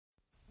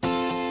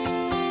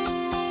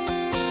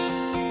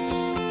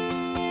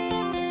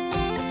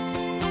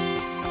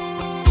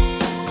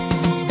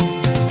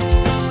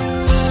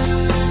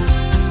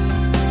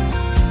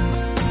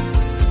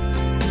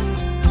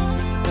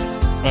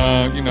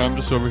I'm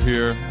just over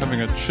here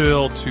having a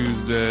chill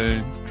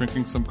Tuesday,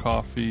 drinking some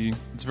coffee.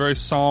 It's very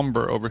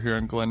somber over here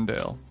in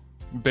Glendale.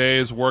 Bay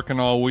is working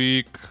all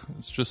week.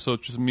 It's just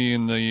me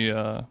and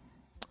the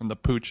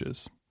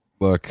pooches.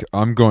 Look,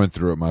 I'm going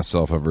through it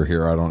myself over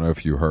here. I don't know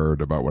if you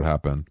heard about what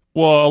happened.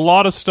 Well, a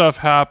lot of stuff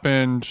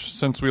happened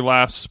since we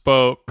last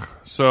spoke,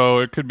 so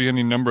it could be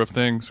any number of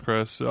things,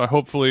 Chris.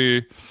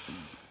 Hopefully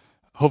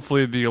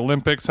the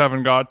Olympics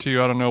haven't got to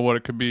you. I don't know what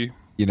it could be.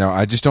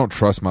 I just don't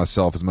trust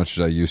myself as much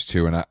as I used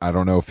to, and I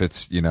don't know if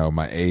it's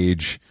my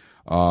age,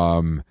 but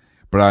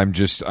I'm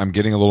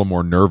getting a little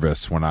more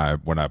nervous when I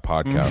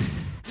podcast.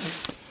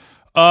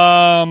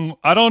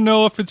 I don't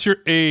know if it's your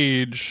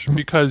age,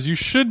 because you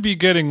should be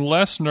getting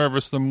less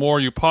nervous the more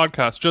you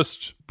podcast.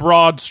 Just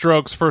broad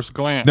strokes, first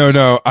glance.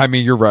 No. I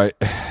mean, you're right.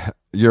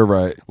 You're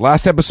right.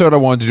 Last episode, I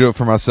wanted to do it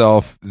for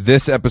myself.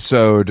 This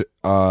episode,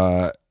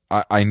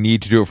 I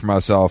need to do it for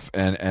myself,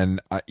 and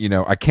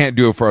I can't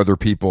do it for other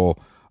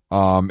people.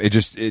 It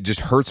just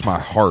hurts my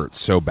heart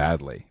so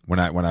badly when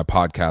I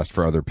podcast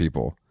for other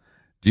people.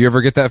 Do you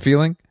ever get that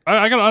feeling?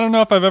 I don't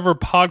know if I've ever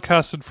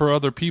podcasted for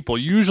other people.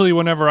 Usually,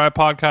 whenever I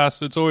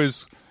podcast, it's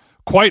always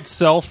quite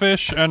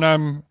selfish, and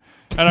I'm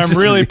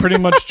really pretty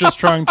much just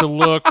trying to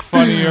look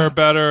funnier,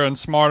 better, and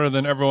smarter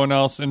than everyone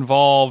else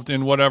involved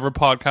in whatever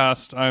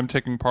podcast I'm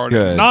taking part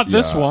in. Not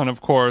this one,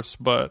 of course,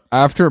 but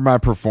after my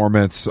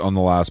performance on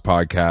the last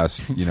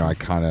podcast, I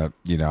kind of,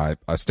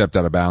 I stepped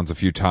out of bounds a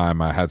few times.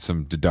 I had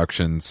some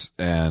deductions,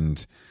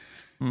 and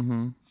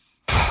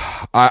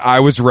I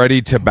was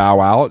ready to bow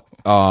out.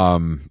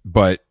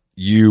 But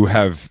you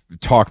have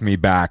talked me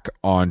back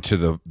onto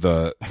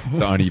the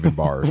uneven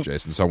bars,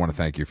 Jason. So I want to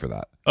thank you for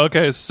that.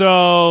 Okay,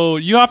 so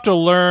you have to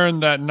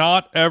learn that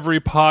not every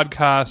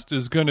podcast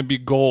is going to be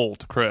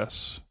gold,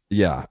 Chris.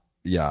 Yeah.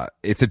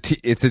 It's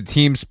a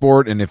team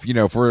sport, and if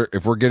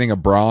we're getting a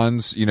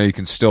bronze, you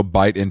can still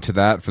bite into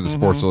that for the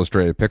Sports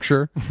Illustrated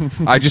picture.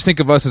 I just think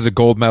of us as a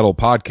gold medal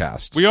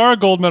podcast. We are a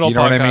gold medal podcast.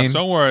 What I mean?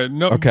 Don't worry.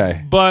 No,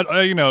 okay, but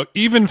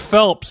even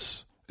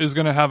Phelps is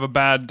going to have a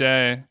bad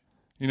day.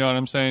 You know what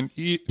I'm saying?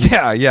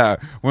 Yeah.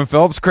 When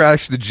Phelps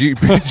crashed the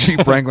Jeep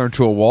Wrangler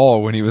into a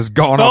wall when he was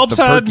gone Phelps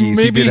off the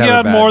perkies, he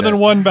had more than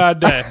one bad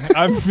day.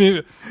 I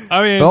mean,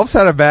 Phelps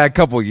had a bad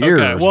couple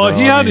years. Okay. Well,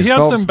 bro. he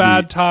had some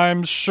bad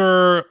times,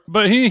 sure,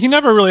 but he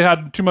never really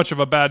had too much of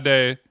a bad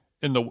day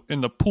in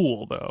the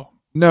pool, though.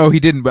 No,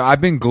 he didn't. But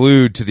I've been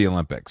glued to the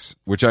Olympics,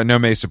 which I know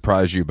may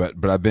surprise you. But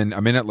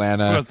I'm in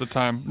Atlanta. Who has the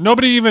time?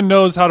 Nobody even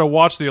knows how to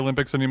watch the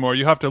Olympics anymore.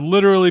 You have to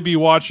literally be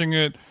watching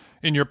it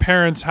in your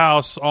parents'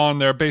 house on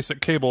their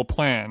basic cable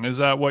plan. Is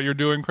that what you're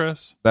doing,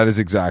 Chris? That is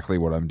exactly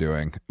what I'm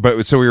doing.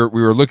 But so we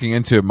were looking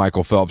into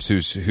Michael Phelps,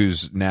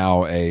 who's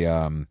now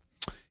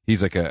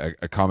he's like a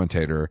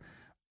commentator,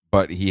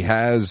 but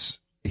he's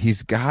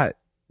got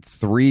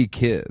 3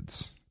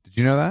 kids. Did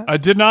you know that? I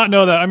did not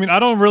know that. I mean, I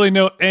don't really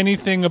know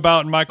anything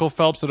about Michael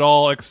Phelps at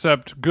all,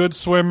 except good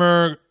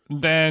swimmer,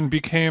 then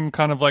became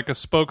kind of like a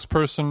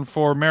spokesperson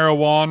for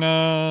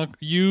marijuana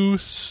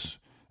use.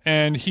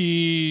 And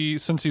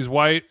since he's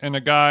white and a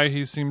guy,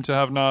 he seemed to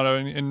have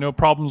no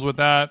problems with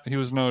that. He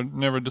was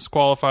never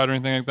disqualified or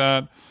anything like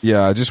that.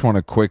 Yeah, I just want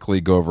to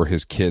quickly go over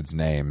his kids'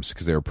 names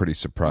because they were pretty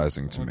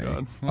surprising to me.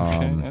 God.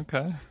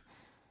 Okay.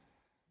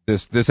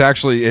 This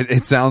actually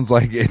it sounds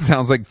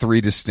like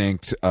 3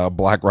 distinct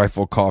Black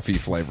Rifle coffee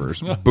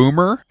flavors: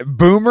 Boomer,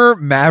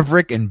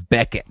 Maverick, and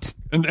Beckett.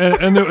 And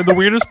the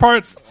weirdest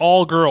part,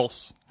 all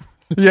girls.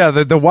 Yeah,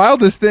 the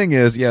wildest thing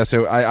is,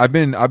 so I've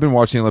been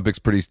watching the Olympics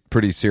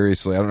pretty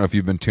seriously. I don't know if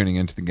you've been tuning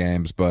into the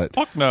games, but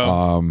fuck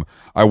no.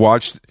 I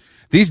watched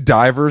these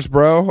divers,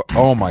 bro.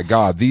 Oh my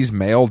god, these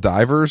male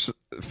divers,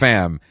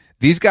 fam.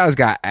 These guys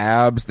got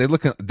abs.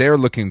 They're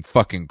looking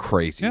fucking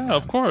crazy. Yeah, man.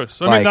 of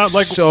course. I mean,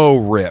 so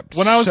ripped.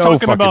 When I was so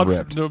talking about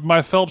ripped.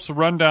 My Phelps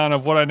rundown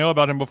of what I know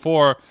about him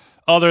before,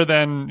 other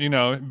than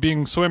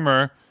being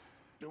swimmer,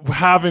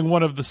 having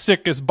one of the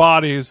sickest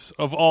bodies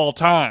of all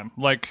time,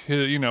 like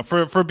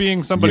for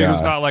being somebody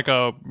who's not like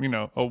a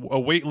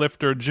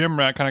weightlifter, gym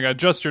rat kind of guy,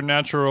 just your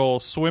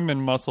natural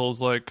swimming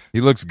muscles. Like,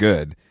 he looks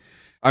good.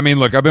 I mean,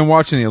 look, I've been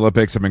watching the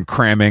Olympics. I've been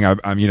cramming.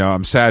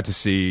 I'm sad to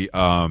see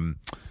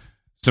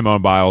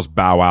Simone Biles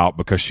bow out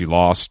because she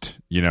lost,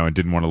 and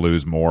didn't want to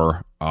lose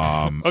more.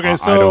 Okay,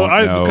 so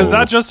because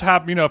that just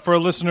happened. For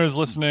listeners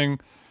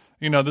listening,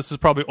 this is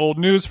probably old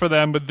news for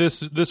them, but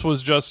this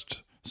was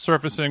just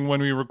surfacing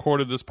when we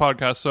recorded this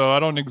podcast, so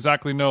I don't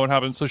exactly know what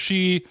happened. So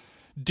she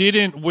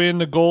didn't win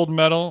the gold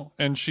medal,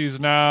 and she's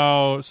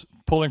now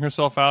pulling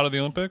herself out of the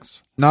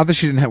Olympics? Not that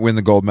she didn't win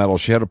the gold medal.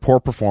 She had a poor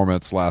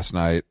performance last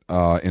night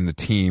in the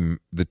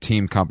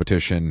team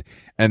competition,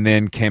 and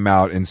then came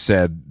out and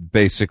said,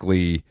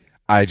 basically,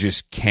 I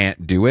just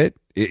can't do it.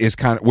 Is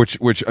kind of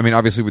which I mean,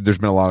 obviously, there's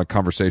been a lot of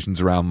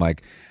conversations around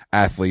like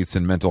athletes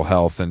and mental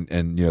health and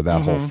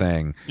that whole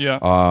thing.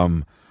 Yeah.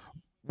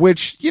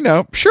 Which,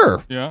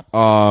 sure. Yeah.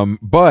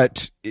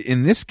 But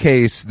in this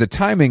case, the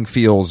timing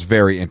feels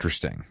very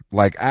interesting.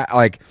 Like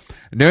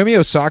Naomi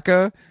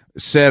Osaka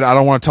said, I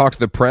don't want to talk to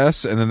the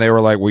press. And then they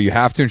were like, well, you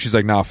have to. And she's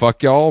like, nah,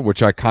 fuck y'all,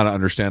 which I kind of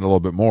understand a little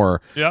bit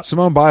more. Yep.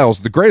 Simone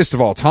Biles, the greatest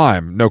of all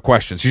time, no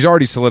question. She's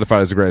already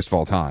solidified as the greatest of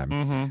all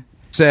time.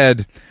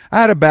 Said, I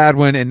had a bad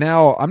one and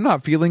now I'm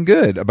not feeling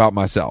good about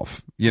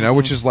myself,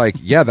 which is like,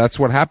 yeah, that's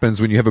what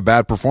happens when you have a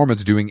bad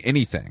performance doing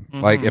anything.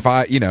 Like if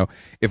I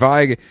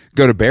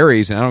go to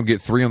Barry's and I don't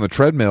get 3 on the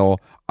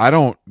treadmill, I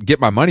don't get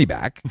my money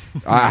back.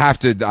 That's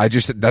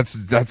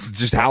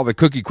just how the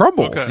cookie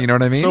crumbles. Okay. You know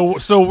what I mean?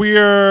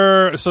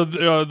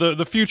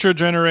 The future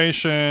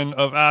generation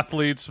of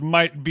athletes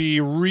might be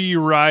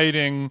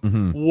rewriting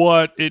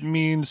what it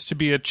means to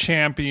be a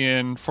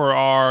champion for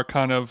our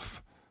kind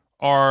of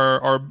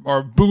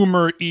our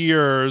boomer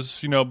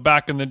ears,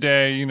 back in the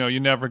day, you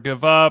never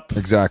give up.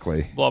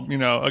 Exactly. Well,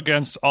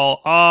 against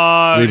all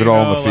odds. Leave it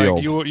all on the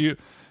field. You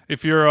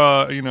if you're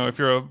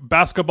a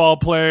basketball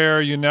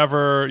player, you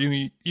never,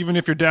 even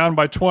if you're down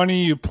by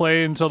 20, you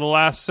play until the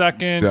last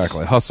second.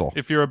 Exactly. Hustle.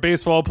 If you're a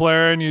baseball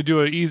player and you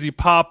do an easy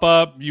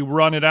pop-up, you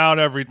run it out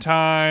every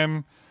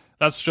time.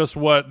 That's just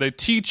what they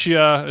teach you.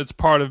 It's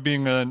part of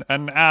being an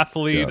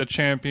athlete, a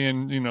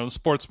champion,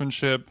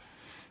 sportsmanship.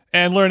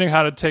 And learning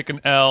how to take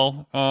an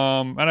L,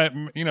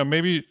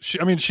 maybe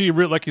she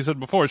really, like you said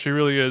before, she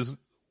really is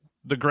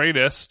the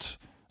greatest.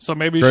 So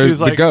maybe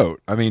she's like the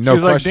GOAT. I mean, no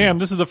she's question. like, damn,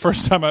 this is the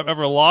first time I've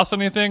ever lost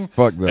anything.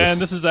 Fuck this. And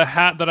this is a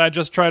hat that I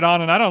just tried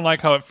on, and I don't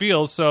like how it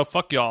feels. So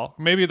fuck y'all.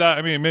 Maybe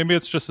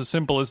it's just as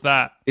simple as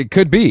that. It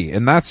could be,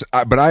 and that's.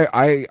 But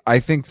I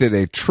think that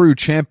a true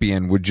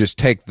champion would just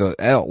take the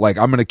L. Like,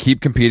 I'm going to keep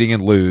competing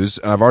and lose,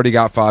 and I've already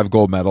got 5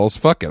 gold medals.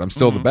 Fuck it, I'm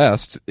still the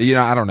best.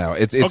 I don't know.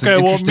 It's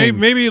okay. Well,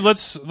 maybe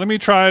let me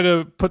try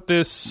to put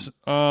this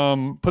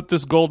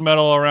gold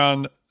medal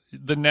around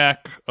the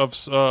neck of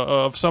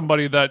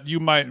somebody that you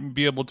might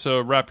be able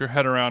to wrap your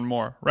head around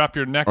more, wrap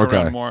your neck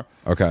around more.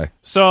 Okay.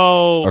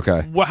 So,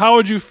 how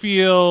would you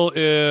feel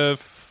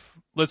if,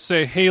 let's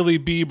say, Hailey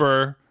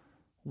Bieber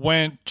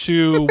went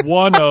to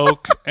One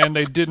Oak and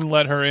they didn't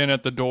let her in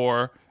at the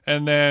door,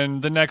 and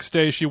then the next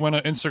day she went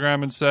on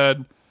Instagram and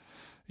said,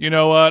 you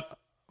know what?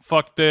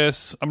 Fuck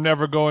this. I'm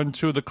never going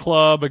to the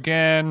club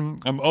again.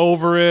 I'm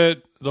over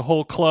it. The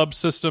whole club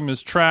system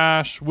is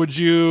trash. Would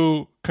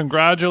you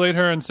congratulate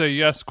her and say,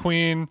 yes,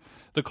 queen,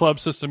 the club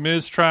system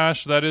is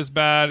trash. That is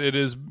bad. It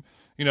is,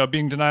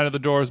 being denied at the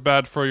door is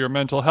bad for your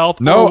mental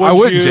health. No, I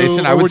wouldn't,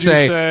 Jason. I would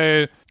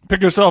say,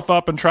 pick yourself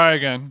up and try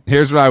again.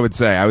 Here's what I would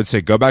say. I would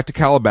say, go back to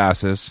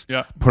Calabasas,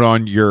 put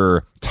on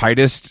your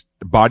tightest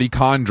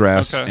bodycon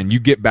dress, and you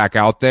get back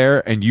out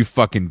there and you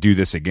fucking do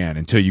this again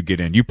until you get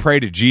in. You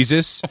pray to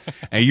Jesus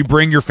and you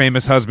bring your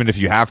famous husband if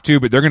you have to,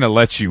 but they're going to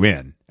let you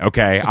in.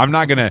 Okay. I'm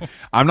not going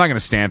to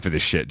stand for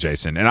this shit,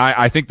 Jason. And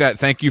I think that,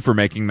 thank you for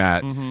making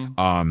that,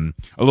 a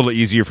little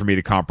easier for me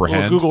to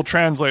comprehend. Google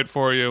Translate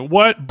for you.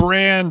 What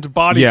brand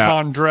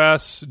bodycon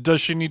dress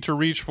does she need to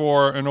reach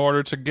for in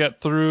order to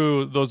get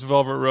through those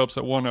velvet ropes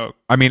at One Oak?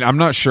 I mean, I'm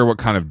not sure what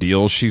kind of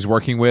deals she's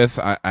working with.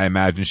 I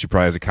imagine she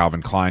probably has a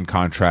Calvin Klein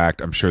contract.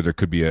 I'm sure there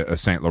could be a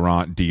Saint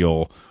Laurent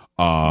deal.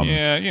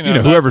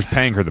 Whoever's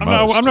paying her the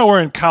most. I'm not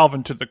wearing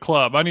Calvin to the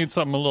club. I need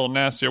something a little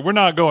nastier. We're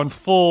not going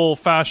full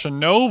Fashion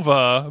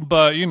Nova,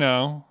 but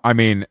I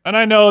mean, and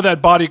I know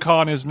that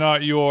bodycon is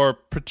not your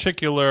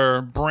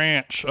particular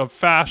branch of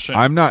fashion.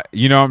 I'm not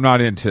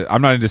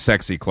into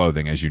sexy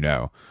clothing, as you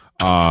know.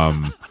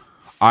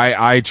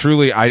 I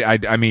truly,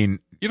 I mean,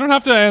 you don't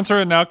have to answer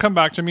it now. Come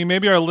back to me.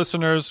 Maybe our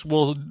listeners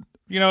will,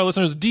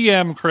 listeners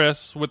DM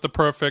Chris with the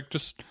perfect.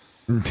 Just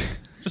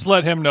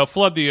let him know.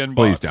 Flood the inbox.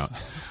 Please don't.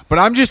 But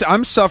I'm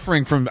just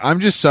suffering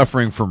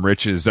from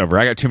riches over.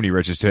 I got too many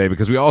riches today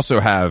because we also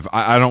have.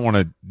 I don't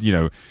want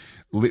to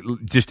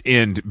just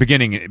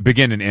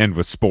begin and end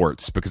with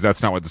sports because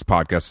that's not what this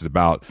podcast is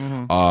about.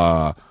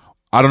 I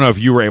don't know if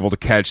you were able to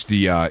catch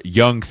the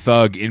Young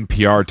Thug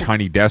NPR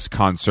Tiny Desk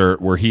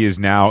concert where he is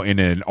now in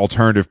an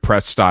alternative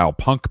press style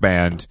punk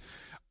band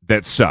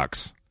that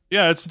sucks.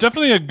 Yeah, it's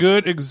definitely a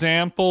good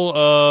example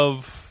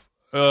of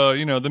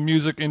the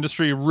music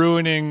industry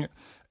ruining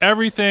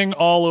everything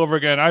all over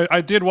again. I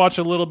did watch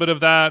a little bit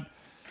of that,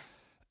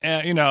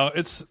 and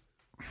it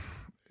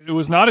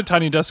was not a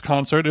Tiny Desk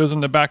concert. It was in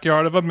the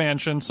backyard of a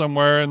mansion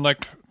somewhere in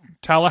like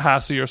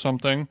Tallahassee or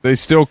something. They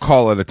still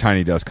call it a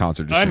Tiny Desk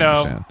concert. Just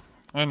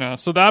I know.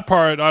 So that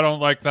part, I don't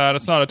like that.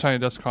 It's not a Tiny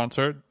Desk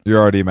concert. You're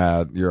already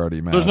mad.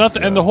 There's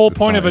nothing, and the whole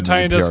point of a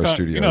Tiny Desk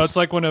concert, it's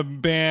like when a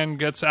band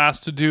gets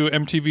asked to do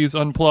MTV's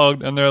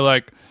Unplugged, and they're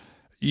like,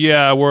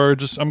 "Yeah,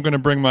 I'm gonna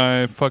bring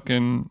my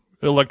fucking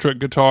electric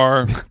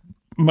guitar."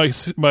 My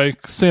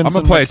synths. I'm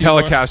gonna play a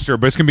Telecaster,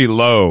 but it's gonna be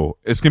low.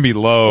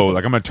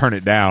 Like I'm gonna turn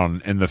it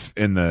down in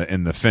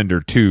the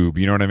Fender tube.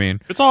 You know what I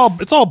mean? It's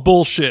all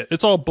bullshit.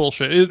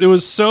 It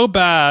was so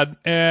bad,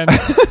 and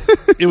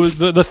it was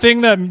the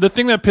thing that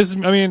pisses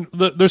me. I mean,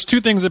 there's two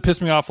things that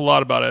piss me off a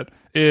lot about it.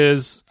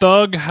 Is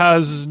Thug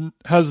has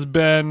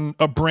been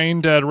a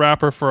brain dead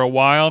rapper for a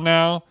while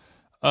now.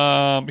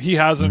 He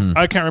hasn't.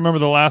 I can't remember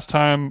the last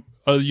time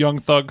a Young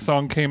Thug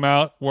song came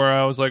out where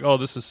I was like, "Oh,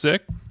 this is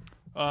sick."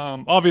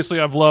 Obviously,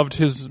 I've loved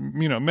his,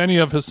 many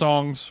of his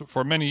songs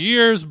for many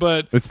years,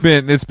 but It's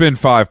been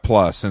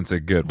 5+ since a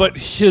good. but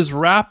his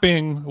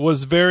rapping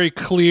was very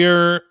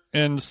clear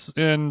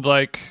and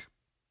like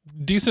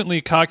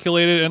decently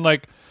calculated, and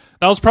like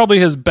that was probably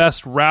his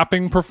best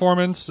rapping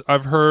performance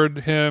I've heard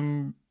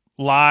him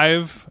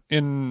live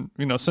in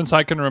since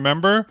I can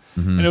remember.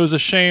 And it was a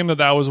shame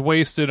that was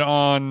wasted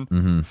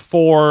on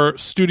 4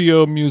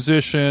 studio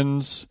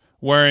musicians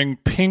wearing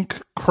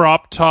pink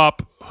crop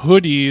top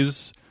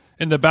hoodies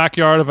in the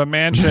backyard of a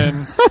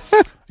mansion.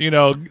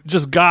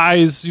 Just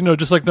guys,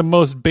 just like the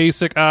most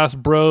basic ass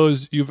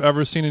bros you've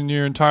ever seen in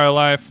your entire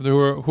life,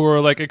 who are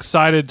like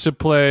excited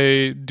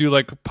to do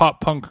like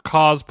pop punk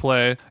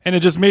cosplay. And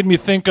it just made me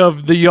think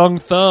of the Young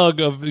Thug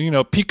of,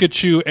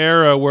 Pikachu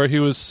era, where he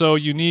was so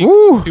unique.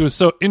 Ooh. He was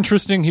so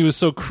interesting. He was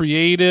so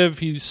creative.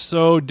 He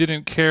so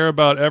didn't care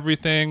about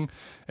everything.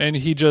 And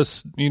he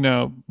just,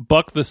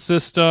 bucked the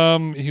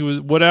system. He was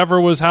whatever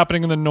was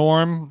happening in the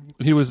norm.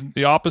 He was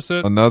the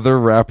opposite. Another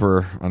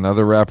rapper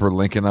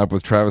linking up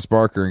with Travis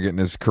Barker and getting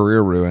his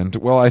career ruined.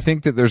 Well, I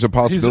think that there's a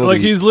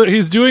possibility.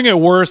 He's doing it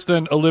worse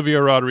than Olivia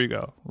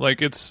Rodrigo.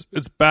 Like it's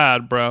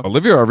bad, bro.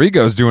 Olivia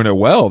Rodrigo's doing it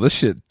well. This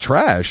shit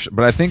trash.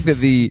 But I think that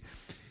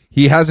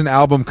he has an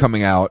album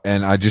coming out,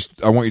 and I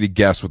want you to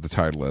guess what the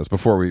title is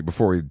before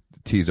we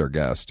tease our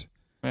guest.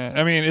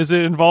 I mean, is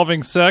it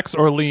involving sex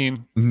or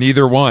lean?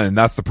 Neither one.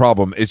 That's the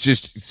problem. It's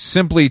just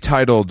simply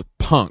titled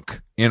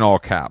Punk in all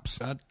caps.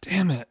 God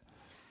damn it.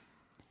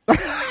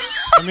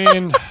 I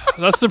mean,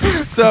 that's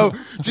the So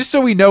just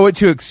so we know what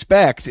to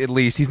expect, at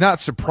least he's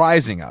not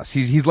surprising us.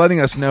 He's letting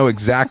us know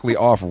exactly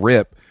off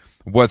rip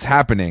what's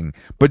happening.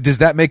 But does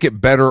that make it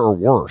better or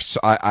worse?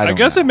 I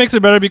guess know. It makes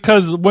it better,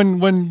 because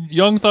when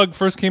Young Thug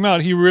first came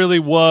out, he really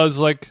was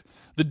like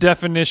the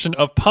definition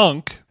of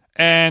punk.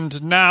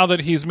 And now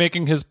that he's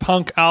making his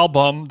punk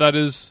album that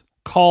is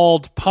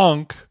called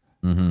Punk,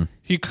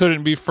 he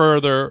couldn't be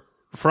further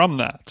from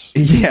that.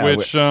 Yeah,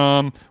 which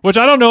I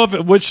don't know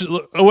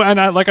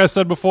like I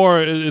said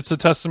before, it's a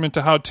testament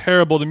to how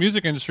terrible the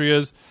music industry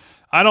is.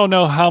 I don't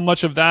know how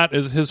much of that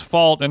is his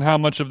fault and how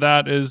much of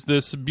that is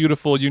this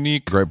beautiful,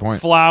 unique Great point.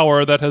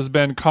 flower that has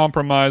been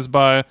compromised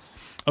by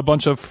a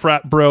bunch of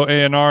frat bro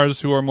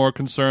A&Rs who are more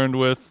concerned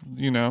with,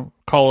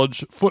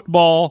 college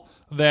football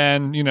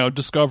than,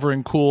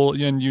 discovering cool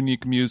and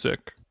unique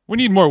music. We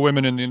need more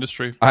women in the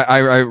industry.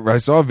 I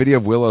saw a video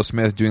of Willow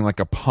Smith doing like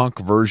a punk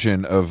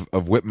version of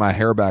Whip My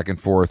Hair Back and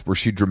Forth, where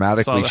she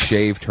dramatically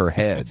shaved her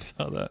head.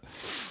 I saw that.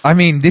 I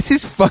mean, this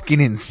is fucking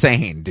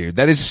insane, dude.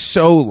 That is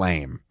so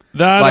lame.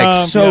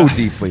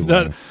 Deeply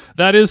lame.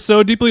 That is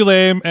so deeply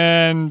lame,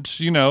 and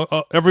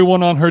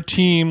everyone on her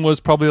team was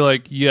probably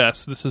like,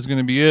 "Yes, this is going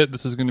to be it.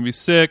 This is going to be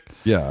sick."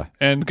 Yeah,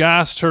 and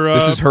gassed her up.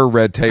 This is her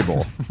red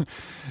table.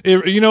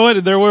 You know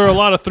what? There were a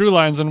lot of through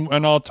lines,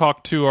 and I'll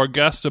talk to our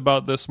guest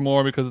about this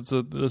more, because it's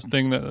this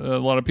thing that a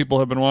lot of people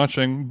have been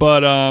watching.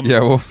 But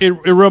it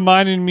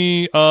reminded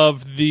me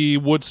of the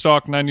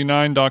Woodstock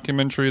 '99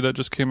 documentary that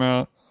just came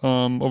out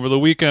over the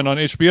weekend on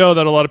HBO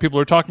that a lot of people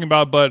are talking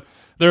about. But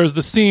there's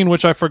the scene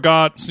which I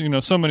forgot.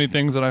 So many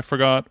things that I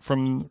forgot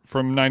from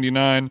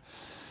 '99.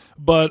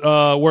 But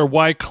where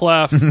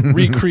Wyclef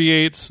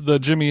recreates the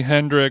Jimi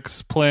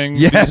Hendrix playing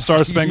the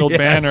Star Spangled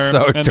Banner,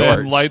 and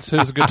then lights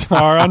his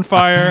guitar on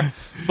fire,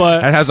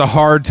 but and has a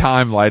hard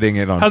time lighting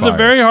it on fire. Has a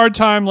very hard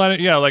time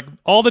lighting. Yeah, like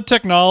all the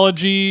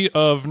technology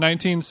of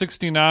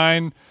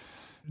 1969.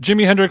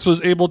 Jimi Hendrix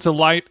was able to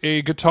light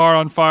a guitar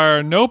on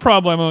fire, no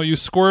problemo. You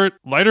squirt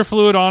lighter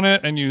fluid on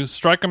it, and you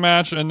strike a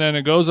match, and then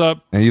it goes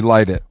up. And you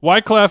light it.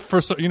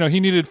 Wyclef, he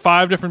needed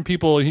 5 different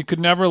people. He could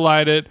never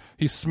light it.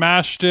 He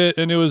smashed it,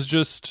 and it was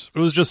just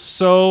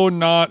so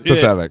not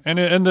pathetic. It.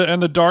 And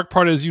the dark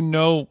part is, in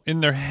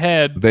their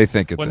head, they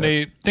think it's when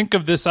they think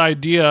of this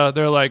idea,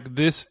 they're like,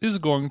 this is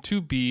going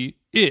to be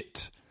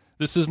it.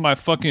 This is my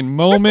fucking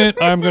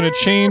moment. I'm going to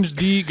change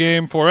the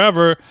game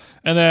forever.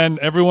 And then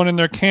everyone in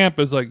their camp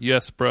is like,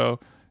 yes, bro.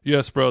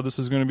 Yes, bro. This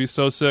is going to be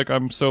so sick.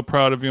 I'm so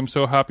proud of you. I'm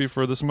so happy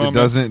for this moment.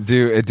 It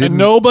didn't. And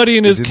nobody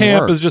in his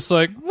camp is just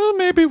like, well,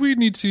 maybe we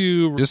need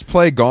to just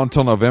play Gone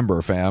Till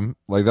November, fam.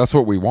 Like, that's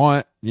what we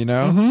want,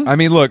 Mm-hmm. I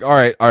mean, look, all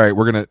right.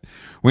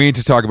 We need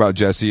to talk about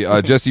Jesse.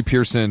 Jesse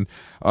Pearson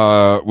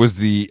was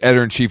the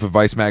editor-in-chief of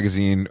Vice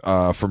magazine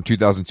from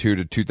 2002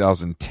 to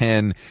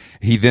 2010.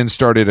 He then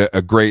started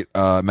a great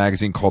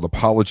magazine called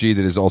Apology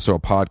that is also a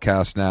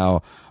podcast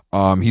now.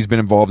 He's been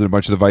involved in a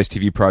bunch of the Vice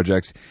TV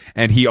projects,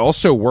 and he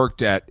also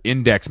worked at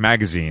Index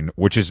Magazine,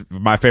 which is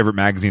my favorite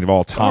magazine of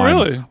all time.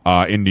 Oh,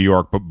 really? In New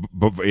York,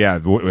 but yeah,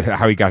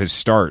 how he got his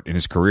start in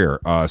his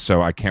career.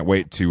 So I can't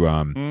wait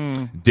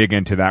to dig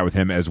into that with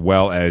him, as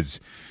well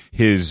as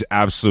his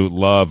absolute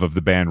love of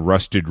the band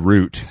Rusted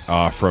Root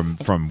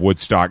from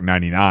Woodstock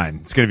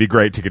 '99. It's going to be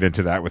great to get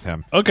into that with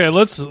him. Okay,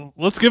 let's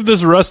give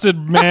this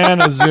rusted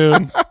man a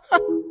zoom.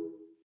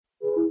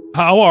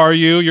 How are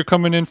you? You're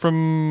coming in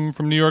from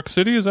New York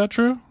City, is that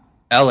true?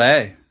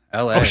 LA.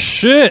 Oh,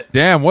 shit.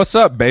 Damn, what's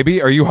up, baby?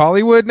 Are you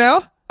Hollywood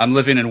now? I'm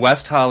living in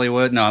West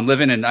Hollywood. No,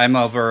 I'm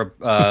over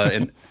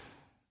in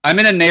I'm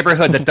in a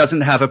neighborhood that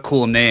doesn't have a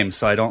cool name,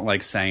 so I don't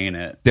like saying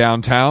it.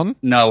 Downtown?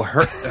 No,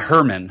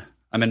 Herman.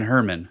 I'm in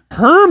Herman.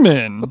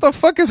 Herman. What the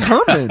fuck is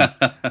Herman?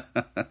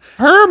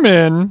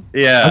 Herman.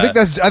 Yeah.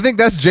 I think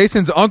that's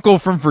Jason's uncle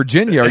from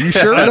Virginia. Are you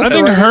sure? I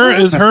think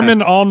is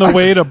Herman on the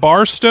way to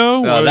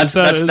Barstow? No, Or that's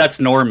is that's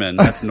Norman.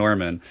 That's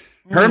Norman.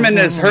 Herman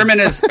is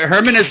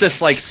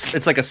this like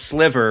it's like a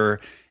sliver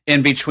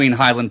in between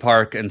Highland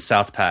Park and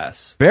South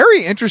Pass.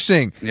 Very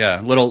interesting. Yeah,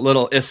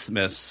 little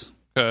isthmus.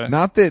 Okay.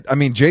 Not that, I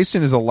mean,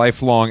 Jason is a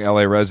lifelong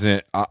LA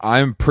resident.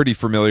 I'm pretty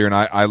familiar, and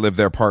I live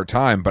there part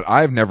time. But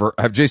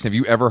Jason, have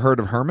you ever heard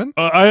of Herman?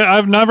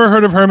 I've never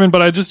heard of Herman,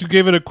 but I just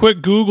gave it a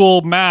quick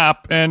Google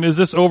map. And is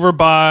this over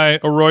by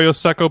Arroyo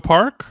Seco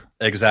Park?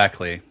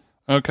 Exactly.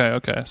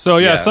 Okay. So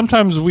yeah,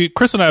 sometimes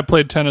Chris and I have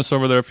played tennis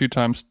over there a few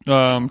times.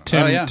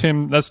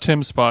 Tim, that's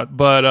Tim's spot.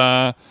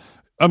 But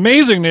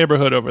amazing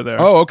neighborhood over there.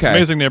 Oh, okay.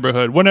 Amazing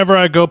neighborhood. Whenever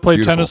I go play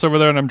Beautiful. tennis over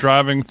there and I'm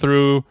driving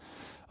through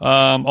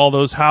all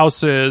those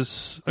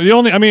houses,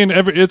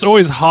 it's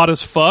always hot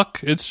as fuck.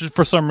 It's just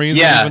for some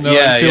reason, even though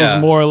it feels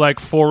more like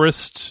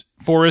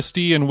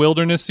foresty and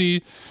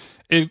wildernessy.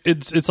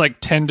 It's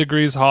like 10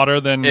 degrees hotter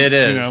than it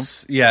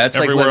is. It's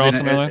everywhere like else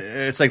in LA.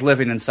 it's like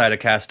living inside a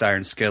cast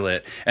iron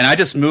skillet. And I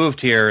just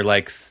moved here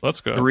like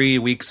 3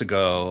 weeks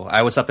ago.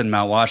 I was up in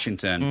Mount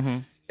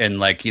Washington in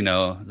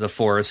the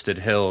forested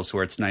hills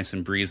where it's nice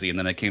and breezy, and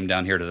then I came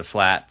down here to the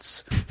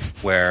flats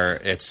where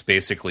it's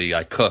basically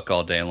I cook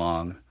all day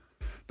long.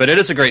 But it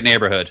is a great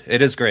neighborhood.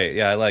 It is great.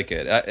 Yeah, I like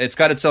it. It's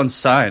got its own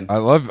sign. I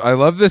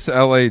love this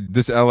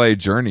LA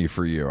journey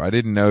for you. I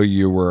didn't know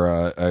you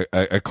were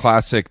a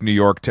classic New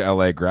York to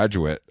LA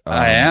graduate.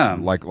 I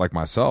am like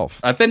myself.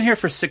 I've been here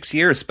for 6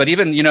 years, but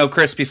even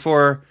Chris,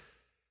 before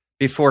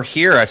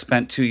here, I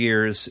spent 2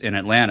 years in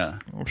Atlanta.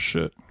 Oh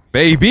shit,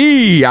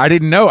 baby! I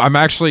didn't know. I'm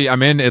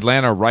in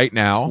Atlanta right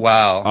now.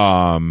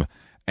 Wow.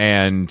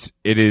 And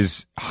it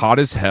is hot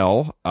as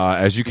hell,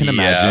 as you can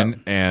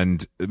imagine,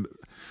 and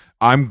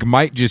I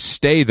might just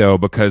stay though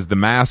because the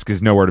mask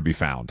is nowhere to be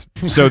found.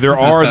 So there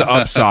are the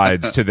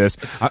upsides to this.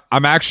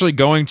 I'm actually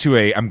going to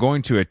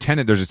a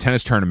tennis. There's a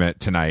tennis tournament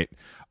tonight,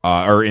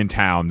 or in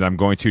town that I'm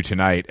going to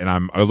tonight, and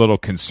I'm a little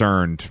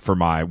concerned for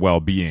my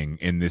well-being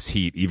in this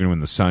heat, even when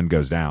the sun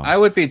goes down. I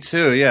would be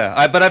too,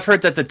 yeah. But I've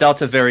heard that the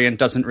Delta variant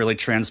doesn't really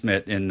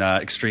transmit in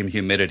extreme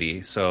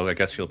humidity, so I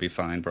guess you'll be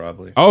fine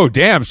probably. Oh,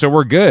 damn! So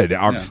we're good.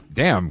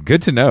 Damn,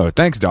 good to know.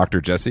 Thanks,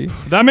 Dr. Jesse.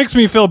 That makes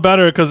me feel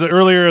better because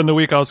earlier in the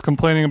week I was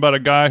complaining about a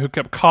guy who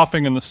kept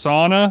coughing in the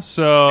sauna.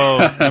 So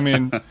I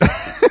mean,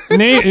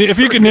 if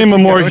you could name a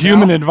more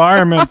human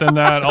environment than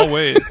that, I'll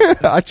wait.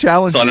 I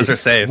challenge you. Saunas are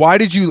safe. Why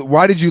did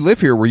you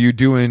live here? Were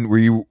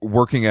you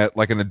working at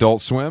like an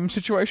Adult Swim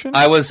situation?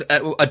 I was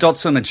at Adult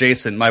Swim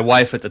adjacent. My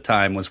wife at the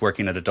time was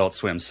working at Adult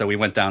Swim, so we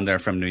went down there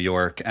from New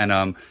York. And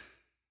I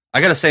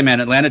gotta say,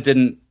 man, Atlanta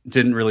didn't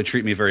really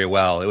treat me very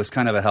well. It was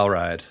kind of a hell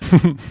ride.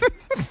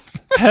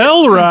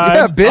 Hell ride?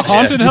 Yeah, bitch. A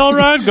haunted hell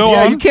ride? Go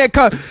on. You can't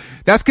come.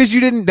 That's because you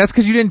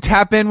didn't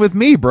tap in with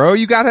me, bro.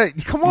 You gotta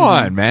come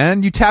on,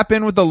 man. You tap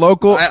in with the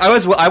local. I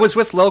was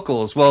with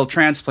locals. Well,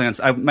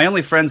 transplants. My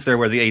only friends there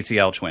were the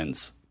ATL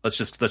twins. Let's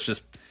just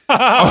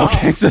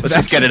Okay, so let's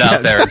just get it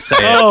out there and say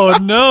it. Oh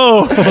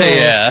no!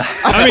 Yeah.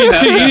 I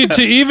mean,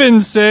 to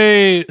even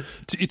say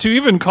to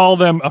even call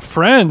them a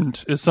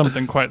friend is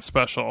something quite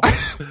special.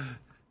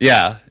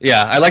 Yeah.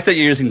 I like that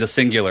you're using the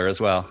singular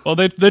as well. Well,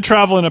 they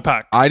travel in a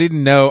pack. I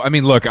didn't know. I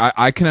mean, look,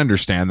 I can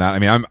understand that. I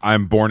mean,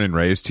 I'm born and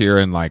raised here,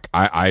 and like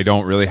I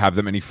don't really have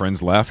that many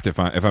friends left, if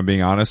I'm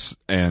being honest.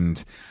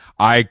 And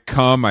I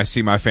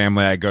see my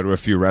family, I go to a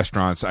few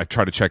restaurants, I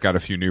try to check out a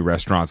few new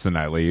restaurants, then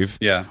I leave.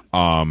 Yeah.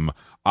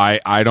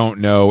 I don't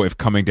know if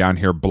coming down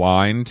here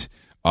blind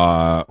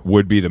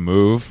would be the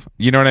move.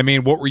 You know what I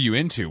mean? What were you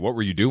into? What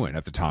were you doing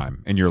at the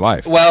time in your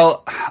life?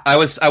 Well, I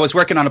was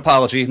working on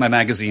Apology, my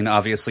magazine,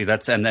 obviously.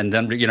 And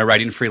then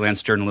writing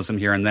freelance journalism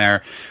here and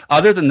there.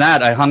 Other than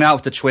that, I hung out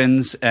with the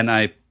twins and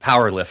I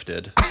power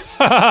lifted.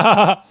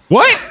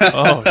 What?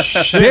 Oh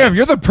shit! Damn,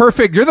 you're the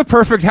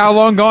perfect how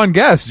long gone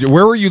guest.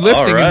 Where were you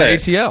lifting in the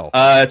ATL?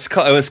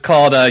 It was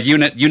called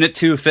Unit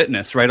 2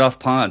 Fitness right off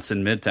Ponce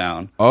in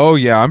Midtown. Oh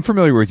yeah, I'm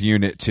familiar with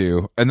Unit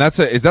 2, and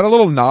is that a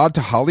little nod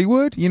to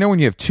Hollywood? You know, when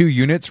you have two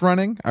units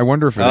running, I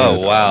wonder if it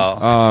is. Oh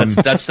wow,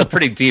 that's a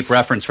pretty deep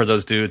reference for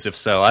those dudes. If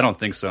so, I don't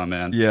think so,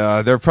 man.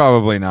 Yeah, they're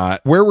probably not.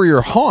 Where were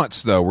your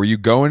haunts though? Were you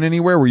going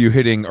anywhere? Were you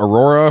hitting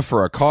Aurora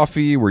for a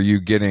coffee? Were you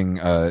getting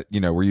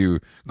were you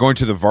going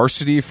to the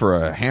Varsity for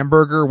a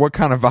hamburger? What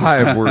kind of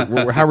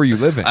vibe? How were you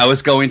living? I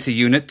was going to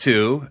Unit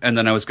 2, and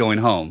then I was going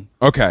home.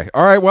 Okay.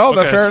 All right. Well,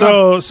 fair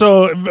enough.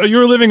 So you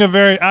were living a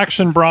very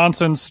Action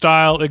Bronson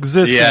style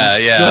existence.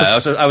 Yeah.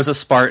 I was a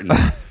Spartan.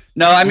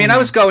 No, I mean, I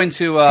was going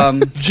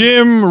to...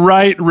 Gym,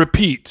 write,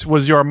 repeat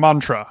was your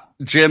mantra.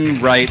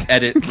 Gym, write,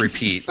 edit,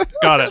 repeat.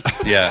 Got it.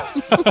 Yeah.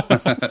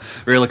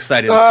 Real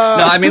excited. No,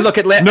 I mean, look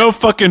at... No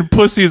fucking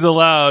pussies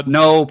allowed.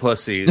 No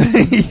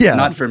pussies. Yeah.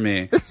 Not for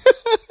me.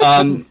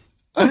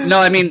 No,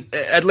 I mean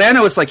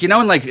Atlanta was like,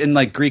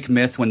 in Greek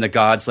myth when the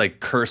gods like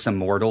curse a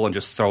mortal and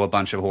just throw a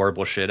bunch of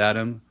horrible shit at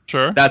him.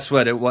 Sure, that's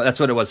what it was. That's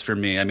what it was for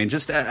me. I mean,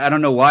 just I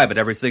don't know why, but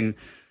everything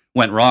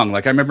went wrong.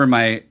 Like I remember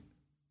my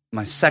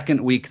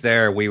second week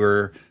there, we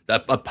were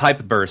a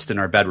pipe burst in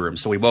our bedroom,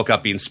 so we woke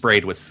up being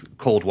sprayed with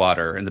cold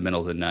water in the middle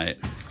of the night.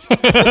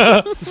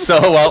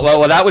 So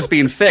while that was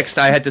being fixed,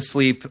 I had to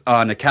sleep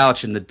on a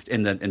couch in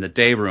the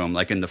day room,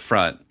 like in the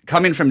front.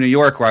 Coming from New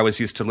York, where I was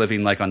used to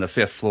living like on the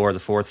 5th floor, the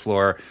 4th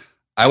floor,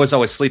 I was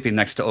always sleeping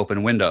next to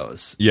open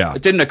windows. Yeah,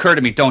 it didn't occur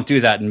to me, don't do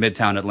that in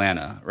Midtown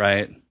Atlanta,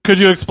 right? Could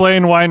you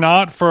explain why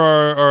not for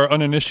our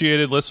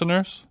uninitiated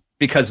listeners?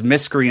 Because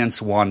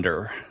miscreants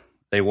wander.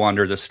 They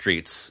wander the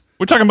streets.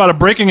 We're talking about a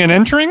breaking and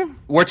entering?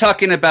 We're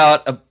talking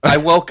about I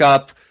woke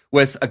up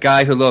with a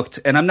guy who looked,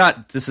 and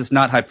this is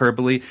not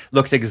hyperbole,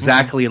 looked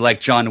exactly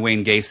like John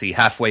Wayne Gacy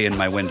halfway in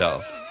my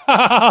window.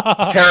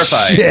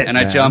 Terrified. Shit, and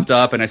man. I jumped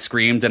up and I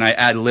screamed and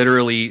I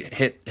literally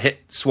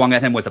swung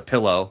at him with a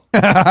pillow.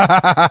 Okay. A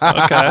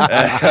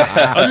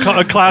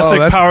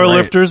classic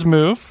powerlifter's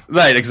move.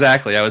 Right,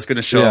 exactly. I was going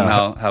to show him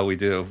how we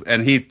do.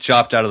 And he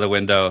chopped out of the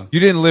window. You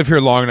didn't live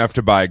here long enough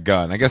to buy a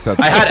gun. I guess that's...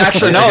 I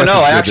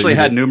actually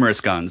had numerous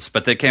guns,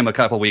 but they came a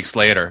couple weeks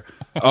later.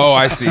 Oh,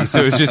 I see.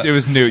 So it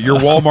was new. Your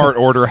Walmart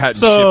order hadn't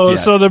shipped yet.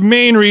 So the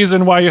main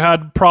reason why you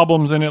had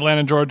problems in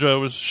Atlanta, Georgia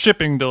was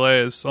shipping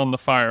delays on the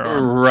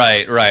firearm.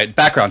 Right.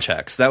 Background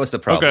checks. That was the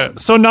problem. Okay.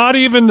 So not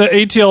even the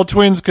ATL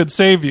twins could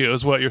save you,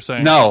 is what you're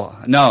saying.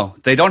 No.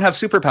 They don't have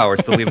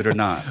superpowers, believe it or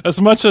not. As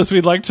much as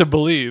we'd like to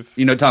believe.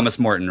 You know Thomas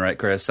Morton, right,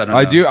 Chris? I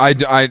don't know.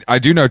 I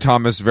do know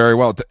Thomas very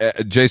well.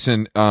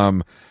 Jason,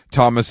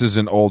 Thomas is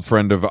an old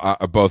friend of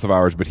both of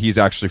ours, but he's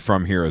actually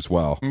from here as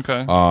well.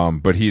 Okay.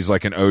 But he's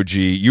like an OG.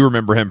 You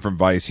remember him from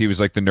Vice. He was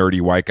like the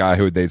nerdy white guy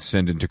who they'd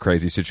send into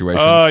crazy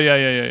situations. Oh,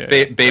 yeah.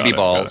 Baby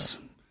balls.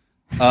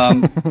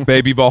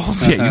 Baby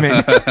balls.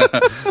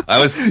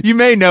 Yeah, you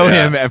may know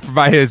him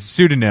by his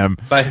pseudonym,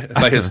 by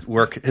his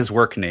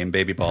work name,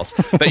 Baby Balls.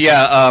 But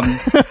yeah,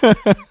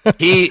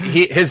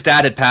 his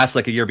dad had passed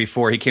like a year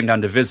before. He came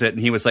down to visit, and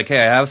he was like,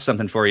 "Hey, I have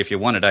something for you if you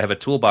want it. I have a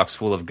toolbox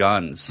full of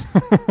guns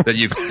that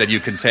you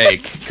can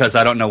take because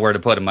I don't know where to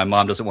put them. My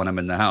mom doesn't want them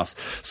in the house."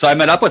 So I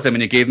met up with him,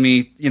 and he gave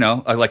me,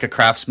 like a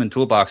Craftsman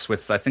toolbox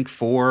with I think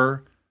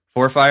four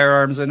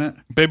firearms in it.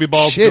 Baby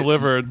Balls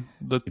delivered.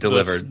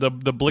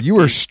 The blick. You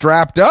were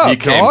strapped up. He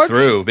came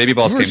through. Baby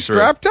Balls came through.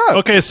 Strapped up.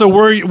 Okay, so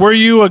were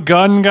you a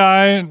gun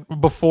guy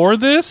before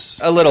this?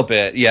 A little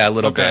bit, yeah, a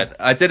little bit.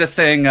 I did a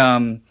thing.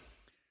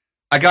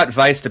 I got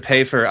Vice to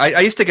pay for.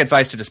 I used to get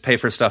Vice to just pay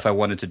for stuff I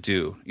wanted to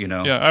do.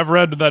 Yeah, I've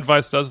read that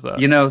Vice does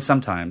that.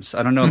 Sometimes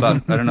I don't know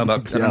about. I don't know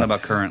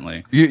about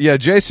currently.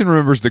 Jason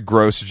remembers the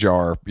gross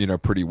jar,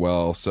 pretty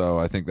well. So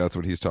I think that's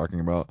what he's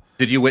talking about.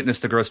 Did you witness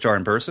the gross jar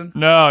in person?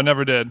 No, I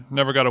never did.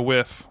 Never got a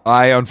whiff.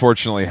 I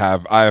unfortunately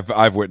have.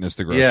 I've witnessed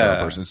the gross jar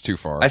in person. It's too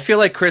far. I feel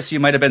like Chris,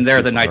 you might have been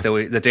there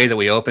the day that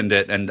we opened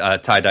it and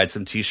tie-dyed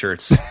some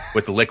T-shirts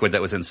with the liquid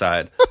that was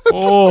inside.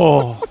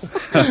 Oh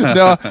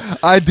no,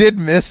 I did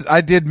miss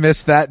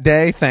that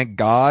day. Thank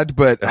God,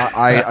 but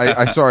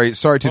I sorry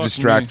to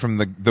distract from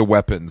the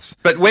weapons.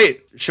 But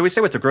wait, should we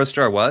say what the gross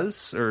jar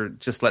was, or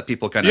just let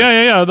people kind of?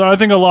 Yeah. I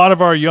think a lot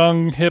of our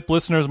young hip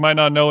listeners might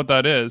not know what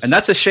that is, and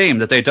that's a shame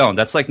that they don't.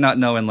 That's like not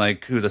knowing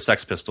like who the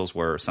Sex Pistols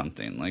were or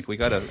something. Like we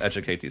got to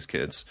educate these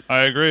kids. I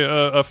agree.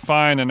 A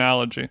fine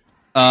analogy.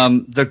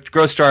 The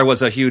gross jar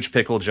was a huge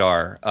pickle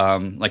jar,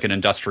 like an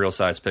industrial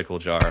sized pickle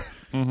jar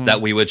that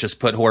we would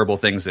just put horrible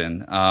things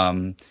in.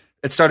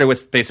 It started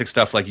with basic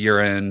stuff like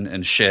urine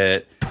and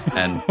shit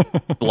and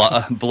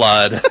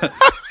blood.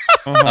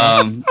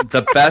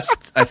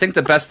 I think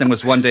the best thing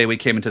was one day we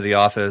came into the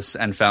office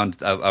and found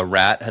a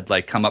rat had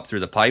like come up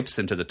through the pipes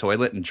into the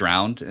toilet and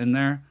drowned in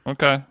there.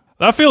 Okay,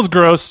 that feels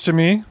gross to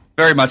me.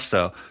 Very much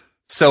so.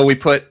 So we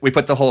put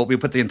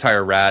the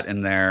entire rat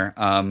in there.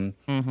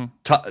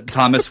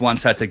 Thomas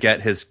once had to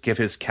give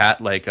his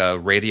cat like a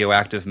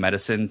radioactive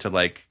medicine to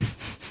like.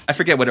 I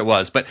forget what it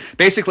was, but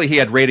basically he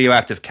had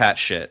radioactive cat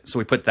shit, so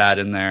we put that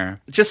in there.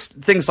 Just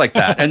things like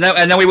that, and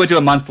then we would do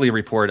a monthly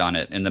report on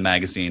it in the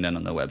magazine and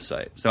on the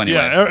website. So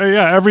anyway,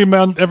 every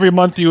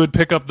month you would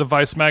pick up the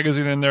Vice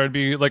magazine, and there would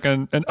be like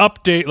an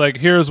update, like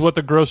here's what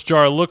the gross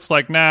jar looks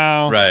like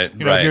now. Right.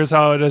 Here's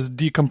how it has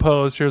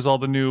decomposed. Here's all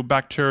the new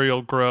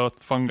bacterial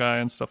growth, fungi,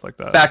 and stuff like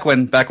that. Back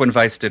when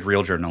Vice did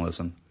real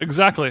journalism.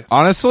 Exactly.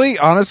 Honestly,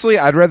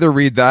 I'd rather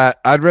read that.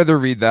 I'd rather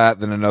read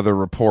that than another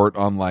report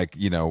on like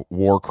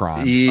war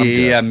crimes.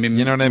 Yeah,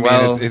 you know what I mean?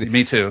 Well,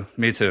 me too.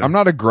 I'm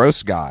not a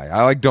gross guy.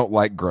 I don't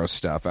like gross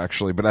stuff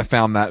actually, but I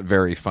found that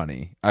very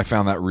funny. I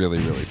found that really,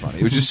 really funny.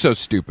 It was just so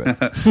stupid.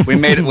 we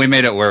made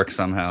it work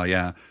somehow.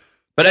 Yeah.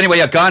 But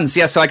anyway, guns.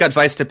 Yeah. So I got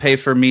Vice to pay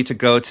for me to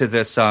go to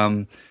this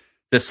like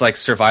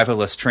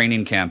survivalist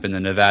training camp in the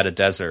Nevada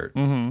desert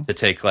to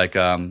take like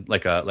a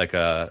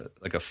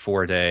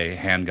 4-day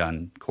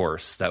handgun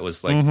course. That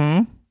was like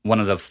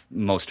one of the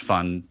most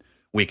fun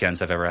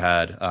weekends I've ever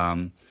had.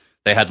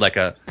 They had like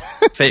a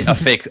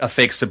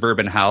fake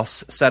suburban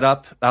house set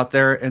up out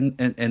there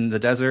in the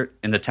desert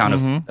in the town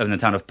of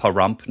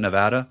Pahrump,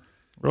 Nevada.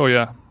 Oh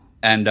yeah.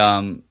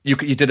 and you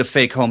did a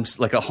fake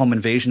home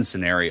invasion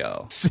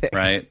scenario,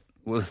 right?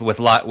 With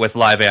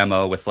live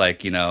ammo, with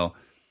like, you know,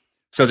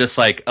 so this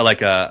like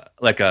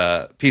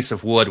a piece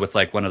of wood with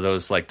like one of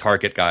those like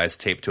target guys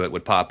taped to it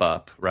would pop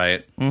up,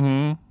 right?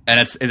 Mm-hmm.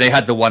 And they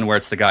had the one where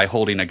it's the guy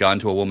holding a gun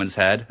to a woman's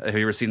head. Have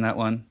you ever seen that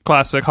one?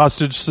 Classic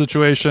hostage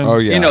situation. Oh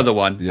yeah, you know the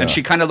one. Yeah. And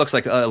she kind of looks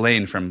like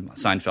Elaine from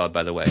Seinfeld,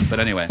 by the way.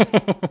 But anyway,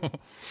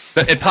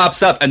 but it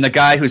pops up, and the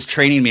guy who's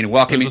training me and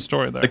walking There's me a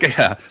story there.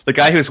 the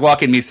guy who's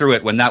walking me through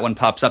it, when that one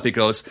pops up, he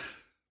goes,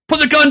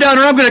 "Put the gun down,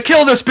 or I'm going to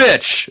kill this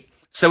bitch."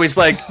 So he's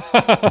like,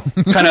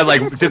 kind of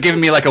like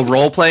giving me like a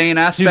role playing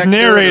aspect. He's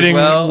narrating,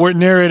 to it as well.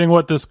 narrating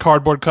what this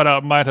cardboard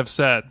cutout might have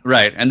said.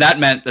 Right, and that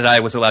meant that I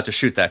was allowed to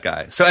shoot that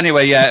guy. So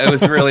anyway, yeah, it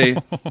was really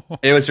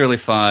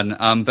fun.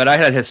 But I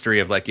had a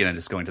history of like, you know,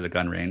 just going to the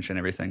gun range and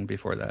everything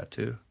before that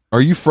too.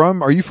 Are you from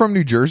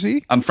New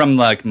Jersey? I'm from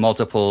like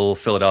multiple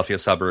Philadelphia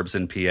suburbs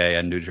in PA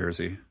and New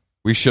Jersey.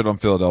 We shit on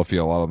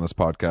Philadelphia a lot on this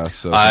podcast.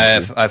 So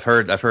I've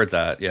heard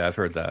that. Yeah, I've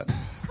heard that.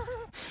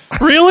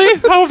 Really?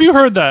 How have you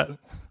heard that?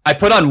 I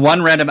put on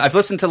one random. I've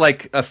listened to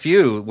like a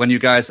few when you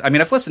guys. I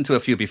mean, I've listened to a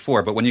few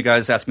before, but when you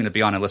guys asked me to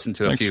be on, I listened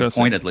to a few Jesse.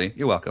 pointedly.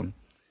 You're welcome.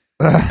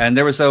 And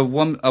there was a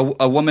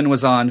woman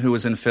was on who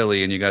was in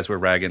Philly, and you guys were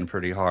ragging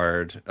pretty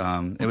hard.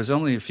 It was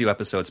only a few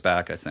episodes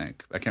back, I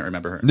think. I can't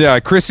remember her. Yeah,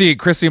 Chrissy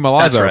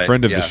Malazzo, right.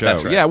 friend of Yeah, the show.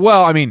 that's right. Yeah,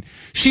 well, I mean,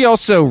 she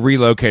also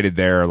relocated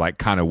there like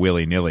kind of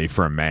willy-nilly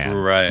for a man.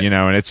 Right. You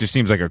know, and it just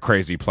seems like a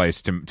crazy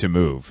place to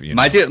move. You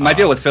My know?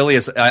 deal with Philly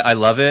is I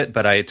love it,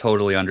 but I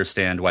totally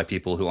understand why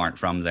people who aren't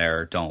from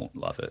there don't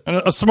love it.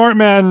 And a smart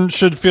man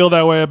should feel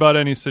that way about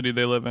any city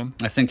they live in.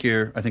 I think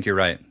you're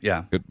right.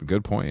 Yeah.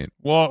 Good point.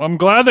 Well, I'm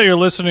glad that you're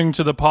listening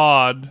to the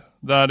pod.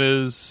 That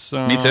is,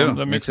 Me too.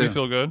 That makes me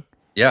feel good.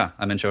 Yeah,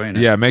 I'm enjoying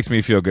it. Yeah, it makes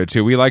me feel good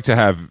too. We like to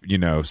have, you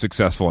know,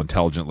 successful,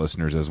 intelligent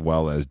listeners as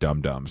well as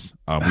dum-dums.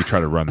 We try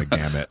to run the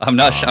gamut. I'm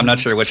not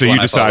sure which so one.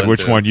 you decide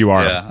which one you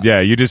are. Yeah,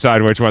 you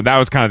decide which one. That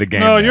was kind of the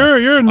game. No, there.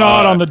 you're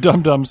not on the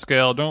dum-dum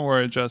scale. Don't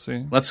worry,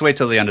 Jesse. Let's wait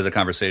till the end of the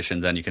conversation,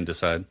 then you can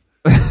decide.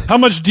 How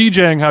much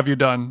DJing have you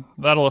done?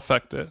 That'll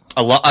affect it.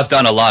 A lot. I've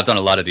done a lot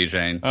of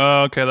DJing.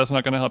 Okay, that's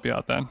not going to help you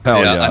out then.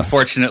 Hell yeah.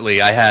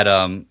 Unfortunately, I had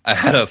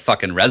a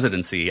fucking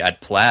residency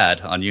at Plaid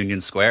on Union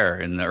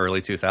Square in the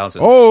early 2000s.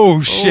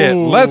 Oh shit!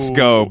 Oh. Let's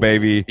go,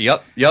 baby.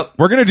 Yep.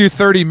 We're gonna do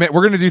 30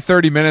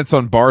 minutes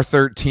on Bar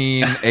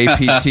 13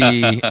 APT.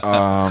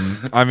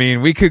 I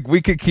mean, we could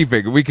keep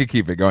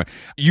it going.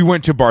 You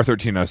went to Bar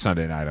 13 on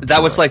Sunday night.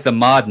 That was like the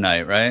mod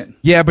night, right?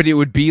 Yeah, but it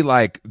would be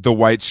like the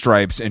White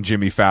Stripes and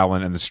Jimmy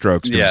Fallon and the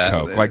Strokes doing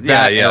coke, like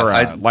that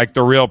era, like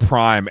the real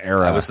prime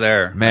era. I was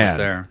there, man. I was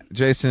there.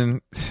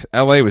 Jason,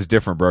 L.A. was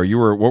different, bro.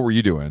 What were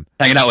you doing?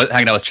 Hanging out with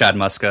Chad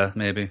Muska,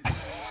 maybe.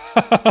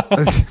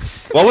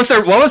 What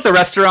was the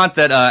restaurant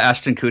that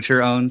Ashton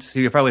Kutcher owned?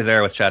 You were probably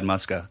there with Chad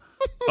Muska.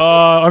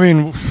 I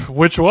mean,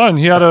 which one?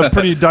 He had a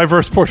pretty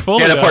diverse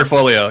portfolio. He had a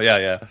portfolio,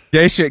 yeah.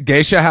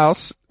 Geisha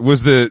House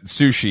was the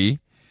sushi,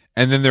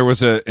 and then there was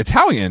There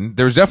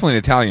was definitely an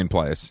Italian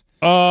place.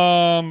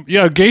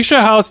 Yeah,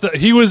 Geisha House. That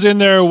he was in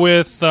there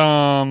with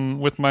my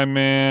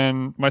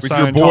man, my With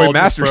Scientologist your boy bro.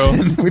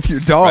 Masterson, with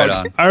your dog. Right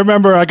on. I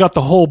remember I got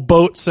the whole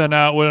boat sent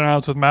out when I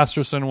was with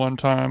Masterson one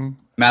time.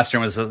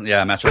 Masterson was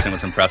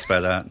impressed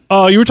by that.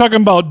 Oh, you were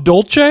talking about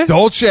Dolce?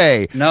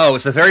 Dolce. No, it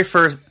was the very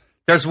first.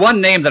 There's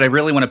one name that I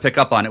really want to pick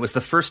up on. It was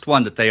the first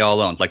one that they all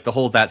owned, like the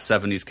whole That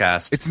 70s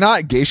cast. It's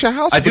not Geisha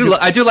House? I do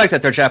like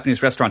that their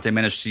Japanese restaurant, they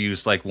managed to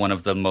use like one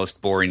of the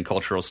most boring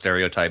cultural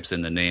stereotypes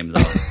in the name,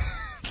 though.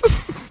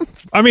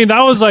 I mean,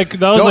 that was like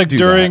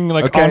during that,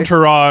 like okay?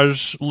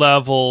 Entourage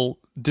level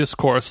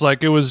discourse.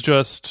 Like it was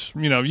just,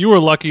 you know, you were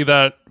lucky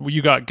that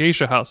you got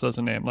Geisha House as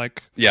a name.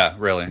 Like, Yeah,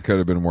 really. Could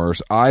have been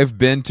worse. I've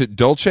been to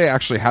Dolce.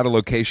 Actually, had a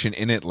location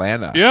in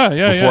Atlanta. Yeah,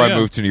 Before I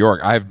moved to New York,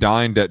 I've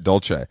dined at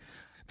Dolce.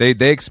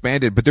 They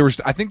expanded, but there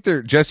was. I think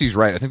Jesse's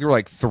right. I think there were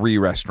like 3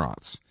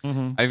 restaurants. Mm-hmm.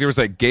 I think there was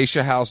like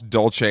Geisha House,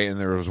 Dolce, and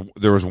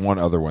there was one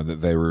other one that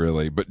they were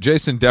really. But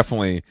Jason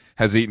definitely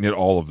has eaten at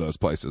all of those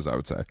places, I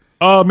would say.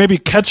 Maybe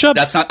Ketchup.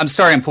 That's not. I'm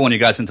sorry, I'm pulling you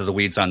guys into the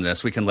weeds on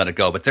this. We can let it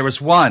go. But there was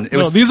one.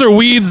 These are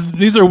weeds.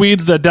 These are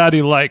weeds that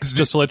Daddy likes.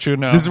 Just to let you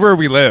know. This is where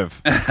we live.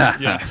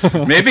 Yeah.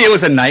 Maybe it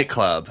was a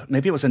nightclub.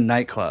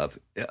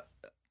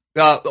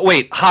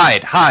 Wait,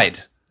 Hyde.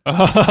 Hyde.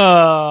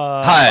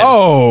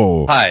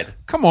 Oh, Hyde.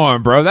 Come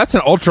on, bro. That's an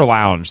ultra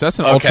lounge. That's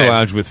an ultra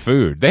lounge with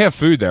food. They have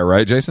food there,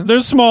 right, Jason?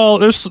 There's small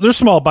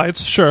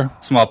bites, sure.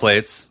 Small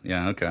plates.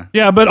 Yeah, okay.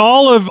 Yeah, but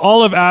all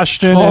of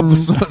Ashton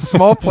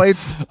small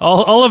plates.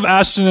 all of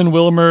Ashton and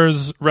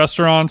Wilmer's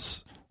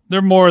restaurants,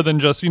 they're more than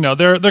just, you know,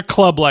 they're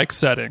club-like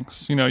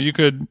settings. You know, you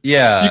can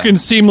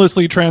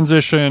seamlessly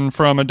transition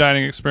from a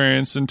dining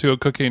experience into a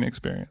cooking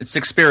experience. It's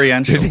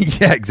experiential.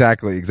 Yeah,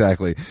 exactly.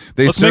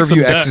 They Let's serve make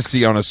you some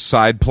ecstasy on a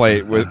side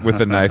plate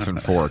with a knife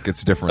and fork.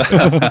 It's different.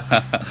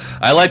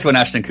 I liked when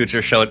Ashton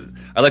Kutcher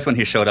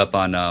showed up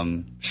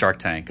on Shark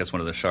Tank as one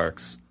of the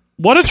sharks.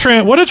 What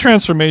a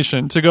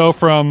transformation to go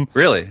from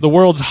the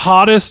world's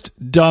hottest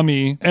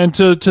dummy and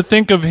to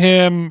think of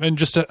him and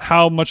just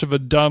how much of a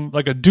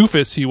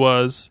doofus he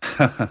was.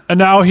 And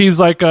now he's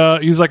like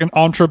an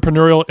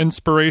entrepreneurial,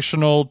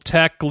 inspirational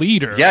tech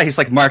leader. Yeah, he's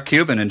like Mark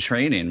Cuban in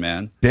training,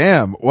 man.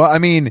 Damn. Well, I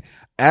mean,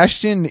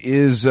 Ashton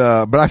is,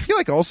 but I feel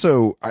like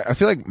also, I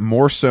feel like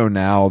more so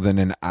now than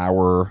in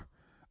our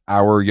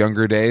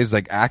younger days,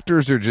 like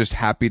actors are just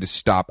happy to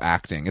stop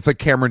acting. It's like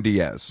Cameron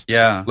Diaz.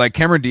 Yeah. Like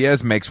Cameron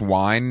Diaz makes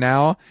wine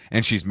now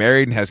and she's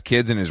married and has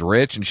kids and is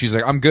rich and she's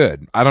like, I'm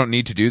good. I don't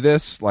need to do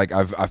this. Like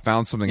I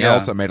found something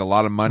else. I made a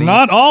lot of money.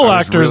 Not all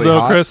actors really though,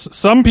 hot. Chris.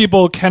 Some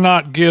people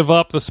cannot give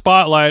up the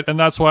spotlight and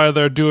that's why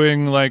they're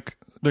doing like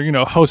they're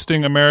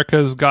hosting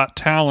America's Got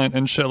Talent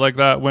and shit like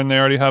that when they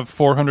already have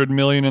 $400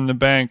 million in the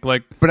bank.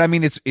 Like, but I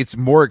mean, it's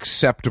more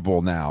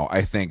acceptable now,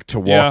 I think, to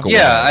walk away.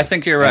 Yeah, I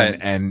think you're right.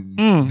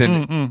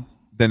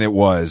 Than it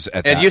was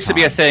at that time. It used to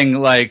be a thing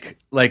like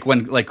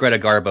when Greta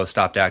Garbo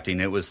stopped acting.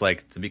 It was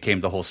like it became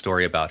the whole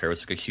story about her. It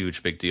was like a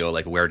huge big deal.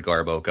 Like, where'd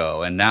Garbo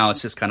go? And now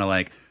it's just kind of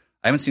like,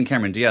 I haven't seen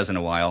Cameron Diaz in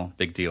a while.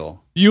 Big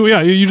deal.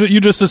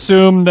 You just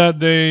assume that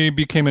they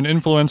became an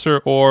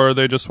influencer or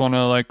they just want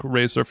to like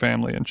raise their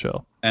family and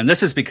chill. And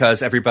this is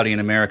because everybody in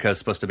America is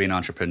supposed to be an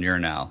entrepreneur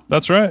now.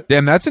 That's right.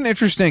 Damn, that's an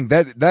interesting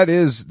that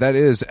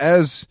is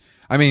as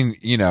I mean,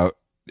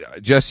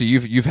 Jesse,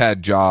 you've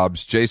had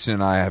jobs. Jason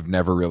and I have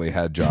never really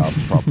had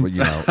jobs, probably,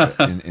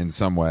 in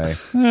some way.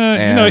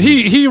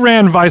 He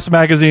ran Vice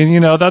magazine.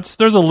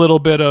 There's a little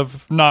bit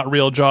of not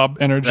real job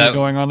energy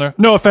going on there.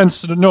 No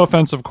offense,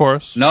 of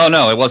course.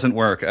 No, it wasn't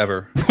work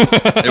ever.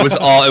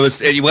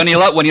 When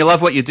you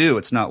love what you do,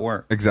 it's not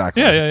work.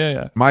 Exactly.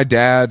 Yeah. My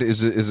dad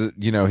is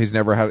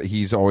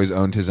he's always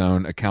owned his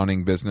own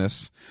accounting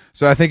business,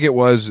 so I think it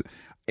was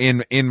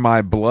in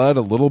my blood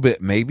a little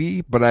bit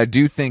maybe, but I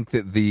do think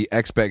that the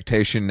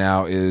expectation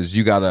now is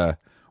you gotta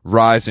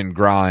rise and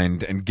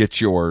grind and get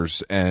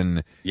yours,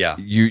 and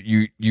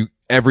you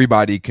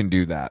everybody can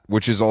do that,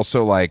 which is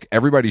also like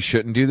everybody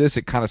shouldn't do this.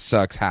 It kind of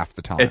sucks half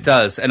the time. It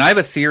does, and I have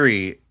a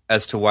theory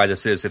as to why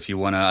this is. If you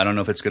want to, I don't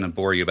know if it's going to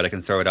bore you, but I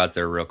can throw it out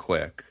there real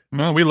quick.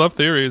 No, we love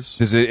theories.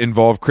 Does it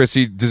involve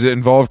Chrissy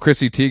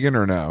Teigen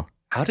or no?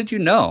 How did you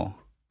know?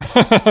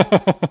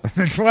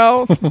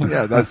 Well,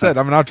 yeah, that's it.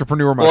 I'm an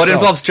entrepreneur myself. Well, it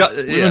involves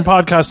We've been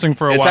podcasting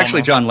for a while. It's actually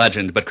now. John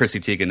Legend, but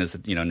Chrissy Teigen is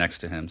next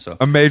to him. So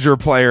a major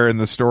player in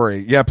the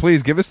story. Yeah,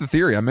 please give us the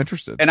theory. I'm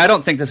interested. And I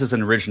don't think this is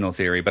an original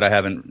theory, but I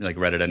haven't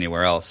read it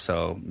anywhere else,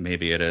 so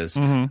maybe it is.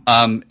 Mm-hmm.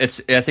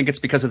 I think it's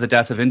because of the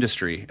death of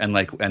industry and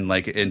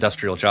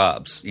industrial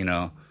jobs.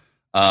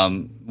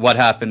 What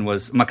happened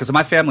was because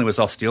my family was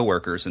all steel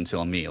workers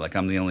until me. Like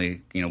I'm the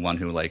only one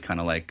who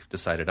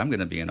decided I'm going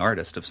to be an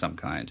artist of some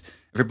kind.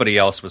 Everybody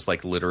else was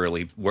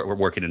literally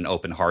working in an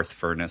open hearth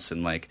furnace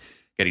and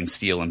getting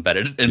steel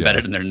embedded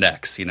in their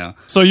necks.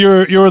 So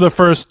you're the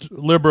first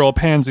liberal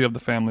pansy of the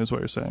family, is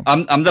what you're saying.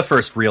 I'm the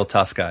first real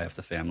tough guy of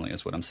the family,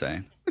 is what I'm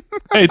saying.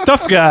 Hey,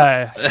 tough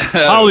guy,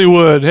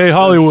 Hollywood. Hey,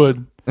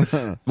 Hollywood.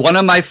 One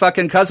of my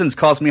fucking cousins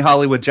calls me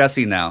Hollywood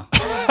Jesse now.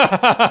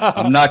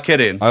 I'm not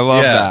kidding. I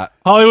love that.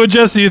 Hollywood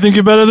Jesse, you think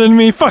you're better than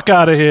me? Fuck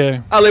out of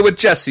here. Hollywood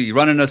Jesse,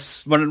 running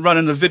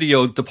the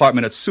video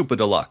department at Super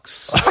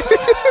Deluxe.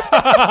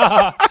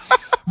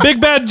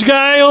 Big bad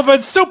guy over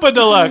at Super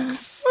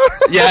Deluxe.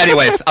 Yeah,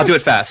 anyway, I'll do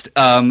it fast.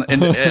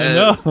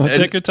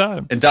 Take your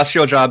time.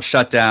 Industrial jobs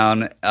shut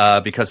down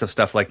because of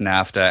stuff like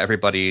NAFTA.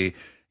 Everybody,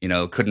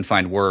 couldn't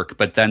find work.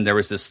 But then there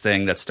was this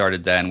thing that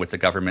started then with the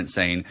government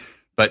saying,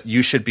 but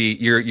you should be,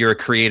 you're a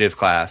creative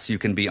class. You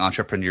can be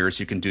entrepreneurs.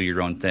 You can do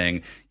your own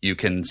thing. You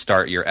can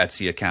start your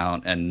Etsy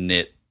account and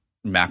knit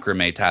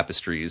macrame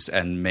tapestries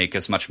and make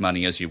as much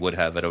money as you would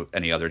have at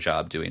any other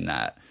job doing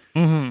that.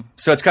 Mm-hmm.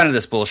 So it's kind of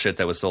this bullshit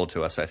that was sold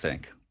to us, I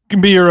think. You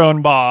can be your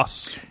own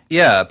boss.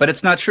 Yeah, but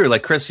it's not true.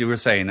 Like Chris, you were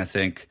saying, I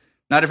think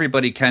not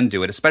everybody can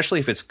do it, especially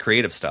if it's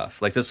creative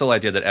stuff. Like this whole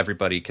idea that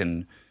everybody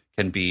can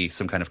be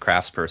some kind of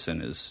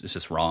craftsperson is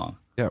just wrong.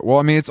 Yeah, well,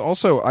 I mean, it's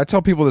also, I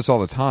tell people this all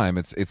the time.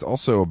 It's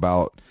also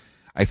about,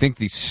 I think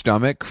the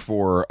stomach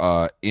for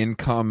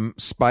income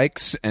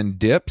spikes and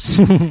dips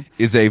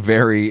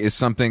is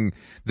something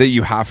that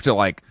you have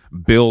to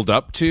build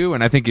up to.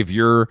 And I think if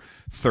you're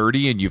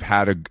 30 and you've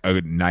had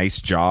a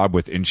nice job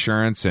with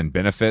insurance and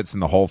benefits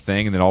and the whole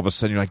thing, and then all of a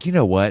sudden you're like, you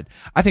know what?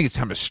 I think it's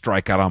time to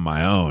strike out on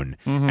my own.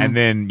 Mm-hmm. And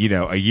then,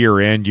 a year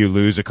in, you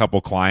lose a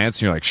couple clients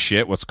and you're like,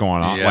 shit, what's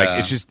going on? Yeah.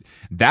 It's just,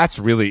 that's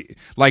really,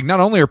 not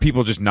only are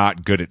people just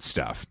not good at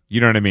stuff,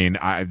 you know what I mean?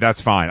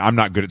 That's fine. I'm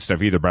not good at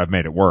stuff either, but I've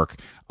made it work.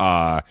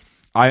 I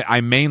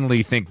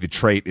mainly think the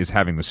trait is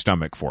having the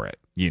stomach for it,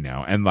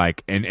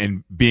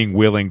 and being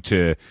willing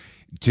to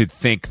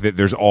think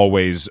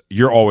that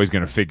you're always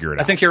going to figure it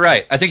out. I think you're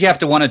right. I think you have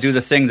to want to do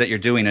the thing that you're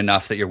doing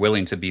enough that you're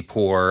willing to be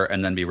poor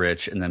and then be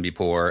rich and then be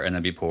poor and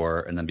then be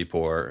poor and then be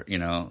poor. You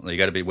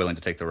got to be willing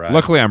to take the ride.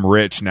 Luckily, I'm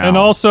rich now, and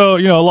also,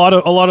 a lot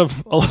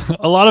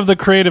of the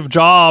creative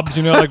jobs,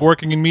 like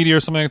working in media or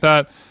something like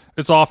that.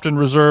 It's often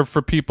reserved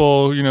for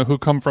people, who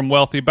come from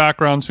wealthy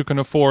backgrounds who can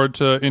afford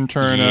to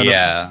intern at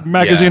a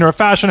magazine or a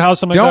fashion house,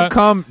 something like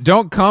that.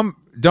 Don't come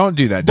Don't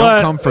do that.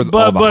 Don't come for all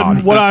the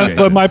hotties.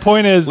 But my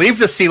point is, leave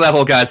the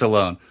C-level guys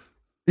alone.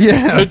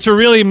 Yeah. To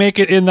really make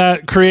it in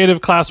that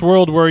creative class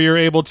world where you're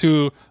able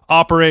to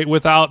operate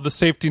without the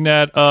safety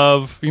net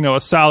of,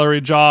 a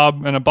salary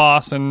job and a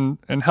boss and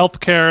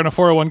healthcare and a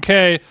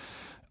 401k.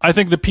 I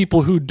think the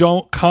people who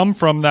don't come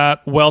from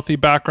that wealthy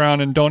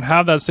background and don't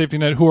have that safety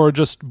net, who are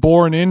just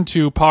born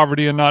into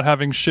poverty and not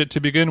having shit to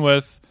begin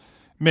with,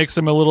 makes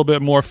them a little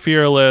bit more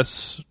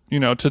fearless,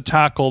 to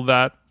tackle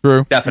that.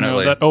 True.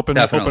 Definitely. That open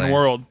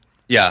world.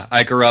 Yeah.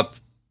 I grew up,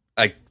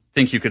 I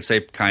think you could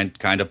say kind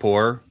of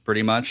poor,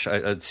 pretty much.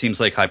 It seems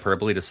like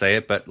hyperbole to say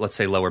it, but let's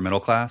say lower middle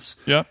class.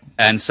 Yeah.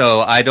 And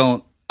so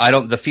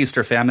the feast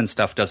or famine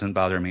stuff doesn't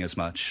bother me as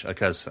much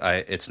because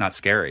it's not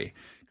scary.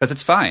 Because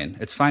it's fine.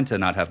 It's fine to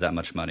not have that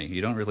much money.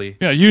 You don't really...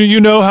 Yeah,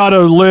 you know how to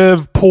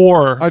live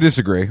poor. I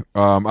disagree.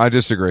 I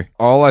disagree.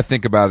 All I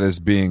think about is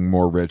being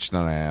more rich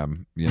than I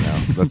am.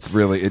 That's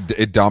really...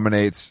 It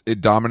dominates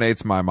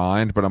my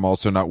mind, but I'm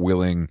also not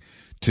willing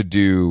to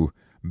do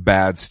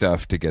bad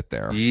stuff to get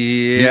there. Yeah,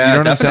 you know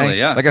what definitely, I'm saying?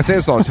 Yeah. Like I say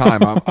this all the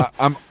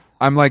time.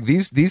 I'm like,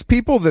 these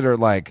people that are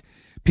like...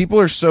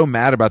 People are so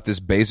mad about this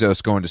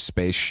Bezos going to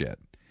space shit.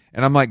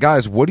 And I'm like,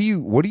 guys, what do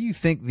you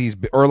think these,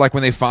 or like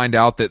when they find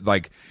out that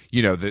the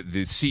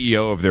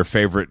CEO of their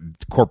favorite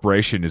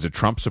corporation is a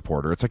Trump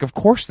supporter, it's like, of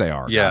course they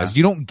are. Yeah. Guys.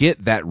 You don't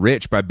get that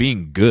rich by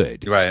being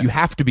good. Right. You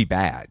have to be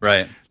bad.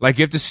 Right. Like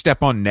you have to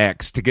step on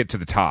necks to get to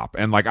the top.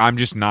 And like, I'm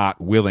just not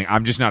willing.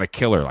 I'm just not a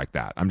killer like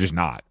that. I'm just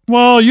not.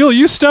 Well,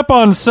 you step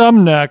on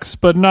some necks,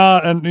 but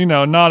not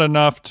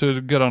enough to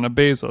get on a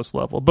Bezos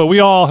level. But we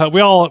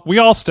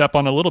all step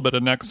on a little bit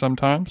of necks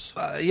sometimes.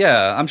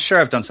 Yeah, I'm sure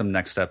I've done some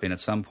neck stepping at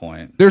some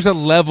point. There's a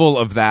level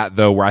of that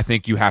though where I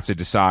think you have to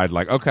decide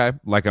like, okay,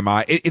 like am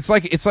I? It's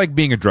like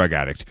being a drug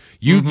addict.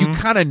 You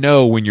kind of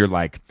know when you're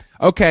like,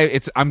 okay,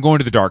 I'm going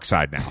to the dark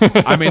side now.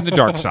 I'm in the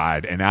dark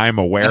side, and I'm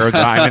aware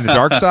that I'm in the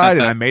dark side,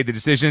 and I made the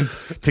decisions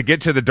to get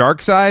to the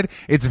dark side.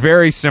 It's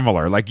very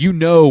similar. Like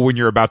when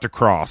you're about to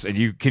cross, and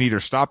you can either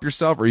stop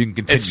yourself or you can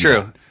continue. It's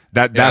true.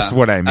 That's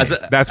what I mean.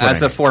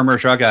 As a former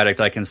drug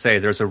addict, I can say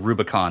there's a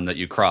Rubicon that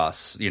you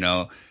cross.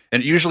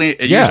 And usually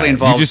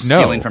involves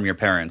stealing from your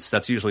parents.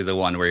 That's usually the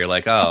one where you're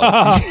like,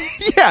 oh.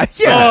 yeah.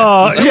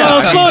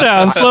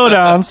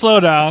 Slow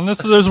down.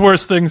 There's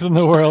worse things in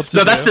the world.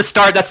 No, that's the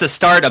start. That's the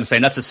start. I'm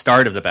saying that's the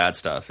start of the bad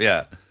stuff.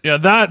 Yeah. Yeah,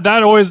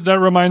 that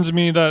reminds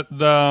me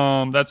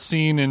that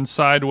scene in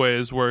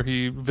Sideways where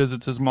he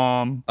visits his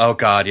mom. Oh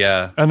God,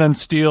 yeah. And then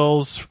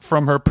steals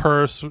from her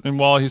purse, and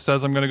while he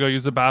says, "I'm going to go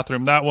use the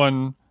bathroom," that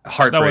one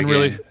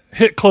really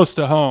hit close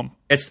to home.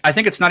 I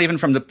think it's not even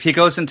from he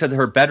goes into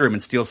her bedroom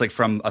and steals like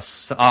from a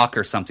sock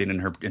or something in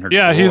her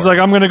Yeah, drawer. He's like,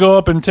 I'm going to go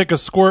up and take a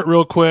squirt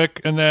real quick,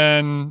 and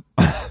then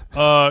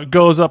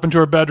goes up into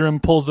her bedroom,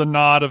 pulls the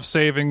knot of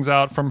savings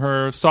out from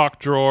her sock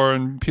drawer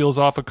and peels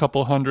off a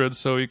couple hundred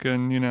so he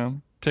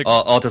can, take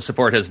all to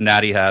support his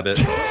natty habit.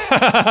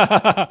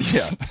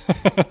 Yeah.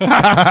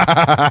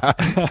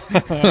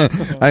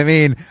 I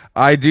mean,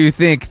 I do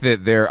think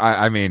that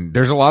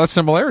there's a lot of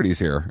similarities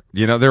here.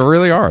 There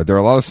really are. There are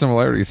a lot of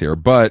similarities here,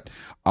 but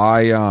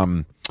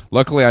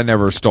luckily I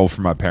never stole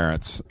from my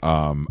parents.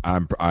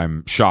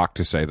 I'm shocked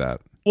to say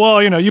that.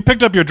 Well, you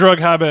picked up your drug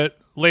habit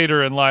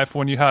later in life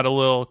when you had a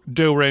little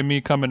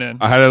do-re-mi coming in.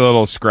 I had a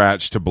little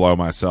scratch to blow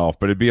myself,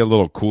 but it'd be a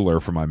little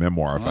cooler for my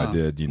memoir if I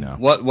did,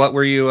 What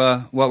were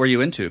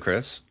you into,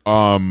 Chris?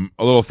 A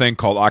little thing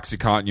called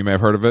OxyContin. You may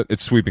have heard of it.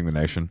 It's sweeping the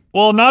nation.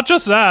 Well, not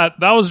just that.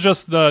 That was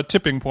just the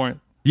tipping point.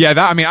 Yeah,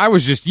 I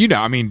was just,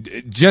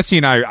 Jesse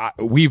and I,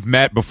 we've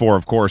met before,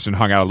 of course, and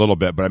hung out a little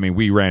bit, but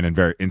we ran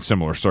in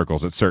similar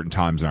circles at certain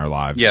times in our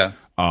lives. Yeah.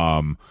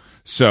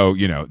 So,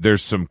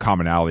 there's some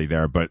commonality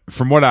there, but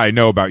from what I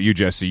know about you,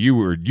 Jesse, you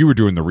were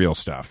doing the real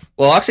stuff.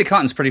 Well,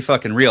 OxyContin's pretty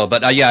fucking real,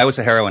 but I was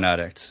a heroin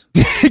addict.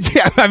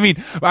 Yeah,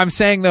 I'm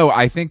saying though,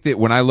 I think that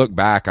when I look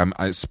back,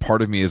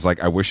 part of me is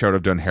like, I wish I would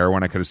have done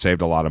heroin. I could have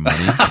saved a lot of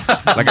money.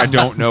 Like, I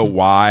don't know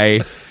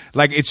why.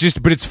 Like, it's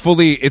just, but it's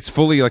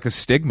fully like a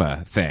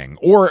stigma thing.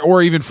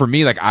 Or even for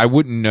me, like, I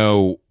wouldn't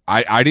know,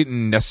 I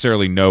didn't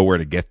necessarily know where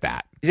to get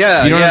that.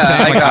 Yeah. You know what I'm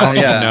saying? Like, I don't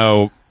even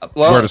know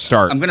where to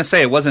start. I'm going to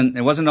say it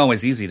wasn't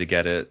always easy to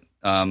get it.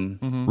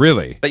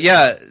 Really? But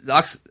yeah,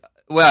 I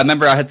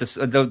remember I had this,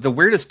 the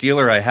weirdest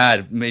dealer I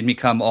had made me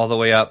come all the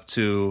way up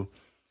to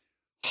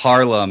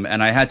Harlem,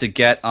 and I had to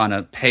get on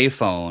a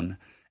payphone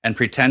and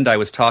pretend I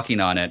was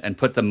talking on it and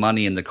put the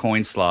money in the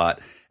coin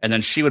slot. And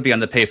then she would be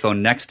on the payphone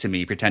next to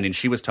me, pretending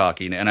she was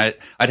talking, and I'd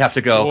have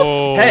to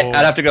go,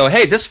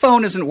 hey, this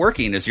phone isn't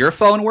working. Is your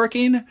phone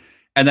working?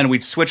 And then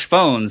we'd switch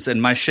phones,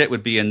 and my shit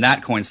would be in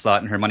that coin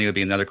slot, and her money would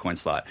be in the other coin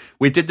slot.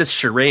 We did this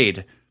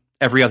charade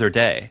every other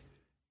day.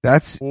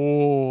 That's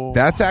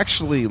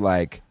actually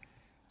like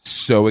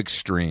so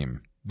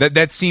extreme.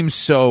 That seems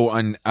so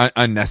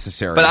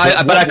unnecessary.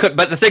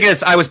 But the thing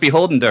is, I was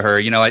beholden to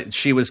her.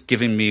 She was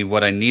giving me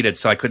what I needed,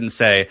 so I couldn't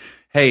say,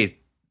 hey,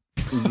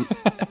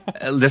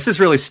 this is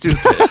really stupid.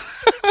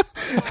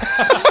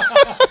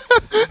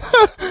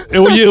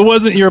 it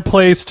wasn't your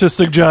place to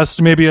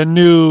suggest maybe a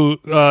new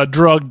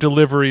drug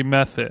delivery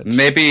method.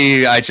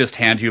 Maybe I just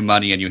hand you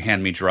money and you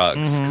hand me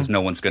drugs because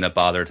no one's going to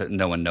bother.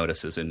 No one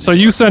notices. So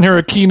you sent her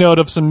a keynote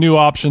of some new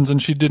options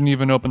and she didn't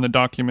even open the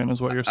document,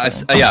 is what you're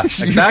saying. Yeah,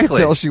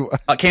 exactly.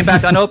 Came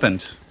back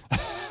unopened.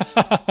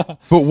 But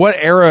what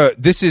era?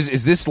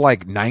 Is this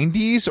like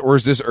 90s or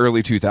is this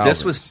early 2000s?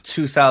 This was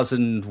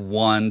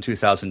 2001,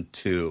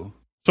 2002.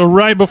 So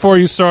right before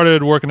you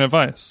started working at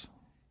Vice.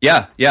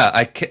 Yeah.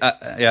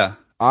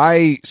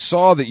 I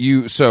saw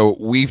that so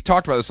we've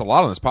talked about this a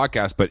lot on this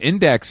podcast, but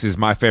Index is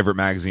my favorite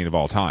magazine of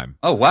all time.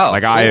 Oh, wow.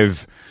 Like, cool. I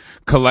have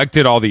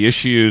collected all the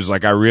issues.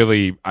 Like, I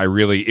really,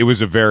 it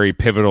was a very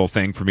pivotal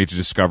thing for me to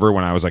discover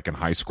when I was like in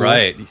high school.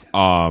 Right.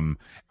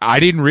 I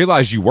didn't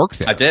realize you worked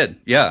there. I did.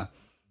 Yeah.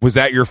 Was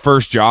that your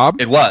first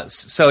job? It was.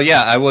 So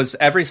yeah, I was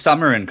every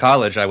summer in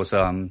college. I was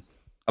a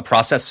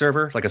process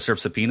server, like I serve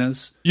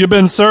subpoenas. You've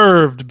been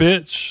served,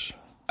 bitch.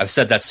 I've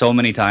said that so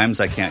many times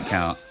I can't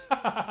count.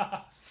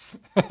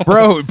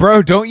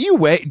 bro, don't you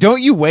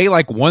weigh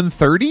like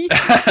 130?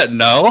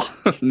 No,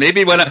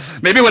 maybe when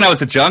I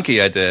was a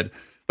junkie, I did.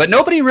 But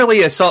nobody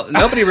really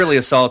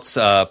assaults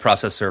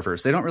process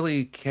servers. They don't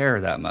really care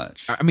that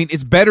much. I mean,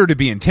 it's better to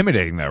be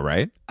intimidating, though,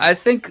 right? I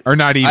think, or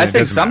not even. I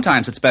think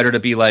sometimes it's better to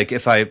be like,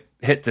 if I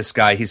hit this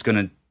guy, he's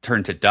going to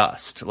turn to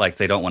dust. Like,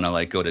 they don't want to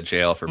like go to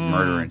jail for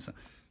murdering.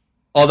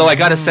 Although I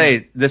got to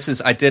say,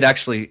 I did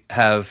actually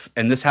have,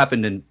 and this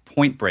happened in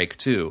Point Break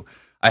too.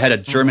 I had a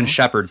German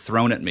Shepherd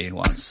thrown at me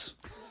once.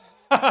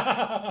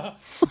 That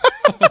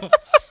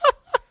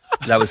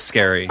was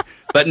scary.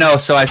 But no,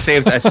 so I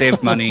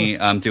saved money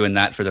doing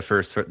that for the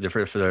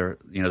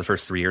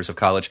first 3 years of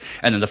college,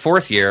 and then the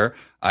fourth year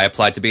I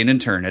applied to be an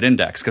intern at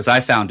Index because I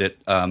found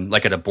it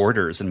like at a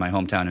Borders in my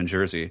hometown in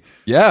Jersey.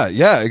 Yeah,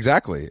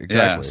 exactly.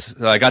 Yeah,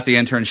 so I got the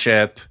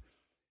internship,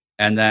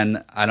 and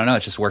then I don't know,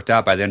 it just worked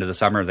out. By the end of the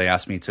summer, they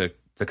asked me to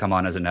come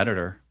on as an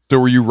editor. So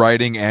were you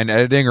writing and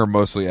editing, or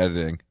mostly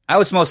editing? I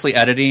was mostly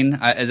editing.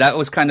 That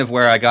was kind of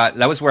where I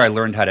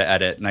learned how to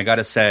edit. And I got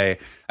to say,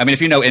 I mean,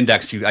 if you know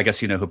Index, I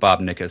guess you know who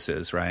Bob Nickus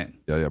is, right?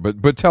 Yeah.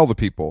 But tell the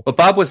people. But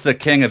Bob was the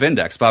king of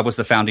Index. Bob was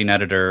the founding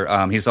editor.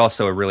 He's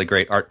also a really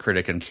great art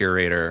critic and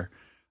curator,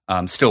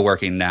 still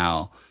working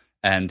now.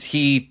 And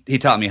he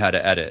taught me how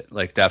to edit,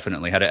 like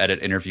definitely how to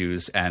edit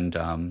interviews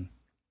and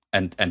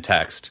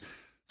text.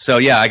 So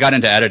yeah, I got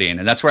into editing,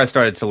 and that's where I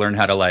started to learn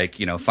how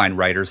to find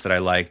writers that I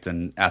liked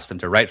and ask them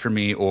to write for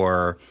me,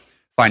 or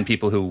find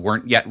people who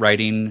weren't yet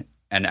writing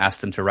and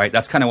ask them to write.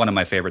 That's kind of one of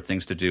my favorite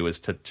things to do, is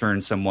to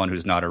turn someone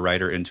who's not a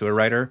writer into a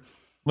writer.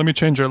 Let me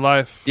change your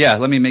life. Yeah,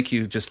 let me make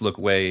you just look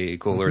way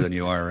cooler than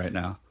you are right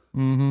now.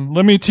 Mm-hmm.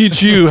 Let me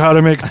teach you how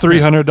to make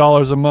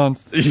 $300 a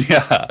month.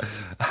 Yeah.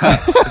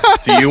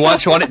 Do you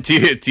want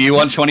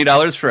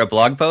 $20 for a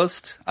blog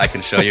post? I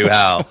can show you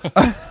how.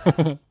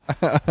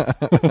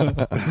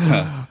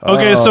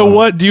 Okay, so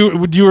what do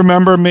you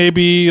remember?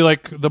 Maybe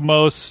like the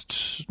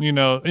most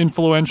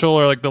influential,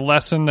 or like the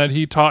lesson that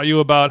he taught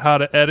you about how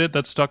to edit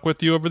that stuck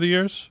with you over the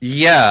years?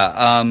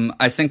 Yeah,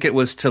 I think it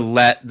was to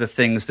let the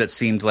things that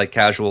seemed like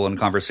casual and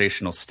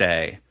conversational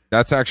stay.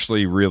 That's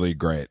actually really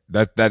great.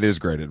 That is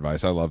great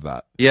advice. I love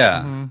that. Yeah.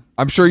 Mm-hmm.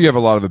 I'm sure you have a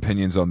lot of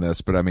opinions on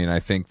this, but I mean, I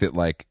think that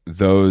like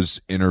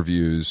those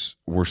interviews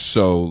were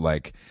so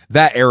like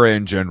that era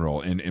in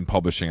general in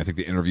publishing. I think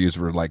the interviews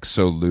were like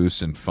so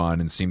loose and fun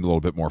and seemed a little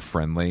bit more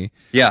friendly.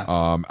 Yeah.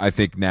 I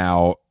think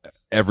now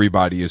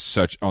everybody is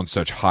on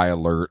such high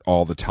alert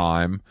all the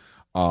time.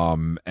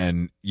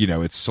 And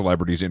it's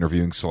celebrities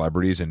interviewing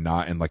celebrities, and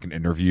not in like an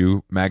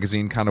interview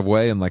magazine kind of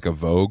way, in like a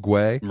Vogue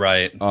way.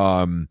 Right.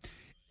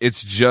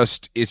 It's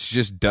just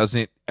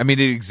doesn't. I mean,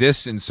 it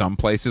exists in some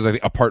places. I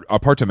think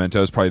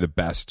Apartamento is probably the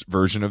best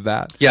version of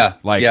that. Yeah,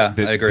 I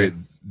agree.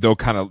 They'll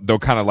kind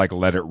of like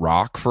let it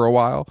rock for a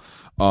while.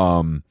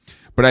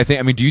 But I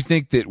think, do you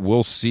think that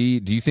we'll see?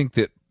 Do you think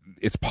that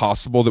it's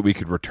possible that we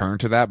could return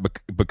to that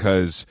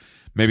because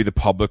maybe the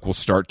public will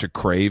start to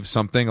crave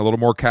something a little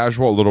more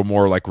casual, a little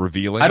more like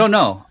revealing? I don't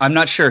know. I'm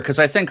not sure, because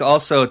I think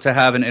also to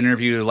have an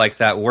interview like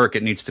that work,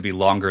 it needs to be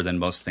longer than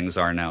most things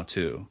are now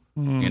too.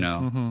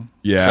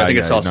 Yeah. So I think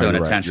it's also an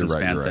attention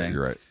span thing.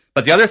 You're right.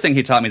 But the other thing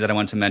he taught me that I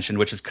wanted to mention,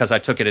 which is because I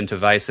took it into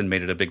Vice and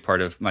made it a big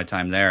part of my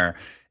time there,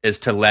 is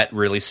to let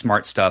really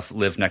smart stuff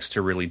live next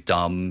to really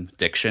dumb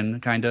diction,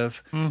 kind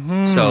of.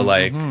 So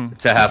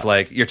to have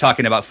like, you're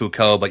talking about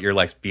Foucault, but you're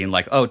like being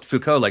like, oh,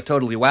 Foucault, like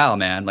totally wow,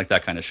 man, like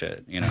that kind of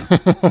shit,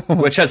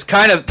 which has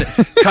kind of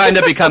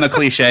become a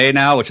cliche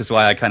now, which is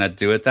why I kind of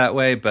do it that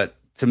way. But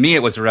to me,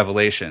 it was a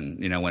revelation,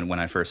 when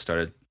I first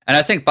started. And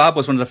I think Bob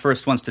was one of the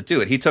first ones to do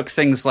it. He took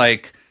things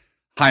like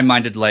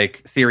high-minded,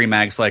 like theory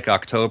mags like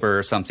October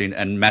or something,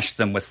 and meshed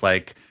them with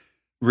like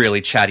really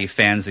chatty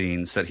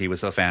fanzines that he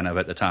was a fan of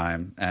at the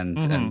time.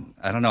 And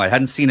I don't know, I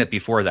hadn't seen it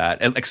before that,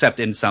 except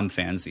in some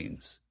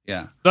fanzines.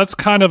 Yeah. That's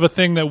kind of a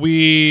thing that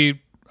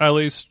we at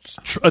least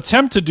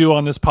attempt to do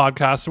on this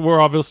podcast. We're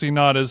obviously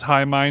not as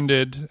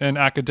high-minded and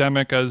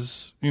academic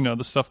as,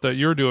 the stuff that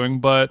you're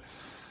doing, but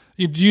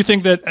do you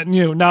think that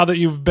now that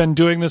you've been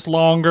doing this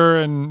longer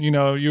and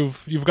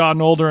you've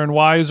gotten older and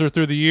wiser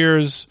through the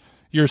years,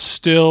 you're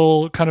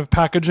still kind of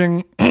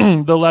packaging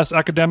the less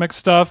academic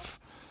stuff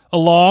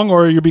along,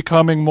 or are you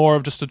becoming more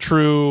of just a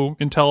true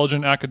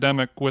intelligent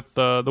academic with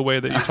the way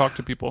that you talk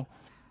to people?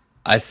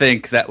 I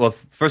think that, well,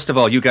 first of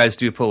all, you guys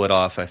do pull it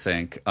off, I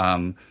think.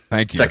 Thank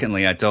you.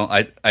 Secondly, I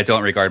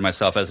don't regard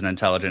myself as an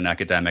intelligent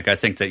academic. I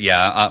think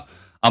that,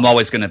 I'm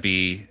always going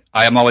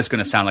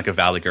to sound like a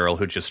Valley Girl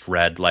who just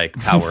read like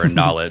Power and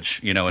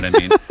Knowledge. You know what I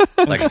mean?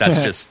 Like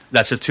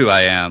that's just who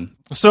I am.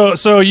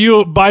 So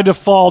you, by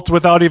default,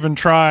 without even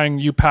trying,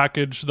 you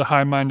package the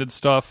high-minded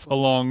stuff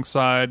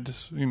alongside,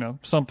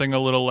 something a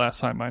little less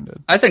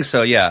high-minded. I think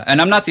so, yeah.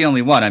 And I'm not the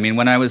only one. I mean,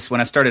 when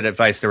I started at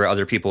Vice, there were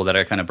other people that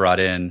I kind of brought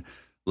in,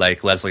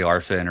 like Leslie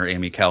Arfin or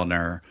Amy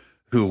Kellner,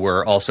 who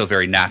were also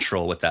very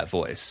natural with that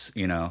voice,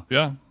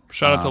 Yeah.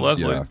 Shout out to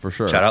Leslie. Yeah, for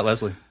sure. Shout out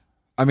Leslie.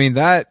 I mean,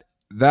 that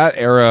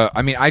era,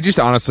 I mean, I just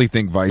honestly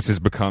think Vice has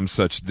become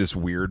such this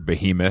weird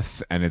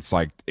behemoth, and it's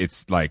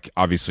like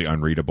obviously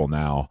unreadable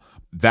now.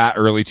 That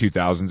early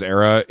 2000s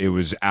era, it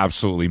was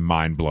absolutely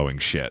mind-blowing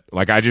shit.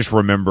 Like, I just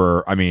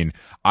remember, I mean,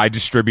 I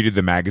distributed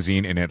the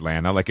magazine in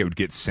Atlanta. Like, it would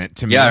get sent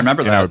to me. Yeah, I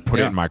remember that. And I would put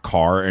it in my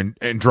car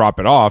and drop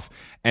it off.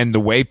 And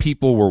the way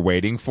people were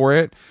waiting for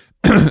it,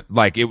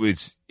 like, it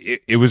was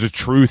a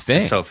true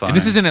thing. It's so fun. And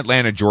this is in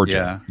Atlanta,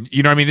 Georgia. Yeah.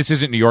 You know what I mean? This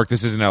isn't New York.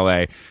 This isn't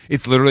LA.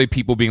 It's literally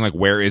people being like,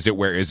 where is it?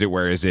 Where is it?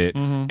 Where is it?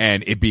 Mm-hmm.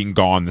 And it being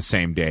gone the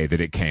same day that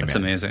it came in. That's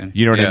amazing.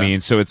 You know what I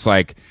mean? So it's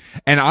like,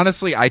 and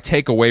honestly, I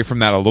take away from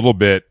that a little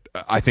bit.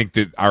 I think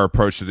that our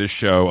approach to this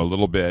show a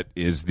little bit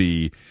is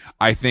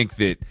I think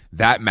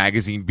that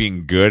magazine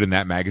being good and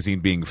that magazine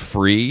being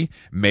free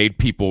made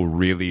people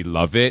really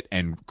love it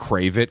and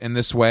crave it in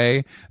this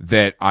way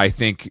that I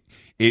think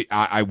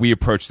we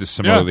approach this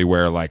similarly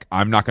where like,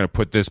 I'm not going to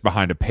put this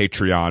behind a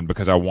Patreon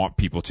because I want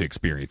people to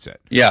experience it.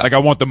 Yeah. Like I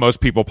want the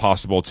most people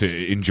possible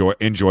to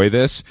enjoy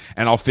this,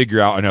 and I'll figure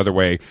out another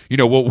way.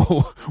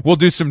 We'll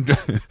do some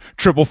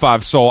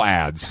 555 soul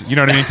ads. You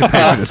know what I mean? To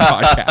pay for this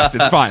podcast.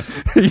 It's fine.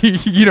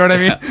 You know what I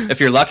mean? If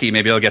you're lucky,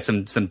 maybe you'll get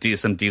some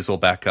Diesel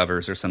back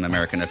covers or some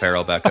American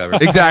Apparel back covers.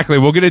 Exactly.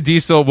 We'll get a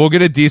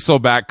Diesel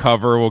back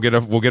cover. We'll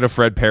get a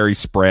Fred Perry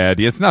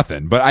spread. It's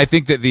nothing. But I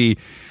think that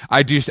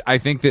I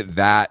think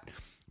that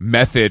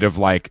method of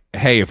like,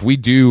 hey, if we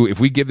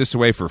give this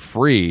away for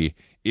free,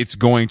 it's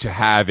going to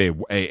have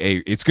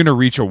it's going to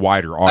reach a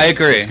wider audience. I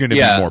agree. It's going to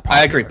be more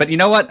popular. I agree. But you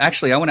know what?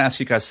 Actually, I want to ask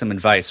you guys some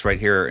advice right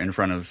here in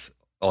front of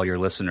all your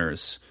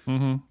listeners.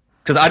 Mm-hmm.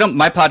 Because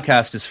my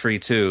podcast is free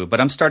too, but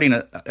I'm starting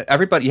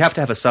everybody, you have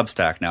to have a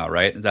Substack now,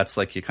 right? That's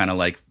like, you kind of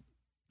like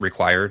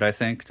required, I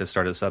think, to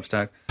start a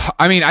Substack.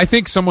 I mean, I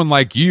think someone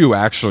like you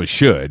actually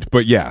should,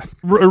 but yeah.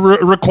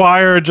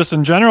 Required just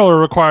in general,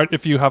 or required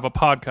if you have a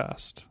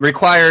podcast?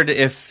 Required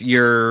if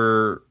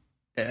you're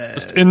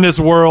just in this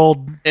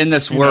world. In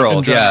this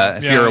world, yeah.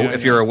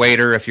 If you're a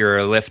waiter, if you're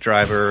a Lyft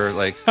driver,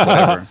 like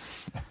whatever.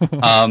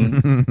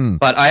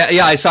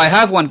 But so I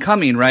have one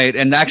coming, right?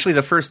 And actually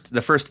the first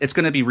it's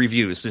going to be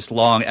reviews, just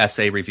long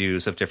essay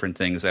reviews of different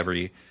things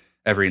every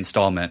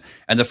installment,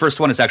 and the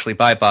first one is actually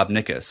by Bob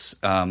Nickus,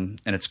 and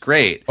it's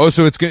great. Oh,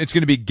 so it's going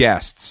to be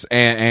guests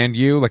and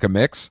you, like a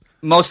mix?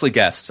 Mostly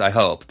guests, I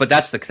hope. But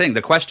that's the thing.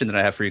 The question that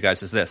I have for you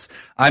guys is this: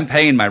 I'm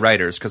paying my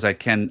writers because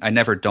I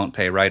never don't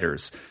pay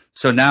writers.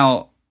 So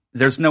now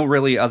there's no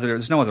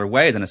other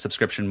way than a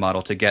subscription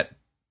model to get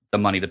the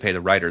money to pay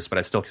the writers, but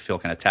I still feel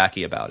kind of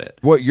tacky about it.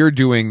 What you're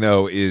doing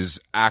though is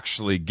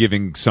actually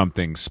giving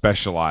something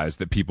specialized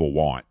that people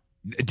want.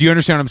 Do you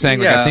understand what I'm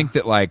saying? Like, I think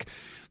that like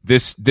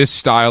this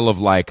style of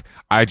like,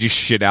 I just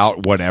shit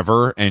out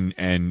whatever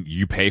and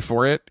you pay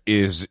for it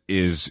is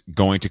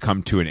going to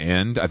come to an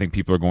end. I think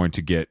people are going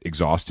to get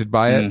exhausted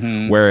by it.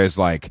 Mm-hmm. Whereas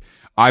like,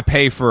 I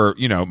pay for,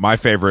 my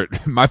favorite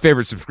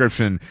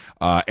subscription,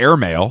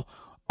 Airmail.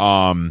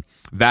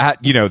 That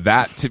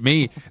to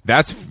me,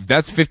 that's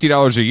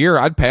 $50 a year.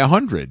 I'd pay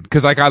 $100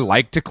 because like I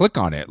like to click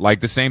on it.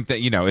 Like the same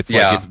thing, it's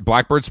like if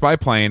Blackbird Spy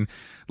Plane,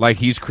 like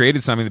he's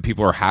created something that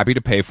people are happy to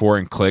pay for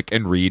and click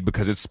and read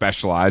because it's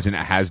specialized and it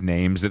has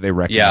names that they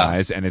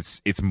recognize, and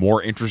it's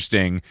more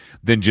interesting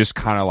than just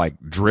kind of like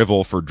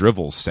drivel for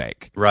drivel's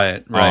sake.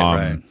 Right.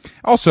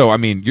 Also, I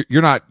mean,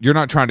 you're not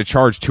trying to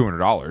charge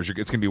 $200.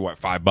 It's gonna be what,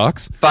 $5?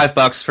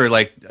 $5 for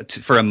like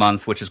for a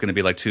month, which is going to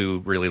be like 2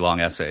 really long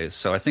essays.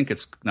 So I think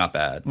it's not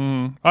bad.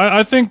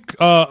 I think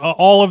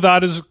all of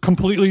that is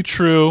completely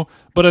true.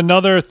 But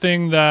another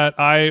thing that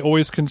I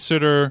always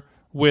consider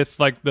with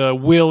like the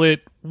will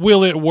it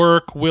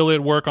work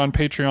on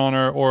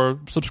Patreon or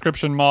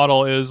subscription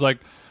model is like,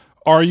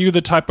 are you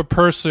the type of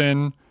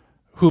person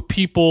who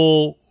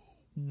people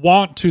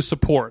want to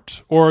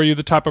support, or are you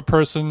the type of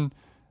person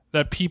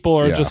that people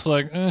are just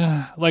like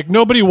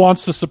nobody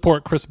wants to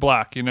support Chris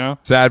Black,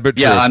 Sad but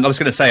true. Yeah, I was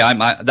going to say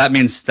that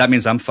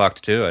means I'm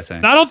fucked too, I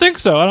think. No, I don't think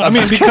so. I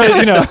mean,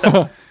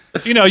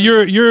 because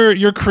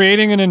you're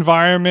creating an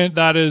environment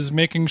that is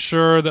making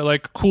sure that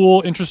like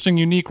cool, interesting,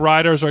 unique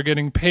writers are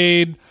getting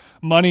paid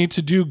money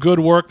to do good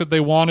work that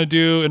they want to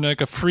do in like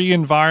a free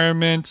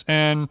environment,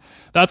 and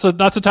that's a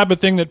type of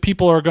thing that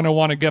people are going to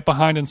want to get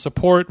behind and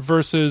support,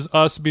 versus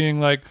us being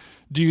like,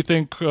 do you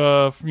think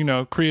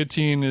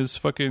creatine is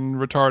fucking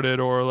retarded,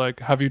 or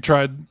like have you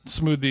tried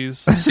smoothies?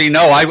 See,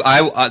 no,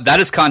 I that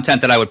is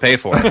content that I would pay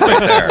for right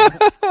there.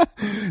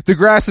 The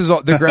grass is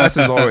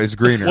always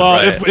greener. Well,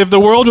 right? if the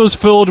world was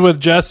filled with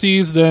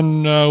Jessies,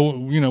 then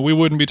we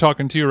wouldn't be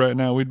talking to you right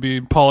now. We'd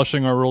be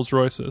polishing our Rolls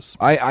Royces.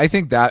 I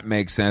think that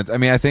makes sense. I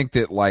mean, I think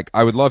that like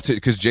I would love to,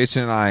 because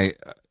Jason and I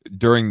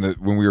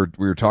when we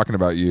were talking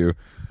about you,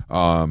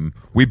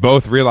 we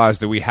both realized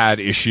that we had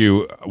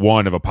issue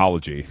 1 of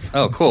Apology.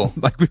 Oh, cool!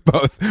 Like we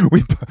both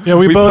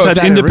had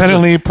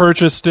independently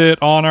purchased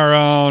it on our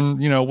own.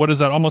 What is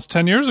that? Almost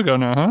 10 years ago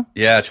now, huh?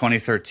 Yeah,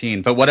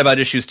 2013. But what about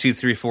issues 2,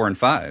 3, 4, and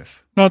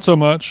 5? Not so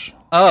much.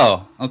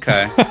 Oh,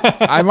 okay.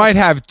 I might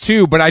have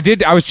 2, but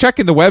I was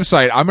checking the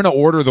website. I'm going to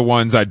order the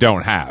ones I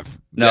don't have.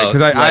 No,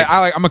 because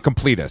I'm a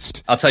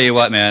completist. I'll tell you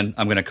what, man.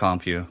 I'm going to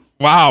comp you.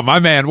 Wow, my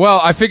man. Well,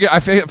 I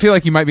feel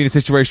like you might be in a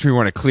situation where you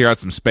want to clear out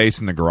some space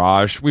in the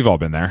garage. We've all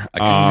been there.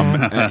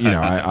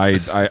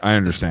 I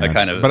understand.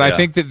 But I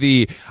think that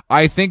the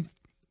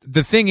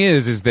thing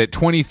is that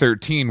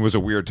 2013 was a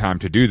weird time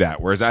to do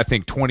that. Whereas I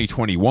think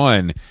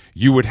 2021,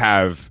 you would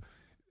have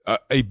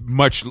a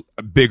much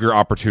bigger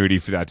opportunity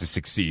for that to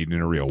succeed in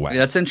a real way. Yeah,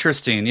 that's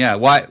interesting. Yeah.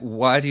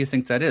 Why do you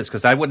think that is?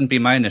 Because that wouldn't be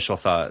my initial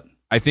thought.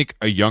 I think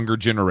a younger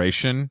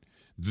generation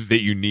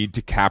that you need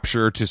to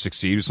capture to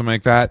succeed with something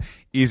like that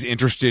is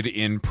interested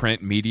in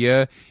print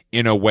media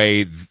in a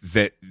way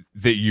that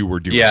you were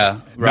doing. Yeah,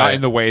 right. Not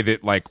in the way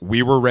that like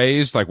we were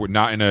raised, like we're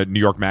not in a New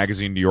York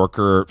Magazine, New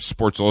Yorker,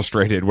 Sports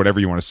Illustrated, whatever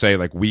you want to say,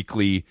 like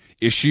weekly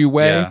issue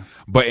way,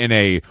 but in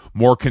a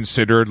more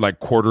considered like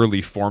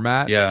quarterly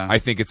format. Yeah. I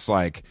think it's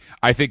like,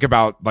 I think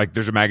about like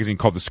there's a magazine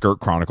called the Skirt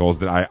Chronicles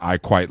that I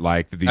quite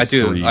like. That these I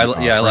do. Three, I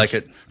like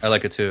it. I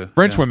like it too.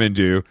 French women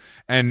do,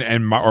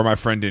 and my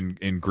friend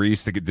in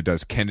Greece that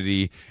does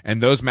Kennedy,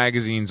 and those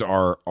magazines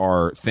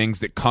are things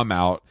that come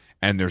out,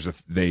 and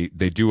they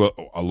do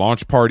a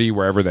launch party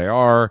wherever they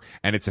are,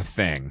 and it's a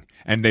thing,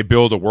 and they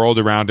build a world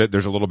around it.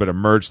 There's a little bit of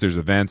merch, there's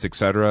events,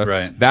 etc.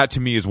 Right. That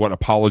to me is what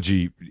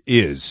Apology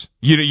is.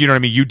 You know what I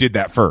mean? You did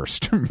that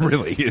first,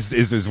 really. Is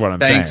what I'm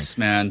saying. Thanks,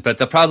 man. But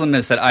the problem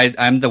is that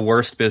I'm the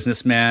worst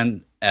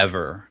businessman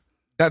ever.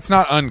 That's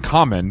not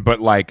uncommon, but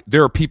like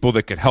there are people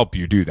that could help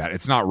you do that.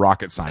 It's not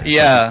rocket science.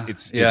 Yeah, like,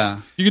 it's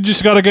you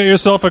just got to get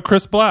yourself a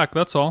Chris Black.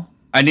 That's all.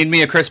 I need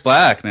me a Chris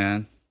Black,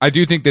 man. I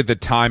do think that the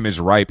time is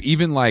ripe.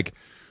 Even like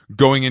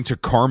going into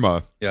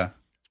Karma,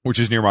 which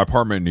is near my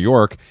apartment in New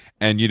York,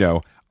 and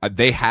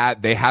they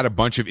had a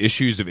bunch of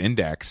issues of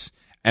Index,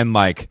 and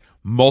like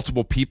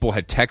multiple people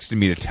had texted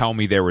me to tell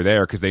me they were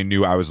there because they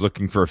knew I was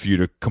looking for a few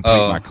to complete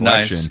my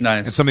collection.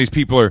 Nice. And some of these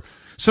people are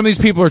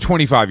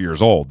 25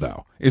 years old,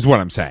 though, is what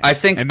I'm saying. I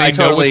think and they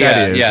know what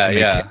that is,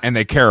 yeah. And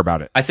they care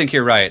about it. I think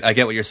you're right. I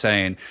get what you're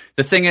saying.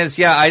 The thing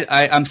is,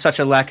 I'm such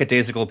a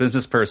lackadaisical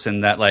business person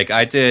that like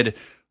I did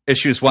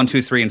issues 1,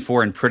 2, 3, and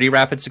 4 in pretty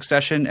rapid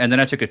succession, and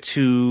then I took a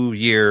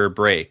 2-year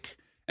break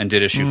and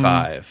did issue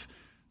 5.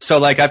 So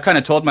like I've kind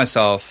of told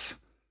myself,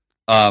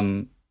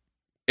 from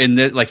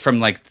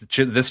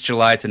this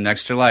July to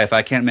next July, if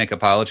I can't make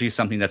Apology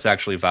something that's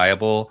actually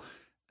viable,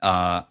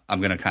 I'm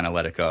gonna kind of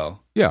let it go.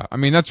 Yeah, I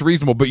mean that's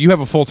reasonable, but you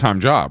have a full-time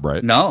job,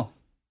 right? No.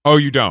 Oh,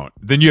 you don't?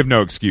 Then you have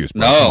no excuse,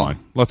 bro. No. Come on,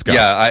 let's go.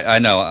 Yeah, I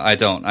know. I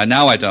don't.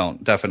 I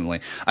don't,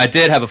 definitely. I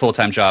did have a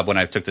full-time job when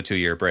I took the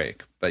 2-year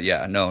break. But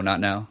yeah, no,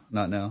 not now.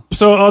 Not now.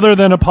 So other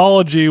than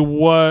Apology,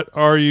 what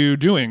are you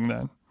doing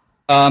then?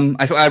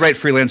 I write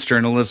freelance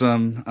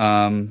journalism.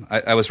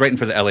 I was writing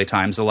for the LA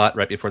Times a lot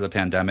right before the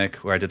pandemic,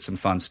 where I did some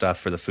fun stuff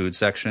for the food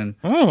section.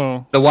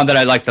 Oh. The one that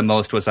I liked the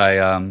most was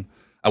I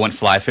went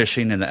fly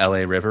fishing in the LA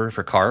River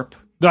for carp.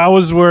 That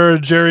was where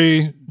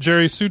Jerry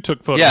Sue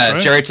took photos. Yeah,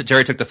 right?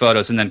 Jerry took the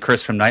photos, and then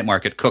Chris from Night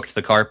Market cooked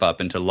the carp up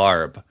into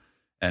larb,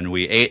 and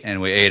we ate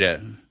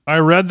it. I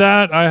read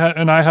that.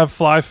 I have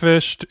fly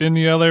fished in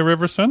the LA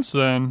River since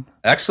then.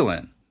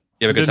 Excellent.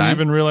 You have a good time? I didn't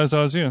even realize that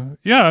was you.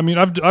 Yeah, I mean,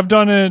 I've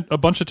done it a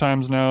bunch of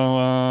times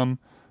now.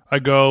 I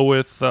go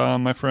with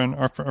my friend,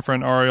 our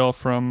friend Ariel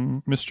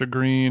from Mr.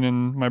 Green,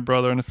 and my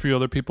brother and a few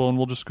other people, and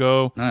we'll just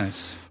go.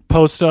 Nice.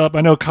 Post up.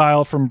 I know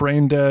Kyle from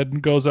Brain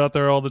Dead goes out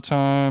there all the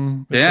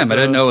time. Damn, I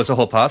didn't know it was a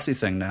whole posse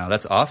thing now.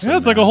 That's awesome. Yeah,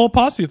 it's like a whole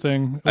posse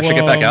thing. I should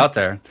get back out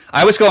there.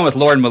 I was going with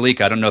Lauren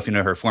Malika. I don't know if you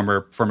know her,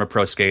 former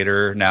pro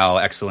skater, now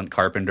excellent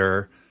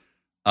carpenter.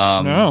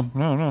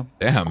 No.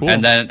 Damn. Cool.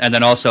 And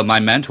then also my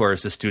mentor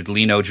is this dude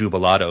Lino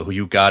Jubilato, who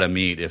you gotta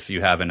meet if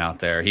you haven't out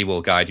there. He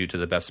will guide you to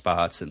the best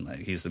spots, and like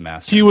he's the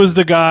master. He was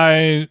the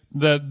guy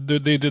that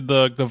they did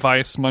the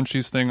Vice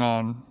Munchies thing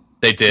on.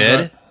 They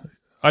did.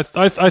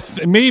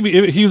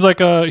 Maybe he's like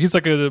a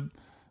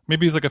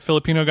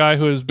Filipino guy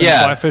who has been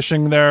fly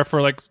fishing there for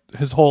like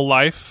his whole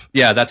life.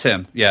 Yeah, that's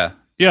him. Yeah.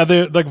 Yeah,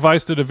 they like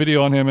Vice did a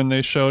video on him, and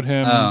they showed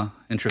him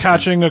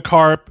catching a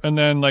carp and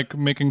then like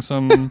making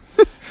some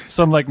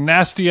like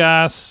nasty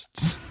ass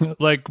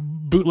like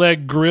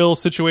bootleg grill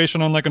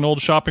situation on like an old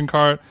shopping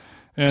cart,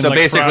 and so like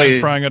basically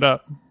frying it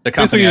up. The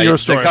company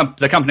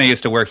the company I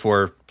used to work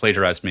for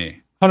plagiarized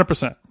me.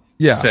 100%.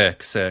 Yeah.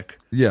 Sick.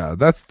 Yeah,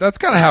 that's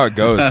kind of how it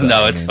goes.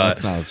 No, it's fun.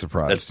 That's not a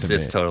surprise to me.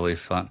 It's totally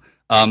fun.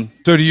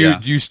 So do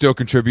you still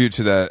contribute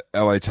to the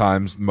LA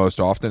Times most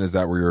often? Is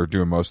that where you're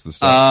doing most of the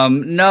stuff?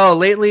 No,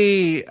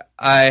 lately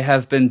I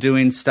have been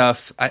doing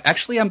stuff.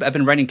 I've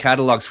been writing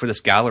catalogs for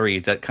this gallery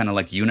that kind of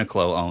like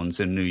Uniqlo owns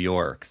in New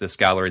York. This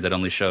gallery that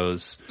only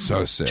shows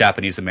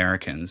Japanese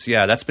Americans.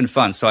 Yeah, that's been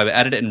fun. So I've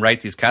edited and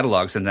write these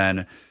catalogs, and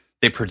then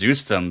they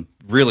produce them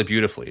really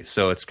beautifully.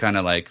 So it's kind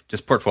of like,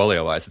 just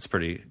portfolio wise, it's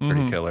pretty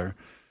killer.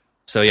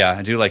 So yeah,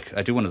 I do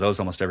one of those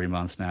almost every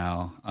month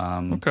now.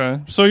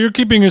 Okay, so you're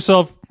keeping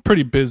yourself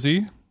pretty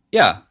busy.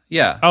 Yeah.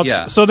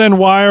 So then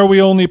why are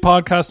we only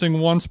podcasting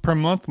once per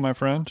month, my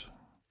friend?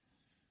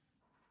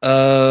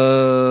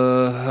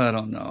 I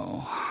don't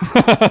know.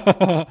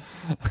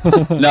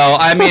 No,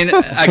 I mean,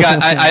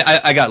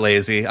 I got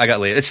lazy.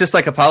 It's just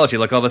like Apology.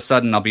 Like all of a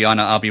sudden I'll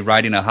be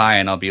riding a high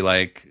and I'll be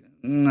like,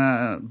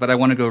 nah, but I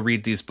want to go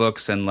read these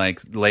books and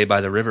like lay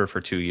by the river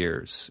for 2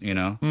 years, you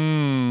know?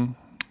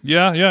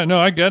 Yeah. No,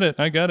 I get it.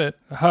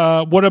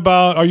 What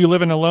about, are you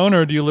living alone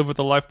or do you live with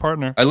a life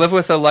partner? I live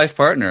with a life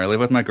partner. I live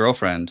with my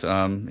girlfriend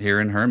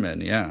here in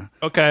Herman, yeah.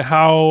 Okay,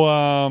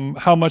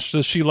 how much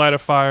does she light a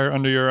fire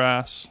under your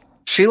ass?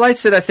 She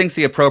lights it, I think,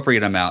 the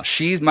appropriate amount.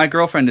 My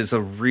girlfriend is a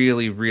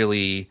really,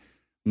 really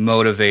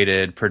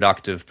motivated,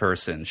 productive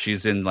person.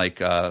 She's in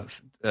like in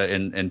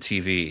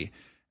TV,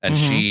 and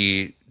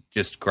she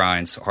just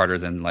grinds harder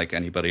than like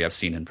anybody I've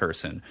seen in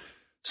person.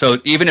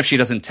 So even if she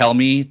doesn't tell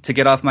me to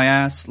get off my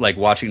ass, like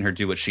watching her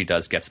do what she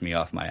does gets me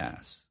off my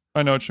ass.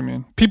 I know what you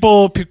mean.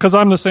 People, because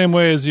I'm the same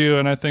way as you,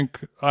 and I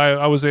think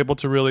I was able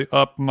to really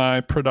up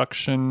my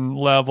production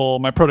level,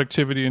 my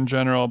productivity in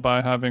general,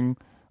 by having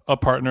a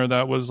partner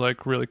that was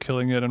like really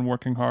killing it and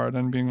working hard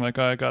and being like,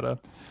 I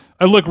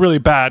look really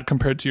bad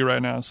compared to you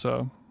right now,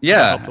 so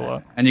yeah, helped a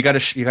lot. And you got to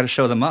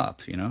show them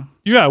up, you know.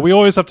 Yeah, we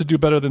always have to do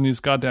better than these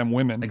goddamn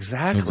women.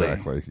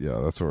 Exactly.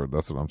 Yeah, that's what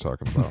I'm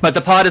talking about. But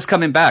the pod is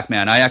coming back,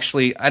 man. I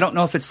don't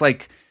know if it's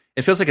like,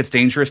 it feels like it's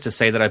dangerous to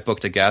say that I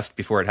booked a guest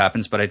before it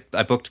happens, but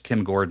I booked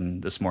Kim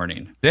Gordon this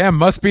morning. Damn,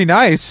 must be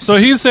nice. So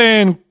he's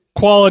saying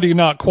quality,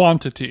 not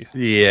quantity.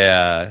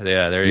 Yeah,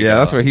 there you go. Yeah,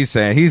 that's what he's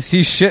saying. He's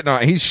shitting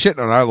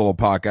on our little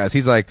podcast.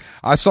 He's like,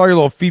 I saw your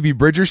little Phoebe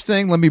Bridgers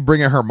thing. Let me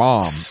bring in her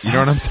mom. You know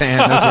what I'm saying?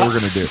 That's what we're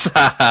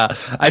gonna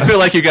do. I feel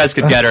like you guys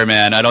could get her,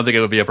 man. I don't think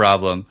it would be a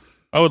problem.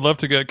 I would love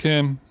to get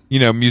Kim. You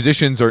know,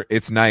 musicians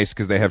it's nice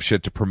because they have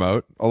shit to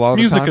promote a lot of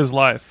the time. Music is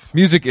life.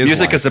 Music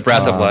is the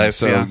breath of life.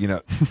 So, yeah. You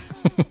know,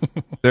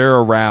 they're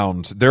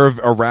around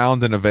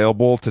and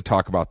available to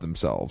talk about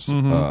themselves,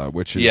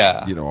 which is,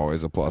 you know,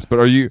 always a plus. But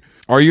are you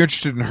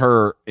interested in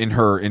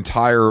her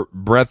entire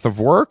breadth of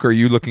work, or are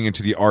you looking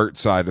into the art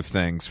side of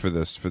things for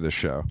this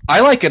show? I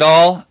like it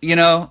all, you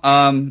know.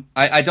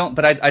 I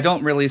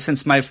don't really,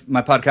 since my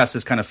podcast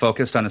is kind of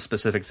focused on a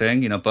specific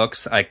thing, you know,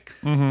 books.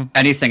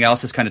 Anything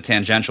else is kind of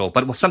tangential.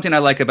 But something I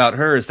like about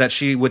her is that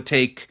she would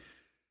take,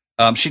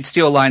 she'd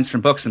steal lines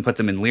from books and put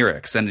them in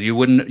lyrics, and you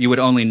would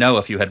only know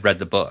if you had read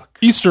the book.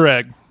 Easter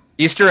egg,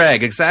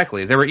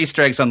 exactly. There were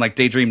Easter eggs on like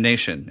Daydream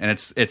Nation, and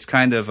it's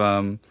kind of.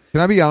 Can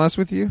I be honest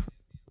with you?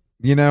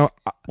 You know,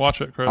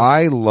 watch it, Chris.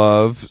 I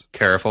love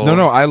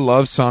I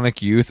love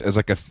Sonic Youth as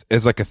like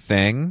a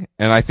thing,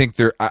 and I think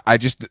the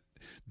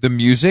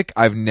music,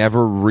 I've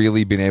never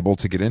really been able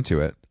to get into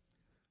it.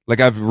 Like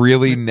I've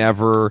really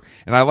never,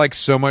 and I like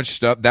so much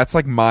stuff. That's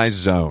like my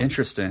zone.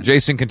 Interesting.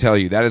 Jason can tell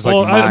you that is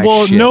like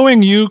my shit.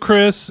 Knowing you,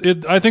 Chris,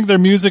 I think their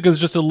music is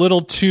just a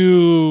little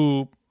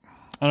too,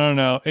 I don't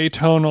know,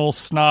 atonal,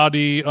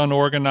 snotty,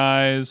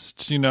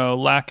 unorganized. You know,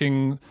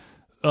 lacking,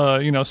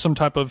 you know, some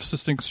type of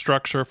distinct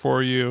structure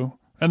for you.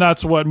 And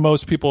that's what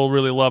most people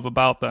really love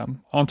about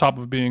them, on top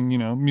of being, you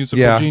know,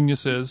 musical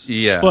geniuses.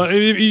 Yeah. But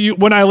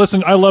when I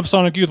listen, I love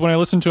Sonic Youth. When I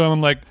listen to them,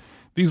 I'm like,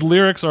 these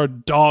lyrics are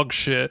dog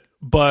shit,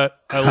 but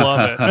I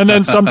love it. And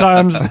then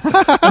sometimes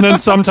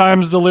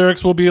the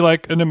lyrics will be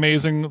like an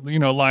amazing, you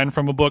know, line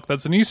from a book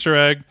that's an Easter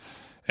egg,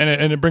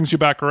 and it brings you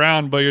back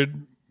around. But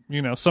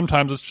you know,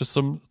 sometimes it's just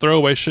some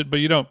throwaway shit,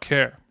 but you don't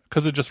care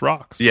because it just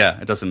rocks. Yeah,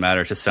 it doesn't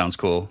matter. It just sounds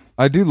cool.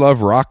 I do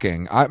love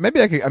rocking.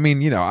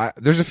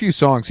 There's a few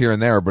songs here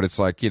and there, but it's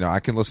like, you know,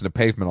 I can listen to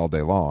Pavement all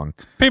day long.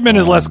 Pavement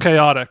is less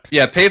chaotic.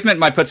 Yeah, Pavement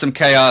might put some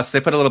chaos.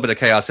 They put a little bit of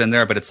chaos in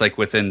there, but it's like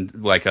within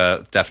like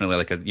definitely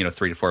like a, you know,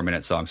 3 to 4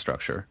 minute song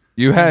structure.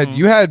 You had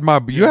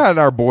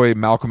our boy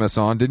Malcolmus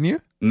on, didn't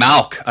you?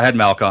 Malk. I had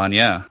Malk on,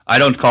 yeah. I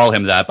don't call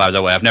him that, by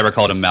the way. I've never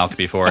called him Malk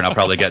before, and I'll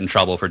probably get in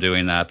trouble for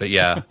doing that, but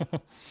yeah.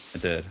 I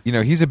did. You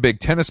know, he's a big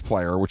tennis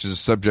player, which is a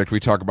subject we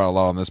talk about a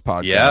lot on this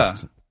podcast. Yeah,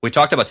 we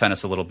talked about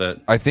tennis a little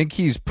bit. I think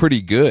he's pretty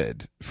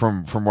good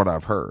from what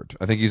I've heard.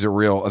 I think he's a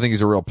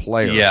real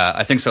player. Yeah,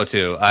 I think so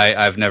too.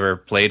 I've never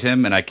played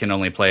him, and I can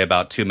only play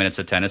about 2 minutes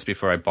of tennis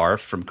before I barf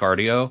from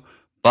cardio.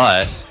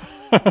 But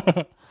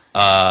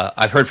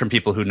I've heard from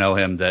people who know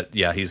him that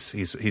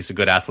he's a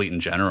good athlete in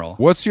general.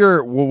 What's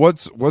your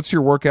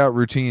workout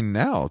routine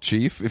now,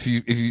 Chief? If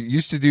you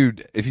used to do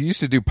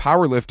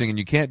powerlifting and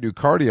you can't do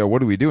cardio,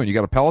 what are we doing? You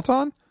got a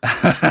Peloton?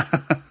 I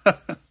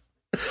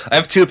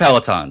have 2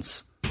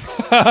 Pelotons.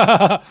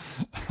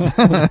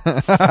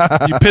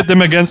 You pit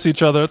them against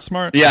each other. It's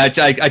smart. Yeah,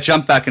 I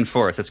jump back and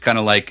forth. It's kind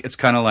of like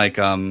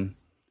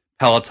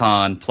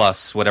Peloton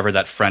plus whatever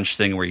that French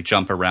thing where you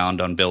jump around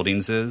on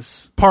buildings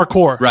is.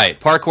 Parkour. Right.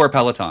 Parkour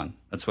Peloton.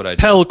 That's what I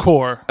do.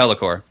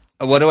 Pelcore.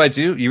 What do I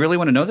do? You really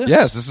want to know this?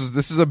 Yes,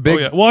 this is a big. Oh,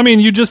 yeah. Well, I mean,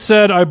 you just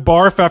said I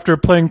barf after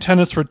playing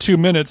tennis for 2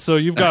 minutes, so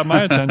you've got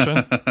my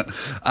attention.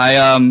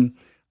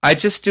 I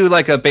just do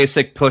like a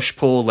basic push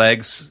pull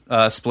legs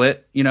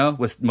split,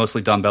 with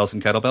mostly dumbbells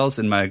and kettlebells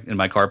in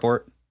my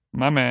carport.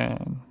 My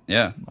man.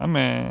 Yeah. My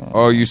man.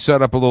 Oh, you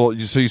set up a little.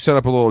 So you set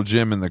up a little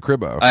gym in the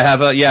cribbo. I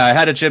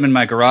had a gym in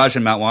my garage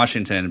in Mount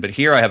Washington, but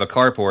here I have a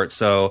carport.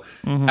 So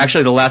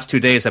actually, the last 2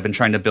 days I've been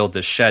trying to build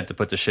this shed to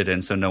put the shit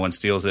in, so no one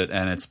steals it,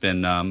 and it's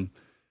been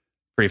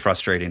pretty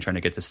frustrating trying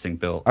to get this thing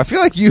built. I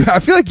feel like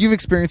you've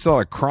experienced a lot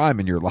of crime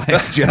in your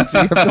life,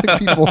 Jesse.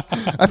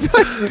 I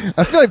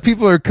feel like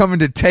people are coming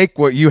to take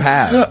what you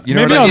have. You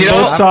know, maybe what I on mean?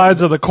 both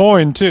sides of the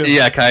coin too.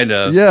 Yeah, kind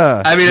of.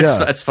 Yeah. I mean,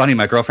 it's funny.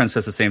 My girlfriend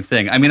says the same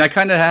thing. I mean, I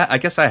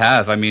guess I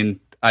have. I mean,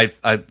 I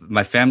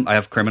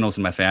have criminals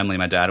in my family.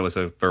 My dad was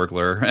a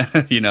burglar,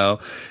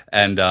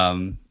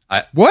 and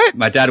what?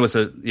 My dad was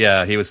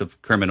he was a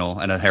criminal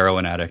and a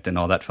heroin addict and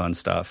all that fun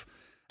stuff,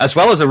 as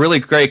well as a really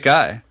great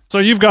guy. So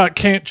you've got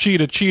can't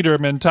cheat a cheater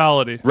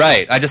mentality.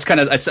 Right. I just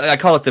I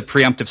call it the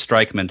preemptive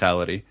strike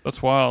mentality.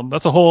 That's wild.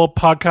 That's a whole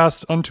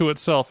podcast unto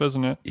itself,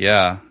 isn't it?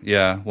 Yeah.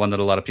 One that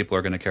a lot of people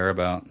are going to care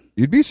about.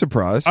 You'd be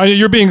surprised.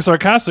 You're being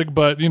sarcastic,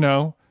 but,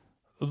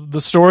 the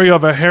story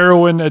of a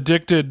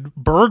heroin-addicted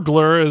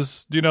burglar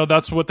is,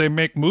 that's what they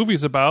make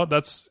movies about.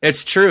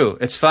 It's true.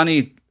 It's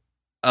funny.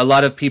 A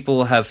lot of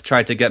people have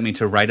tried to get me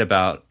to write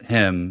about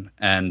him,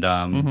 and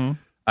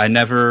I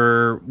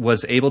never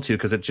was able to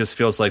because it just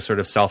feels like sort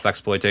of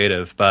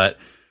self-exploitative. But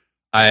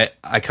I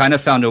kind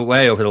of found a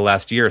way over the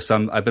last year.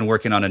 So I've been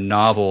working on a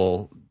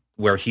novel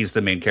where he's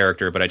the main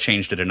character, but I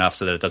changed it enough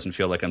so that it doesn't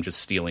feel like I'm just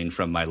stealing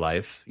from my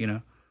life,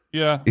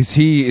 Yeah. Is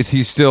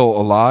he still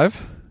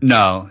alive?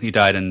 No, he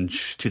died in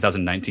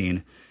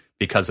 2019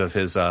 because of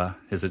his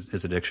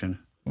addiction.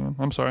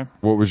 I'm sorry.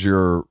 What was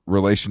your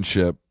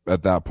relationship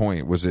at that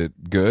point? Was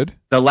it good?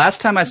 The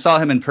last time I saw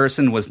him in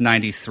person was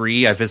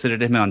 93. I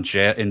visited him in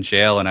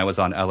jail, and I was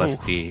on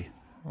LSD.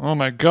 Oh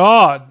my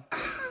God.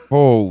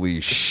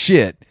 Holy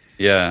shit.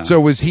 Yeah.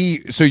 So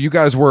you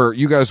guys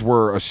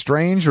were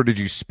estranged, or did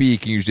you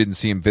speak and you didn't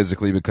see him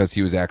physically because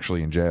he was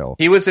actually in jail?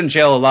 He was in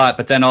jail a lot,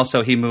 but then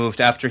also he moved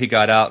after he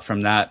got out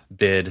from that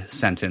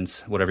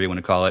sentence, whatever you want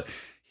to call it.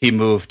 He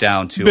moved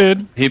down to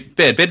bid.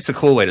 Bid's a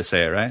cool way to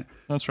say it, right?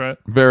 That's right.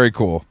 Very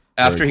cool.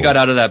 After he got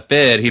out of that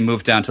bid, he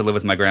moved down to live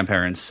with my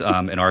grandparents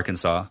in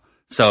Arkansas.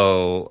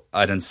 So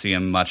I didn't see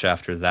him much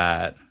after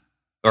that,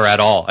 or at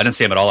all. I didn't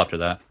see him at all after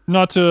that.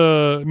 Not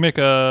to make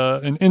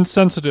an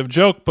insensitive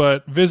joke,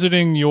 but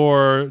visiting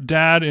your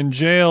dad in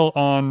jail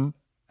on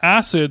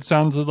acid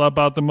sounds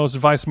about the most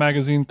Vice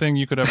magazine thing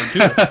you could ever do.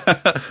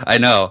 I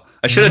know.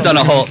 I should have done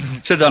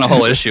a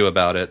whole issue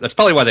about it. That's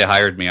probably why they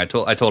hired me. I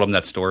told him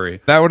that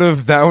story. That would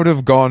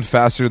have gone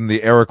faster than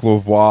the Eric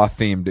Lavoie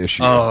themed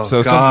issue. Oh,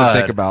 so God. something to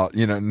think about.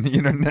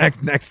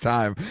 Next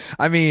time.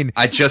 I mean,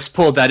 I just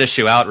pulled that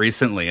issue out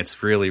recently.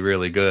 It's really,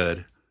 really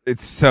good.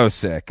 It's so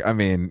sick. I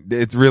mean,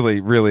 it's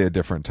really, really a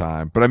different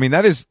time. But I mean,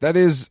 that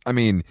is. I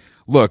mean,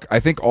 look, I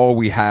think all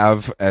we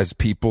have as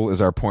people is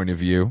our point of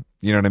view.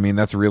 You know what I mean?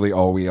 That's really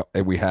all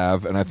we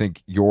have. And I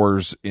think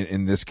yours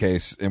in this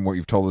case and what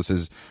you've told us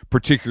is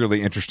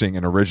particularly interesting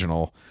and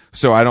original.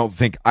 So I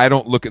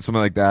don't look at something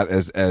like that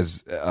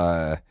as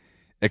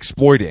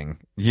exploiting,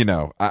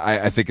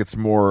 I think it's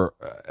more,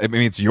 I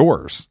mean, it's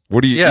yours.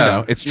 What do you,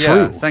 it's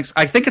true. Thanks.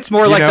 I think it's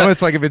more like,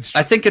 it's like if it's,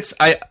 I think it's,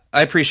 I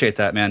appreciate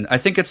that, man. I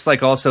think it's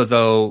like also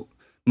though,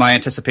 my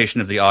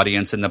anticipation of the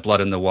audience and the blood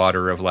in the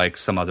water of like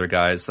some other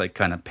guys, like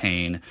kind of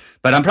pain.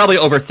 But I'm probably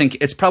overthinking.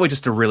 It's probably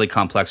just a really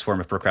complex form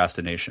of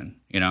procrastination,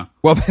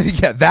 Well,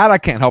 yeah, that I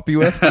can't help you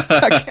with.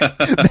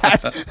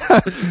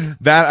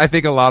 That I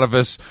think a lot of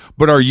us.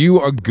 But are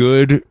you a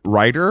good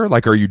writer?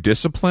 Like, are you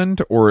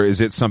disciplined, or is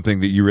it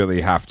something that you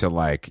really have to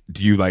like?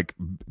 Do you like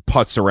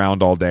putz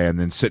around all day and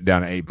then sit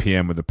down at 8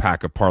 p.m. with a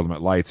pack of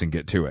Parliament Lights and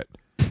get to it?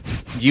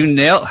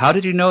 How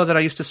did you know that I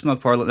used to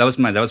smoke Parliament? That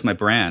was my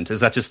brand. Is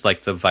that just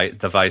like the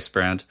Vice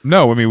brand?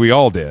 No, I mean we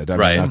all did.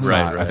 Right.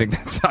 I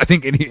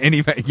think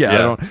any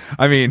yeah.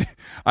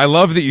 I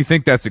love that you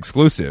think that's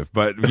exclusive,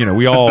 but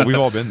we've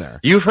all been there.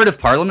 You've heard of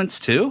Parliaments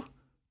too?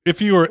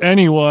 If you were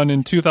anyone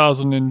in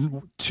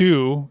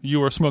 2002, you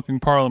were smoking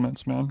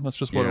Parliaments, man. That's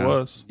just what it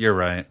was. You're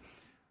right.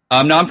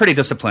 No, I'm pretty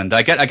disciplined.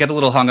 I get a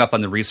little hung up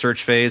on the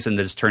research phase and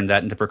just turn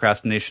that into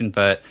procrastination.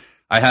 But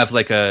I have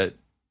like a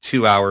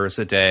 2 hours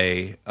a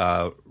day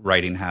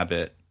writing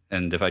habit,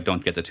 and if I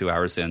don't get the 2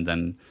 hours in,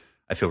 then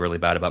I feel really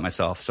bad about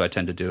myself, so I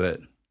tend to do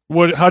it.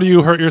 How do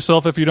you hurt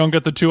yourself if you don't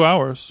get the 2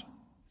 hours?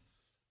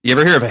 You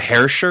ever hear of a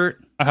hair shirt?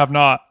 I have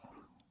not.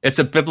 It's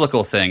a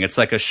biblical thing. It's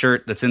like a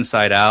shirt that's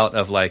inside out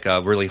of like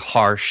a really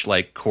harsh,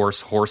 like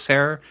coarse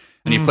horsehair,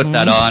 and you put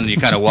that on and you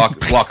kind of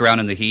walk around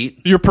in the heat.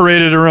 You're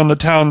paraded around the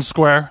town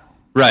square.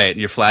 Right,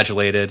 you're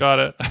flagellated. Got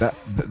it.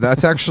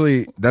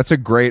 That's a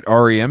great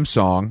REM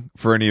song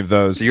for any of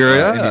those. Any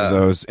of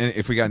those.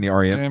 If we got any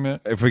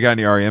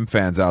REM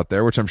fans out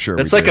there, which I'm sure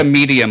it's like a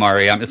medium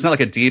REM. It's not like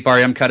a deep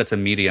REM cut. It's a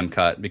medium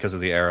cut because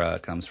of the era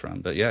it comes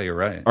from. But yeah, you're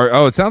right.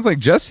 It sounds like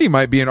Jesse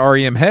might be an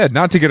REM head.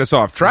 Not to get us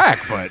off track,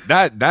 but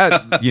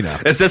that you know.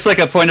 Is this like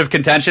a point of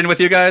contention with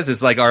you guys?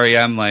 Is like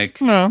REM like?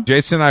 No.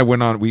 Jason and I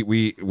went on.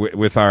 We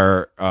with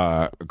our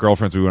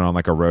girlfriends. We went on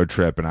like a road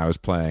trip, and I was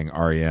playing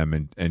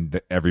REM, and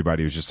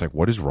everybody was just like,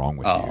 "What is wrong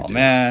with you, dude?"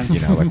 Man, you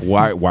know, like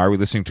why are we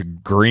listening to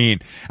Green?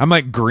 I'm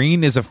like,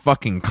 Green is a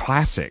fucking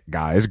classic,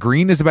 guys.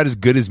 Green is about as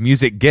good as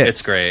music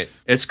gets.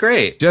 It's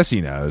great.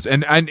 Jesse knows,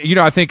 and you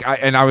know, I think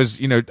I was,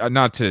 you know,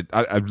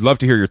 I'd love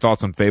to hear your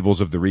thoughts on Fables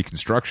of the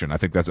Reconstruction. I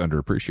think that's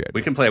underappreciated.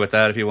 We can play with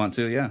that if you want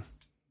to. Yeah.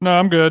 No,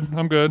 I'm good.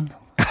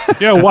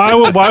 Yeah,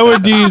 why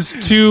would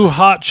these two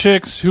hot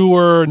chicks who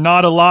were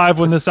not alive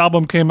when this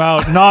album came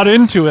out not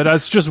into it?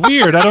 That's just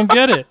weird. I don't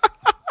get it.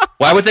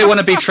 Why would they want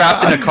to be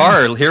trapped in a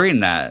car hearing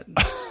that?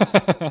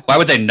 Why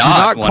would they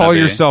not call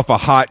yourself a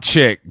hot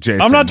chick,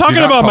 Jason? I'm not talking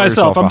about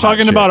myself. I'm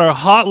talking about our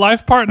hot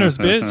life partners,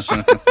 bitch.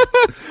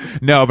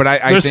 No, but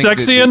I they're think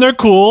sexy and they're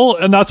cool,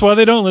 and that's why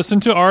they don't listen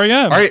to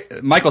REM.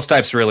 Michael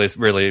Stipe's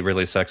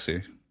really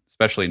sexy,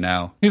 especially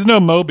now. He's no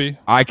Moby.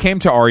 I came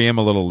to REM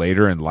a little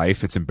later in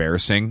life. It's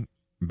embarrassing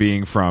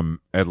being from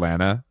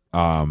Atlanta,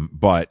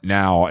 but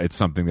now it's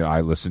something that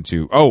I listen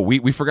to. Oh,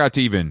 we forgot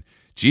to even.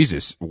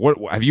 Jesus, what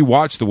have you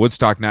watched the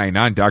Woodstock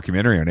 99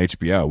 documentary on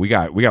HBO? We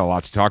got a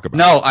lot to talk about.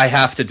 No, I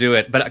have to do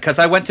it, but because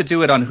I went to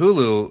do it on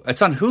Hulu.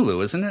 It's on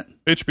Hulu, isn't it?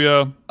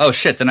 HBO. Oh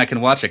shit, then I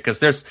can watch it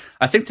because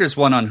I think there's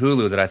one on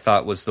Hulu that I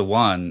thought was the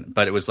one,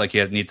 but it was like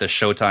you need the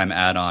Showtime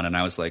add-on, and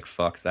I was like,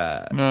 fuck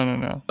that.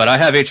 No. But I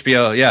have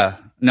HBO. Yeah,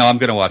 no, I'm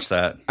gonna watch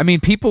that. I mean,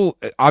 people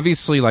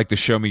obviously like the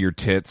show me your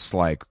tits,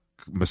 like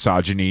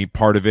misogyny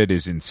part of it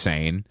is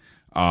insane,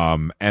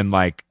 and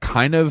like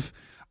kind of.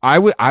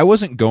 I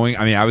wasn't going.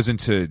 I mean, I was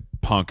into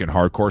punk and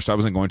hardcore, so I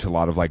wasn't going to a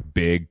lot of like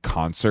big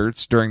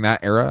concerts during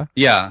that era.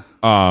 Yeah.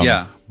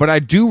 Yeah. But I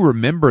do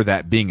remember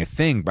that being a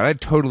thing, but I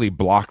totally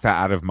blocked that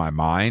out of my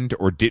mind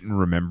or didn't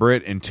remember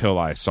it until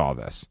I saw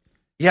this.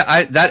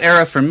 Yeah, that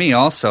era for me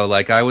also.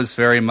 Like I was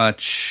very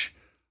much.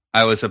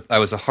 I was a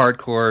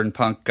hardcore and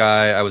punk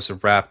guy. I was a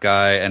rap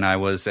guy, and I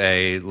was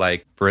a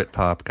like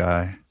Britpop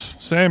guy.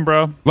 Same,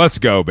 bro. Let's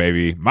go,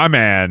 baby. My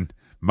man,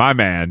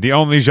 the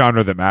only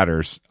genre that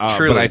matters.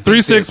 Truly.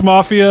 3-6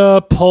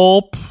 Mafia,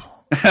 Pulp.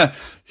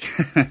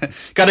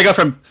 Got to go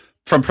from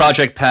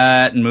Project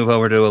Pat and move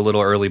over to a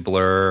little early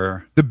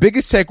Blur. The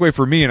biggest takeaway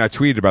for me, and I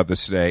tweeted about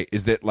this today,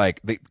 is that like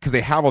because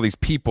they have all these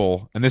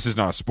people, and this is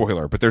not a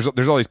spoiler, but there's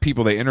all these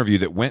people they interview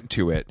that went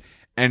to it,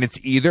 and it's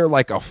either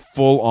like a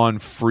full-on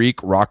freak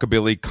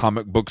rockabilly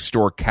comic book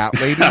store cat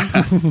lady,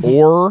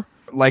 or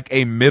like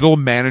a middle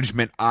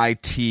management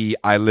IT.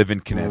 I live in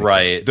Connecticut.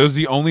 Right. Those are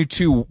the only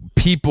two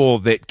people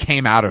that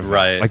came out of it.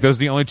 Right. Like those are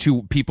the only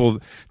two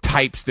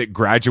types that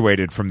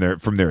graduated from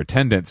their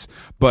attendance.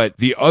 But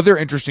the other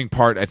interesting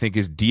part, I think,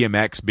 is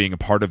DMX being a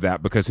part of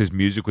that because his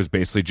music was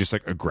basically just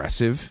like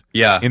aggressive.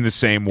 Yeah. In the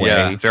same way.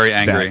 Yeah. Very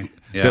angry.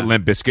 That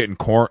Limp Bizkit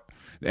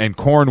and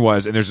Korn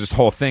was. And there's this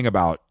whole thing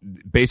about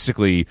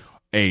basically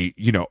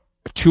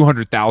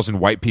 200,000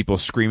 white people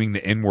screaming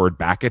the N-word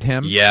back at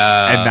him.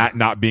 Yeah. And that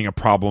not being a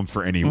problem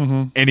for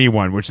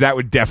anyone, which that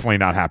would definitely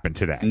not happen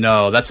today.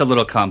 No, that's a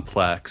little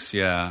complex.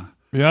 Yeah.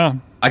 Yeah.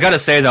 I gotta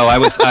say though, I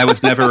was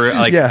never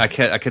like I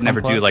could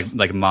never do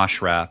like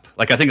mosh rap.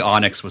 Like I think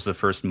Onyx was the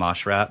first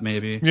mosh rap,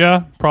 maybe.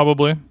 Yeah,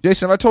 probably.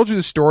 Jason, have I told you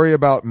the story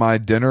about my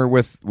dinner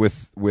with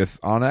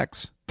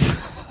Onyx?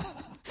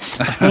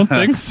 I don't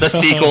think so. The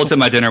sequel to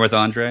My Dinner with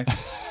Andre.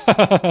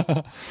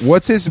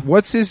 What's his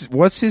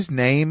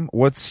name?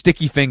 What's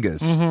Sticky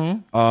Fingers?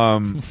 This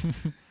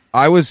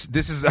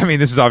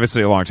is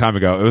obviously a long time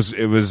ago.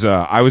 It was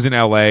I was in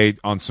LA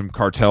on some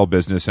cartel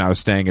business, and I was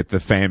staying at the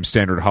famed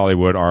Standard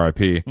Hollywood,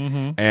 RIP.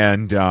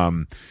 And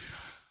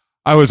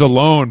I was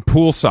alone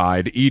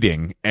poolside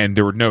eating, and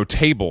there were no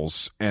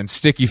tables, and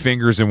Sticky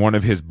Fingers and one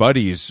of his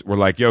buddies were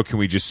like, yo, can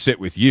we just sit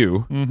with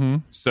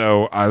you?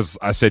 So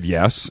I said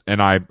yes,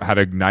 and I had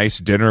a nice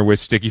dinner with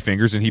Sticky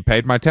Fingers, and he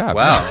paid my tab.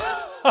 Wow.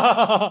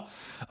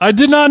 I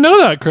did not know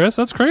that, Chris.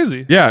 That's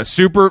crazy. Yeah,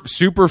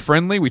 super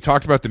friendly. We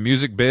talked about the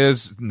music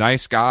biz.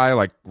 Nice guy,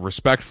 like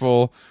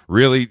respectful.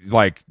 Really,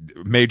 like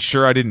made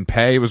sure I didn't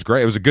pay. It was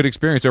great. It was a good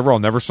experience overall.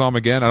 Never saw him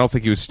again. I don't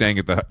think he was staying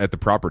at the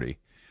property.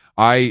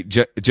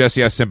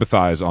 Jesse, I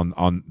sympathize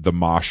on the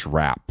mosh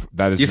rap.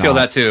 That is, you feel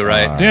that too,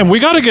 right? Damn, we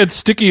got to get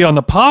Sticky on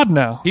the pod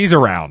now. He's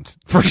around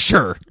for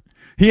sure.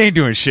 He ain't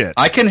doing shit.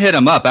 I can hit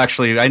him up.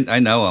 Actually, I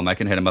know him. I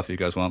can hit him up if you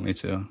guys want me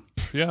to.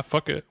 Yeah,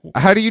 fuck it.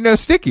 How do you know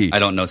Sticky? I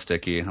don't know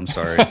Sticky. I'm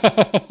sorry.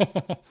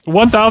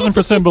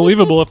 1,000%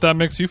 believable if that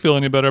makes you feel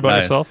any better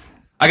about yourself.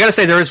 I gotta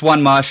say, there is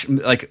one mosh,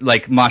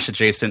 like mosh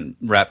adjacent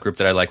rap group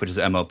that I like, which is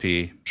MOP.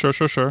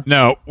 Sure.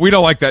 No, we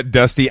don't like that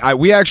dusty.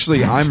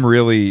 I'm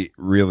really,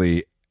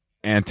 really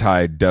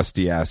anti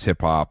dusty ass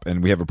hip hop,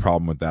 and we have a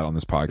problem with that on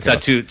this podcast. Is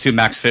that too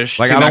Max Fish?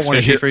 Like, too I Max don't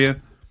want to Fishy hear for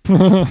you.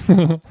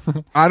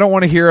 I don't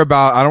want to hear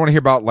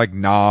about like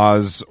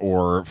Nas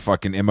or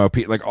fucking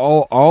MOP. Like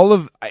all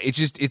of it's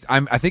just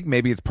I think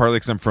maybe it's partly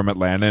because I'm from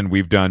Atlanta and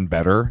we've done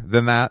better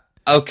than that.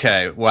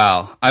 Okay,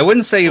 wow. I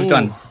wouldn't say you've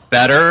done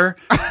better,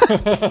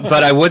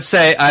 but I would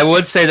say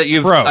that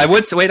you've. Bro. I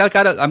would say, wait.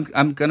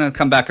 I'm gonna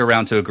come back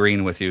around to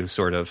agreeing with you,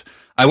 sort of.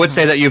 I would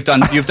say that you've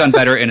done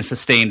better in a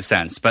sustained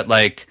sense, but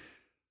like.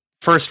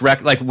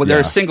 There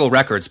are single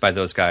records by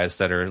those guys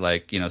that are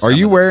like, you know. Are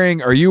you wearing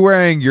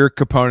your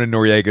Capone and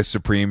Noriega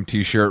Supreme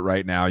T-shirt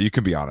right now? You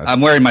can be honest.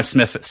 I'm wearing my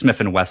Smith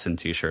and Wesson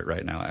T-shirt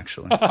right now,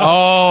 actually.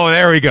 Oh,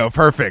 there we go.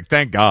 Perfect.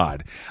 Thank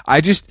God.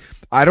 I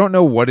don't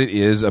know what it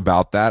is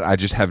about that. I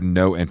just have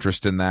no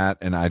interest in that,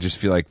 and I just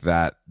feel like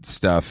that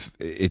stuff.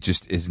 It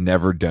just is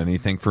never done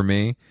anything for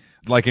me.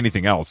 Like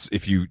anything else,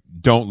 if you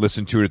don't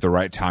listen to it at the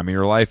right time in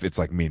your life, it's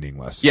like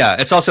meaningless. Yeah,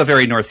 it's also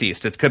very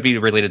Northeast. It could be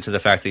related to the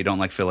fact that you don't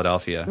like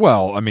Philadelphia.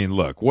 Well, I mean,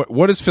 look,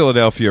 what has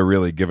Philadelphia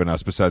really given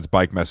us besides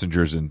bike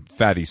messengers and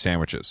fatty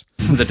sandwiches?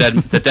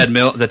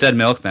 the dead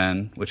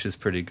milkman, which is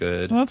pretty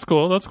good. That's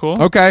cool.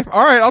 Okay,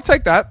 all right, I'll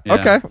take that. Yeah.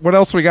 Okay, what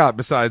else we got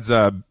besides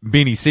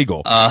Beanie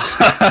Siegel?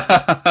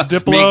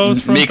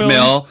 Diplo's from Meek Philly?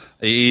 Mill.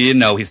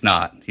 No, he's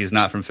not. He's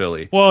not from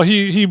Philly. Well,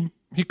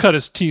 he cut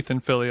his teeth in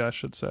Philly, I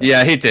should say.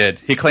 Yeah, he did.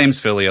 He claims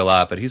Philly a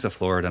lot, but he's a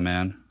Florida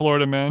man.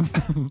 Florida man.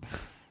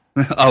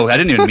 Oh, I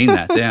didn't even mean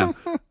that. Damn.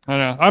 I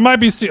know. I might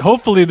be.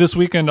 Hopefully, this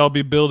weekend I'll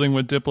be building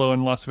with Diplo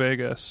in Las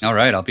Vegas. All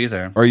right, I'll be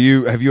there.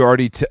 Have you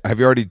already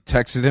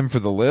texted him for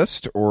the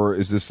list, or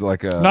is this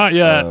like a? Not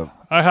yet.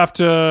 I have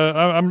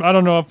to. I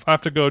don't know if I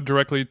have to go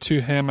directly to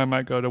him. I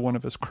might go to one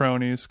of his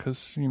cronies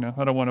because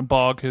I don't want to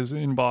bog his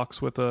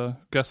inbox with a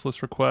guest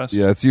list request.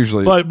 Yeah, it's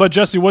usually. But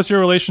Jesse, what's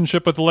your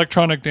relationship with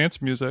electronic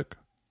dance music?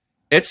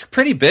 It's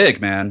pretty big,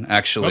 man.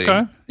 Actually,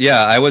 okay.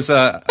 Yeah, I was.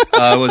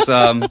 It's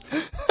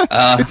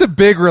a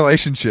big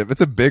relationship.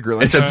 It's a big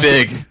relationship. It's a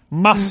big,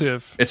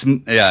 massive. It's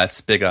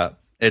big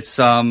up. It's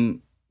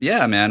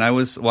Yeah, man. I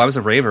was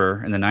a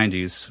raver in the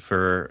 90s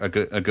for a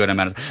good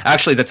amount of.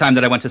 Actually, the time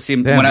that I went to see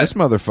him, Damn, this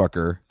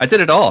motherfucker. I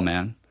did it all,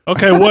 man.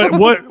 Okay,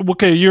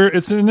 okay,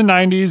 it's in the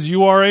 90s.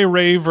 You are a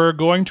raver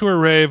going to a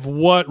rave.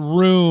 What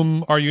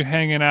room are you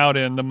hanging out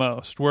in the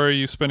most? Where are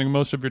you spending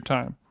most of your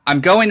time? I'm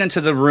going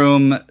into the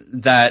room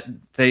that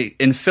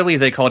in Philly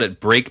they called it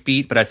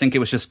breakbeat, but I think it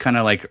was just kind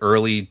of like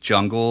early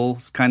jungle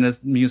kind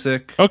of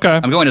music. Okay.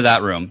 I'm going to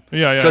that room.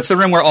 Yeah. So it's the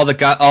room where all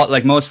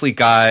like mostly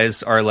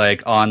guys are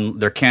like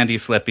they're candy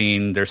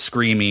flipping, they're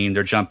screaming,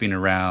 they're jumping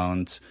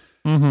around.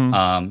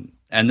 Mm-hmm.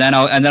 And then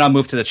I'll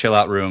move to the chill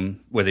out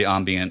room where the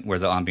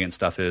ambient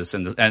stuff is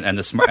and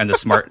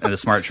the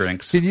smart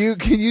drinks. Can you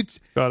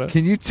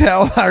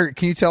tell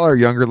our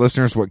younger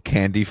listeners what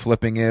candy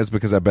flipping is,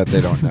 because I bet they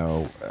don't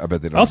know. I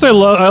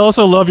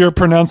also love your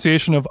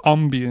pronunciation of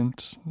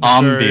ambient.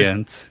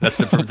 Ambient. That's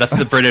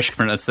the British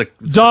pronunciation.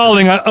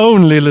 Darling, I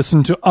only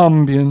listen to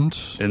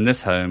ambient. In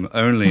this home,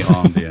 only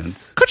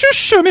ambient. Could you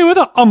show me where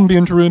the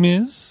ambient room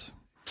is?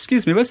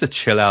 Excuse me, where's the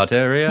chill out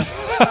area?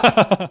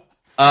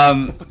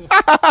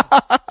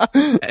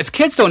 If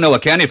kids don't know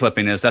what candy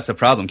flipping is, that's a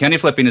problem. Candy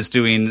flipping is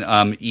doing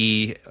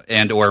E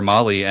and or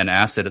Molly and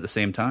acid at the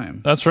same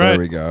time. That's right. There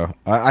we go.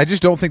 I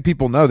just don't think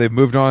people know. They've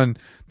moved on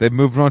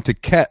to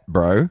Ket,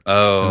 bro.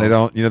 Oh. And they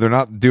don't, they're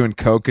not doing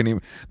Coke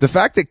anymore. The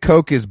fact that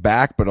Coke is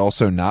back but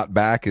also not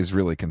back is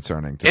really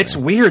concerning to me. It's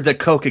weird that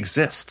Coke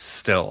exists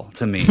still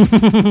to me.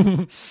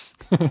 And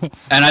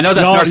I know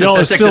that's narcissistic. Y'all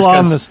are still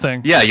on this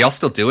thing. Yeah, y'all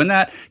still doing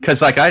that? Because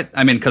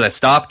because I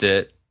stopped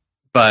it,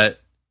 but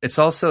it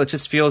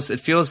just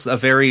feels a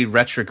very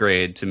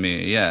retrograde to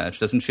me. Yeah, it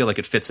doesn't feel like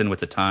it fits in with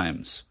the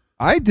times.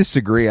 I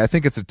disagree. I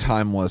think it's I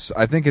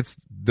think it's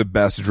the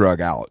best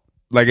drug out.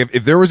 Like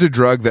if there was a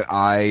drug that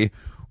I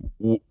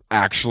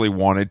actually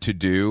wanted to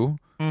do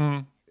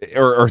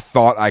or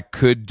thought I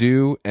could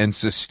do and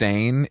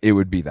sustain, it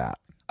would be that.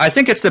 I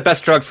think it's the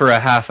best drug for a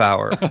half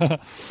hour.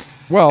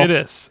 Well, it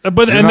is.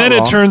 But then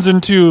it turns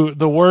into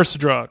the worst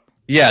drug.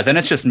 Yeah, then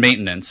it's just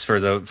maintenance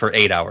for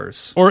 8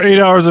 hours. Or 8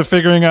 hours of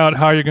figuring out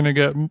how you're going to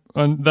get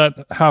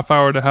that half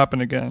hour to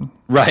happen again.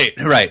 Right.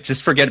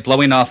 Just forget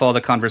blowing off all the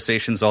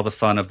conversations, all the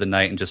fun of the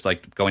night, and just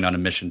like going on a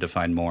mission to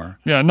find more.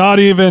 Yeah, not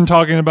even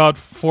talking about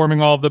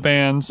forming all of the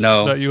bands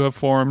that you have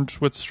formed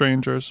with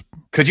strangers.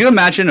 Could you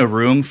imagine a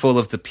room full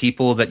of the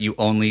people that you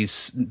only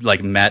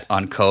like met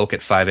on Coke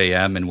at 5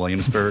 a.m. in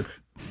Williamsburg?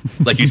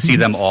 Like you see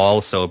them all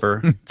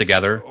sober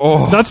together.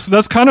 Oh,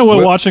 that's kind of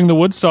what watching the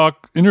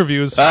Woodstock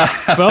interviews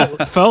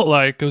felt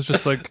like. It was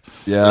just like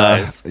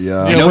nice.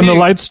 Yeah. When the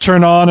lights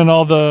turn on and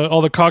all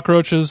the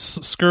cockroaches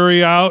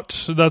scurry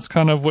out, that's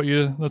kind of what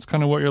you're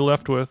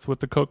left with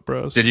the Coke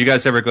Bros. Did you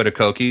guys ever go to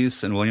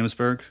Cokie's in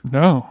Williamsburg?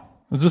 No.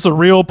 Is this a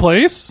real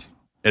place?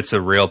 It's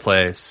a real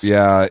place.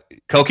 Yeah.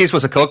 Cokie's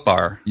was a Coke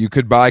bar. You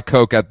could buy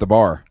Coke at the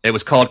bar. It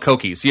was called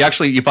Cokie's.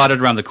 You bought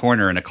it around the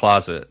corner in a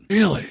closet.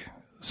 Really?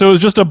 So it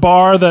was just a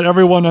bar that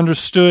everyone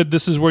understood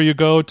this is where you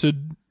go to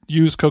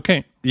use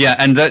cocaine. Yeah,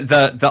 and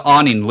the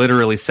awning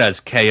literally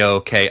says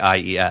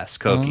Kokies,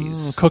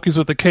 Cookies. Cookies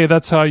with a K.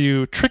 That's how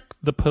you trick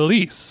the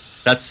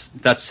police.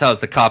 That's how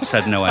the cops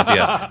had no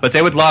idea. But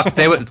they would lock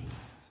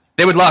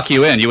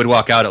you in. You would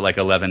walk out at like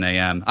 11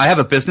 a.m. I have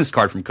a business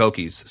card from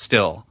Koki's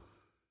still.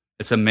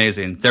 It's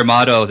amazing. Their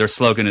motto, their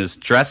slogan is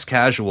dress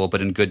casual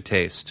but in good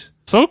taste.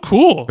 So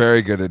cool.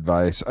 Very good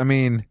advice. I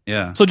mean,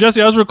 yeah. So Jesse,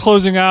 as we're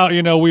closing out,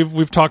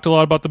 we've talked a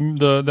lot about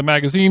the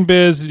magazine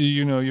biz.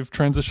 You've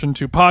transitioned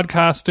to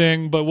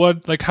podcasting,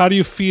 but how do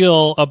you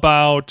feel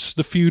about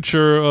the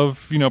future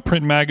of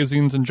print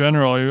magazines in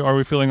general? Are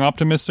we feeling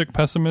optimistic,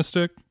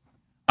 pessimistic?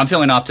 I'm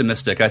feeling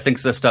optimistic. I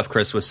think the stuff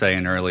Chris was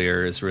saying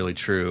earlier is really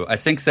true. I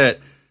think that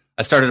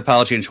I started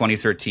Apology in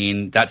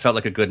 2013. That felt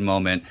like a good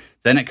moment.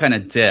 Then it kind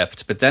of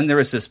dipped, but then there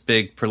was this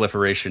big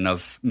proliferation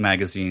of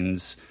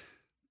magazines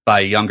by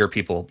younger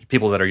people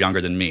that are younger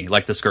than me,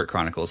 like the Skirt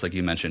Chronicles, like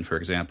you mentioned, for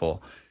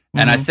example.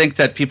 And I think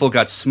that people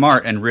got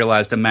smart and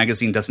realized a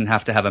magazine doesn't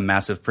have to have a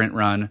massive print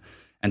run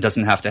and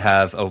doesn't have to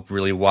have a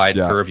really wide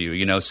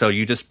purview, so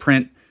you just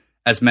print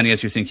as many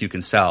as you think you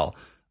can sell.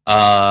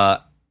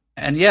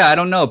 And yeah, I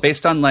don't know,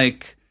 based on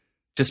like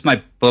just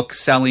my book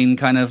selling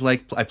kind of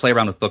like, I play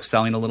around with book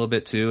selling a little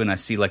bit too, and I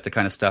see like the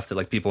kind of stuff that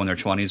like people in their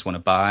 20s want to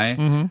buy.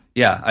 Mm-hmm.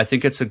 Yeah, I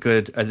think it's a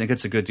good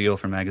deal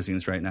for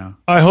magazines right now.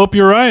 I hope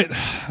you're right.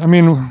 I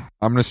mean,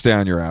 I'm going to stay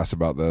on your ass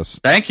about this.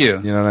 Thank you.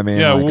 You know what I mean?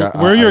 Yeah,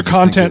 we're your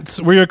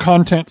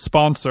content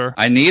sponsor.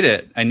 I need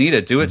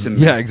it. Do it to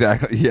me. Yeah,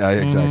 exactly. Yeah,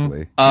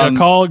 exactly.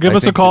 Give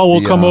us a call.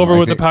 We'll come over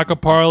with a pack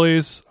of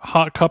Parleys,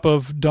 hot cup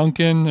of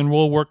Dunkin', and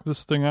we'll work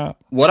this thing out.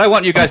 What I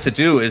want you guys to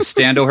do is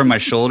stand over my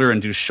shoulder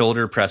and do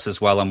shoulder presses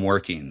while I'm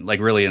working, like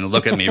really, and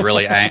look at me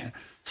really,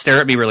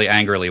 stare at me really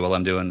angrily while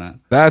I'm doing that.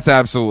 That's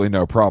absolutely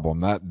no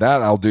problem. That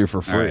I'll do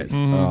for free. Right.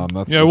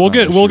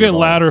 Mm-hmm. We'll get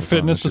Ladder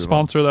Fitness to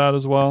sponsor that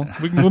as well.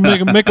 We'll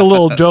make a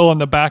little dough on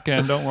the back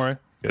end. Don't worry.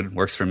 Good,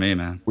 works for me,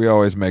 man. We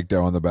always make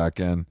dough on the back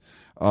end.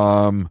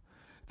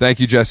 Thank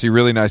you, Jesse.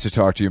 Really nice to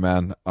talk to you,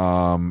 man.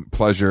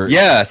 Pleasure.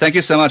 Yeah, thank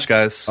you so much,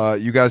 guys.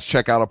 You guys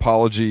check out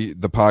Apology,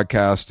 the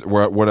podcast.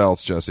 What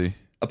else, Jesse?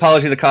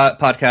 Apology, the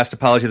podcast,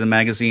 Apology, the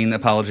magazine,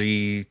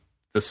 Apology,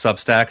 the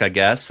Substack, I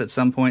guess, at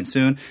some point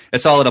soon.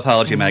 It's all at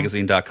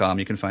apologymagazine.com.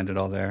 You can find it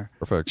all there.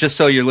 Perfect. Just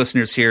so your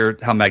listeners hear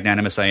how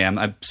magnanimous I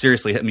am,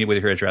 seriously, hit me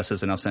with your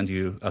addresses, and I'll send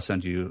you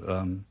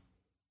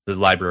the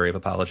library of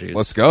apologies.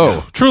 Let's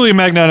go. Truly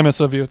magnanimous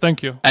of you.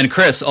 Thank you. And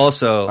Chris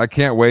also. I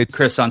can't wait.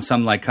 Chris on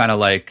some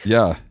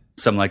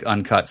some like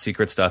uncut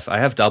secret stuff. I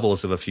have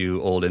doubles of a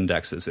few old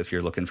indexes. If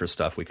you're looking for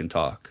stuff, we can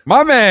talk.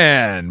 My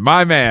man.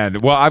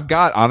 Well,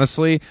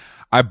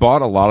 I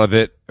bought a lot of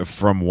it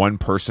from one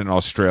person in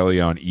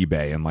Australia on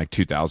eBay in like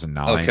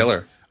 2009. Oh,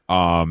 killer.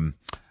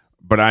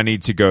 But I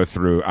need to go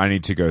through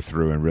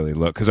and really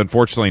look, because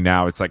unfortunately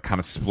now it's like kind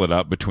of split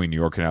up between New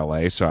York and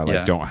LA, so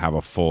I don't have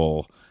a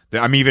full.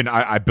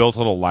 I built a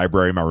little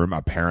library in my room,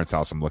 at my parents'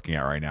 house. I'm looking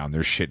at right now, and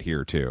there's shit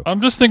here too. I'm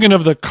just thinking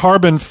of the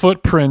carbon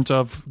footprint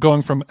of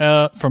going from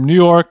New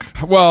York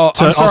to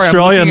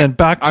Australia and then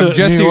back to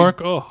New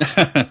York. Oh.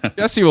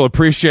 Jesse will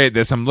appreciate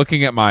this. I'm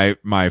looking at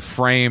my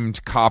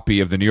framed copy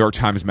of the New York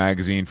Times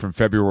Magazine from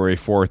February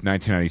 4th,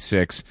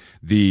 1996.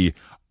 The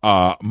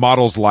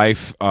Model's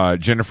Life,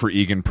 Jennifer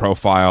Egan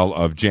profile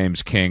of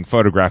James King,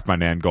 photographed by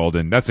Nan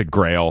Golden. That's a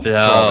grail.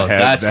 Oh,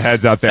 the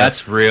heads out there.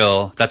 That's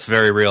real. That's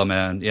very real,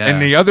 man. Yeah. In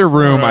the other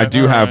room, I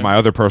do have my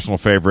other personal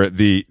favorite,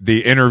 the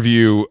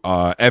interview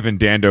Evan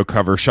Dando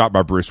cover, shot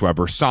by Bruce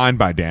Weber, signed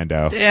by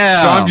Dando.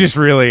 Damn. So I'm just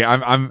really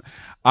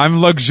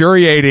I'm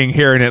luxuriating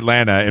here in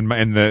Atlanta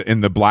in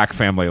the Black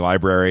Family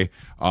Library.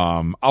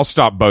 I'll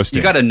stop boasting.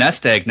 You got a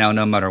nest egg now,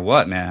 no matter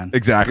what, man.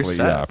 Exactly.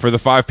 Yeah. For the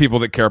 5 people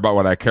that care about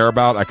what I care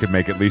about, I could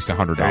make at least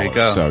 $100. There you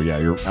go. So yeah,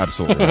 you're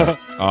absolutely right.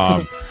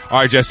 All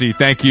right, Jesse.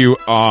 Thank you.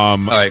 All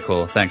right,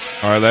 cool. Thanks.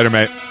 All right, later,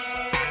 mate.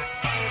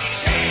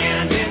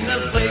 Stand in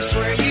the place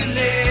where you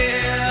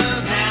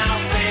live.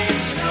 Now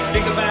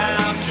think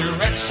about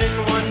direction.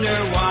 Wonder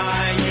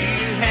why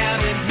you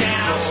haven't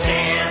now.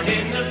 Stand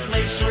in the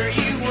place where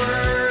you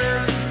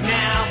were.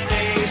 Now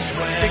face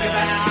west. Think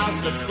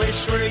about the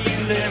place where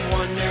you live.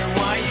 Wonder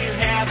why you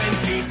haven't.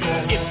 People,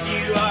 if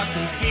you are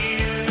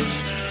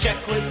confused,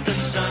 check with the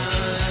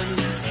sun.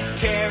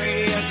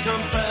 Carry a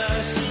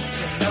compass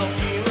to help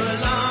you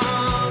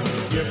along.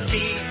 Your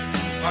feet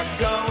are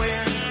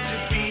going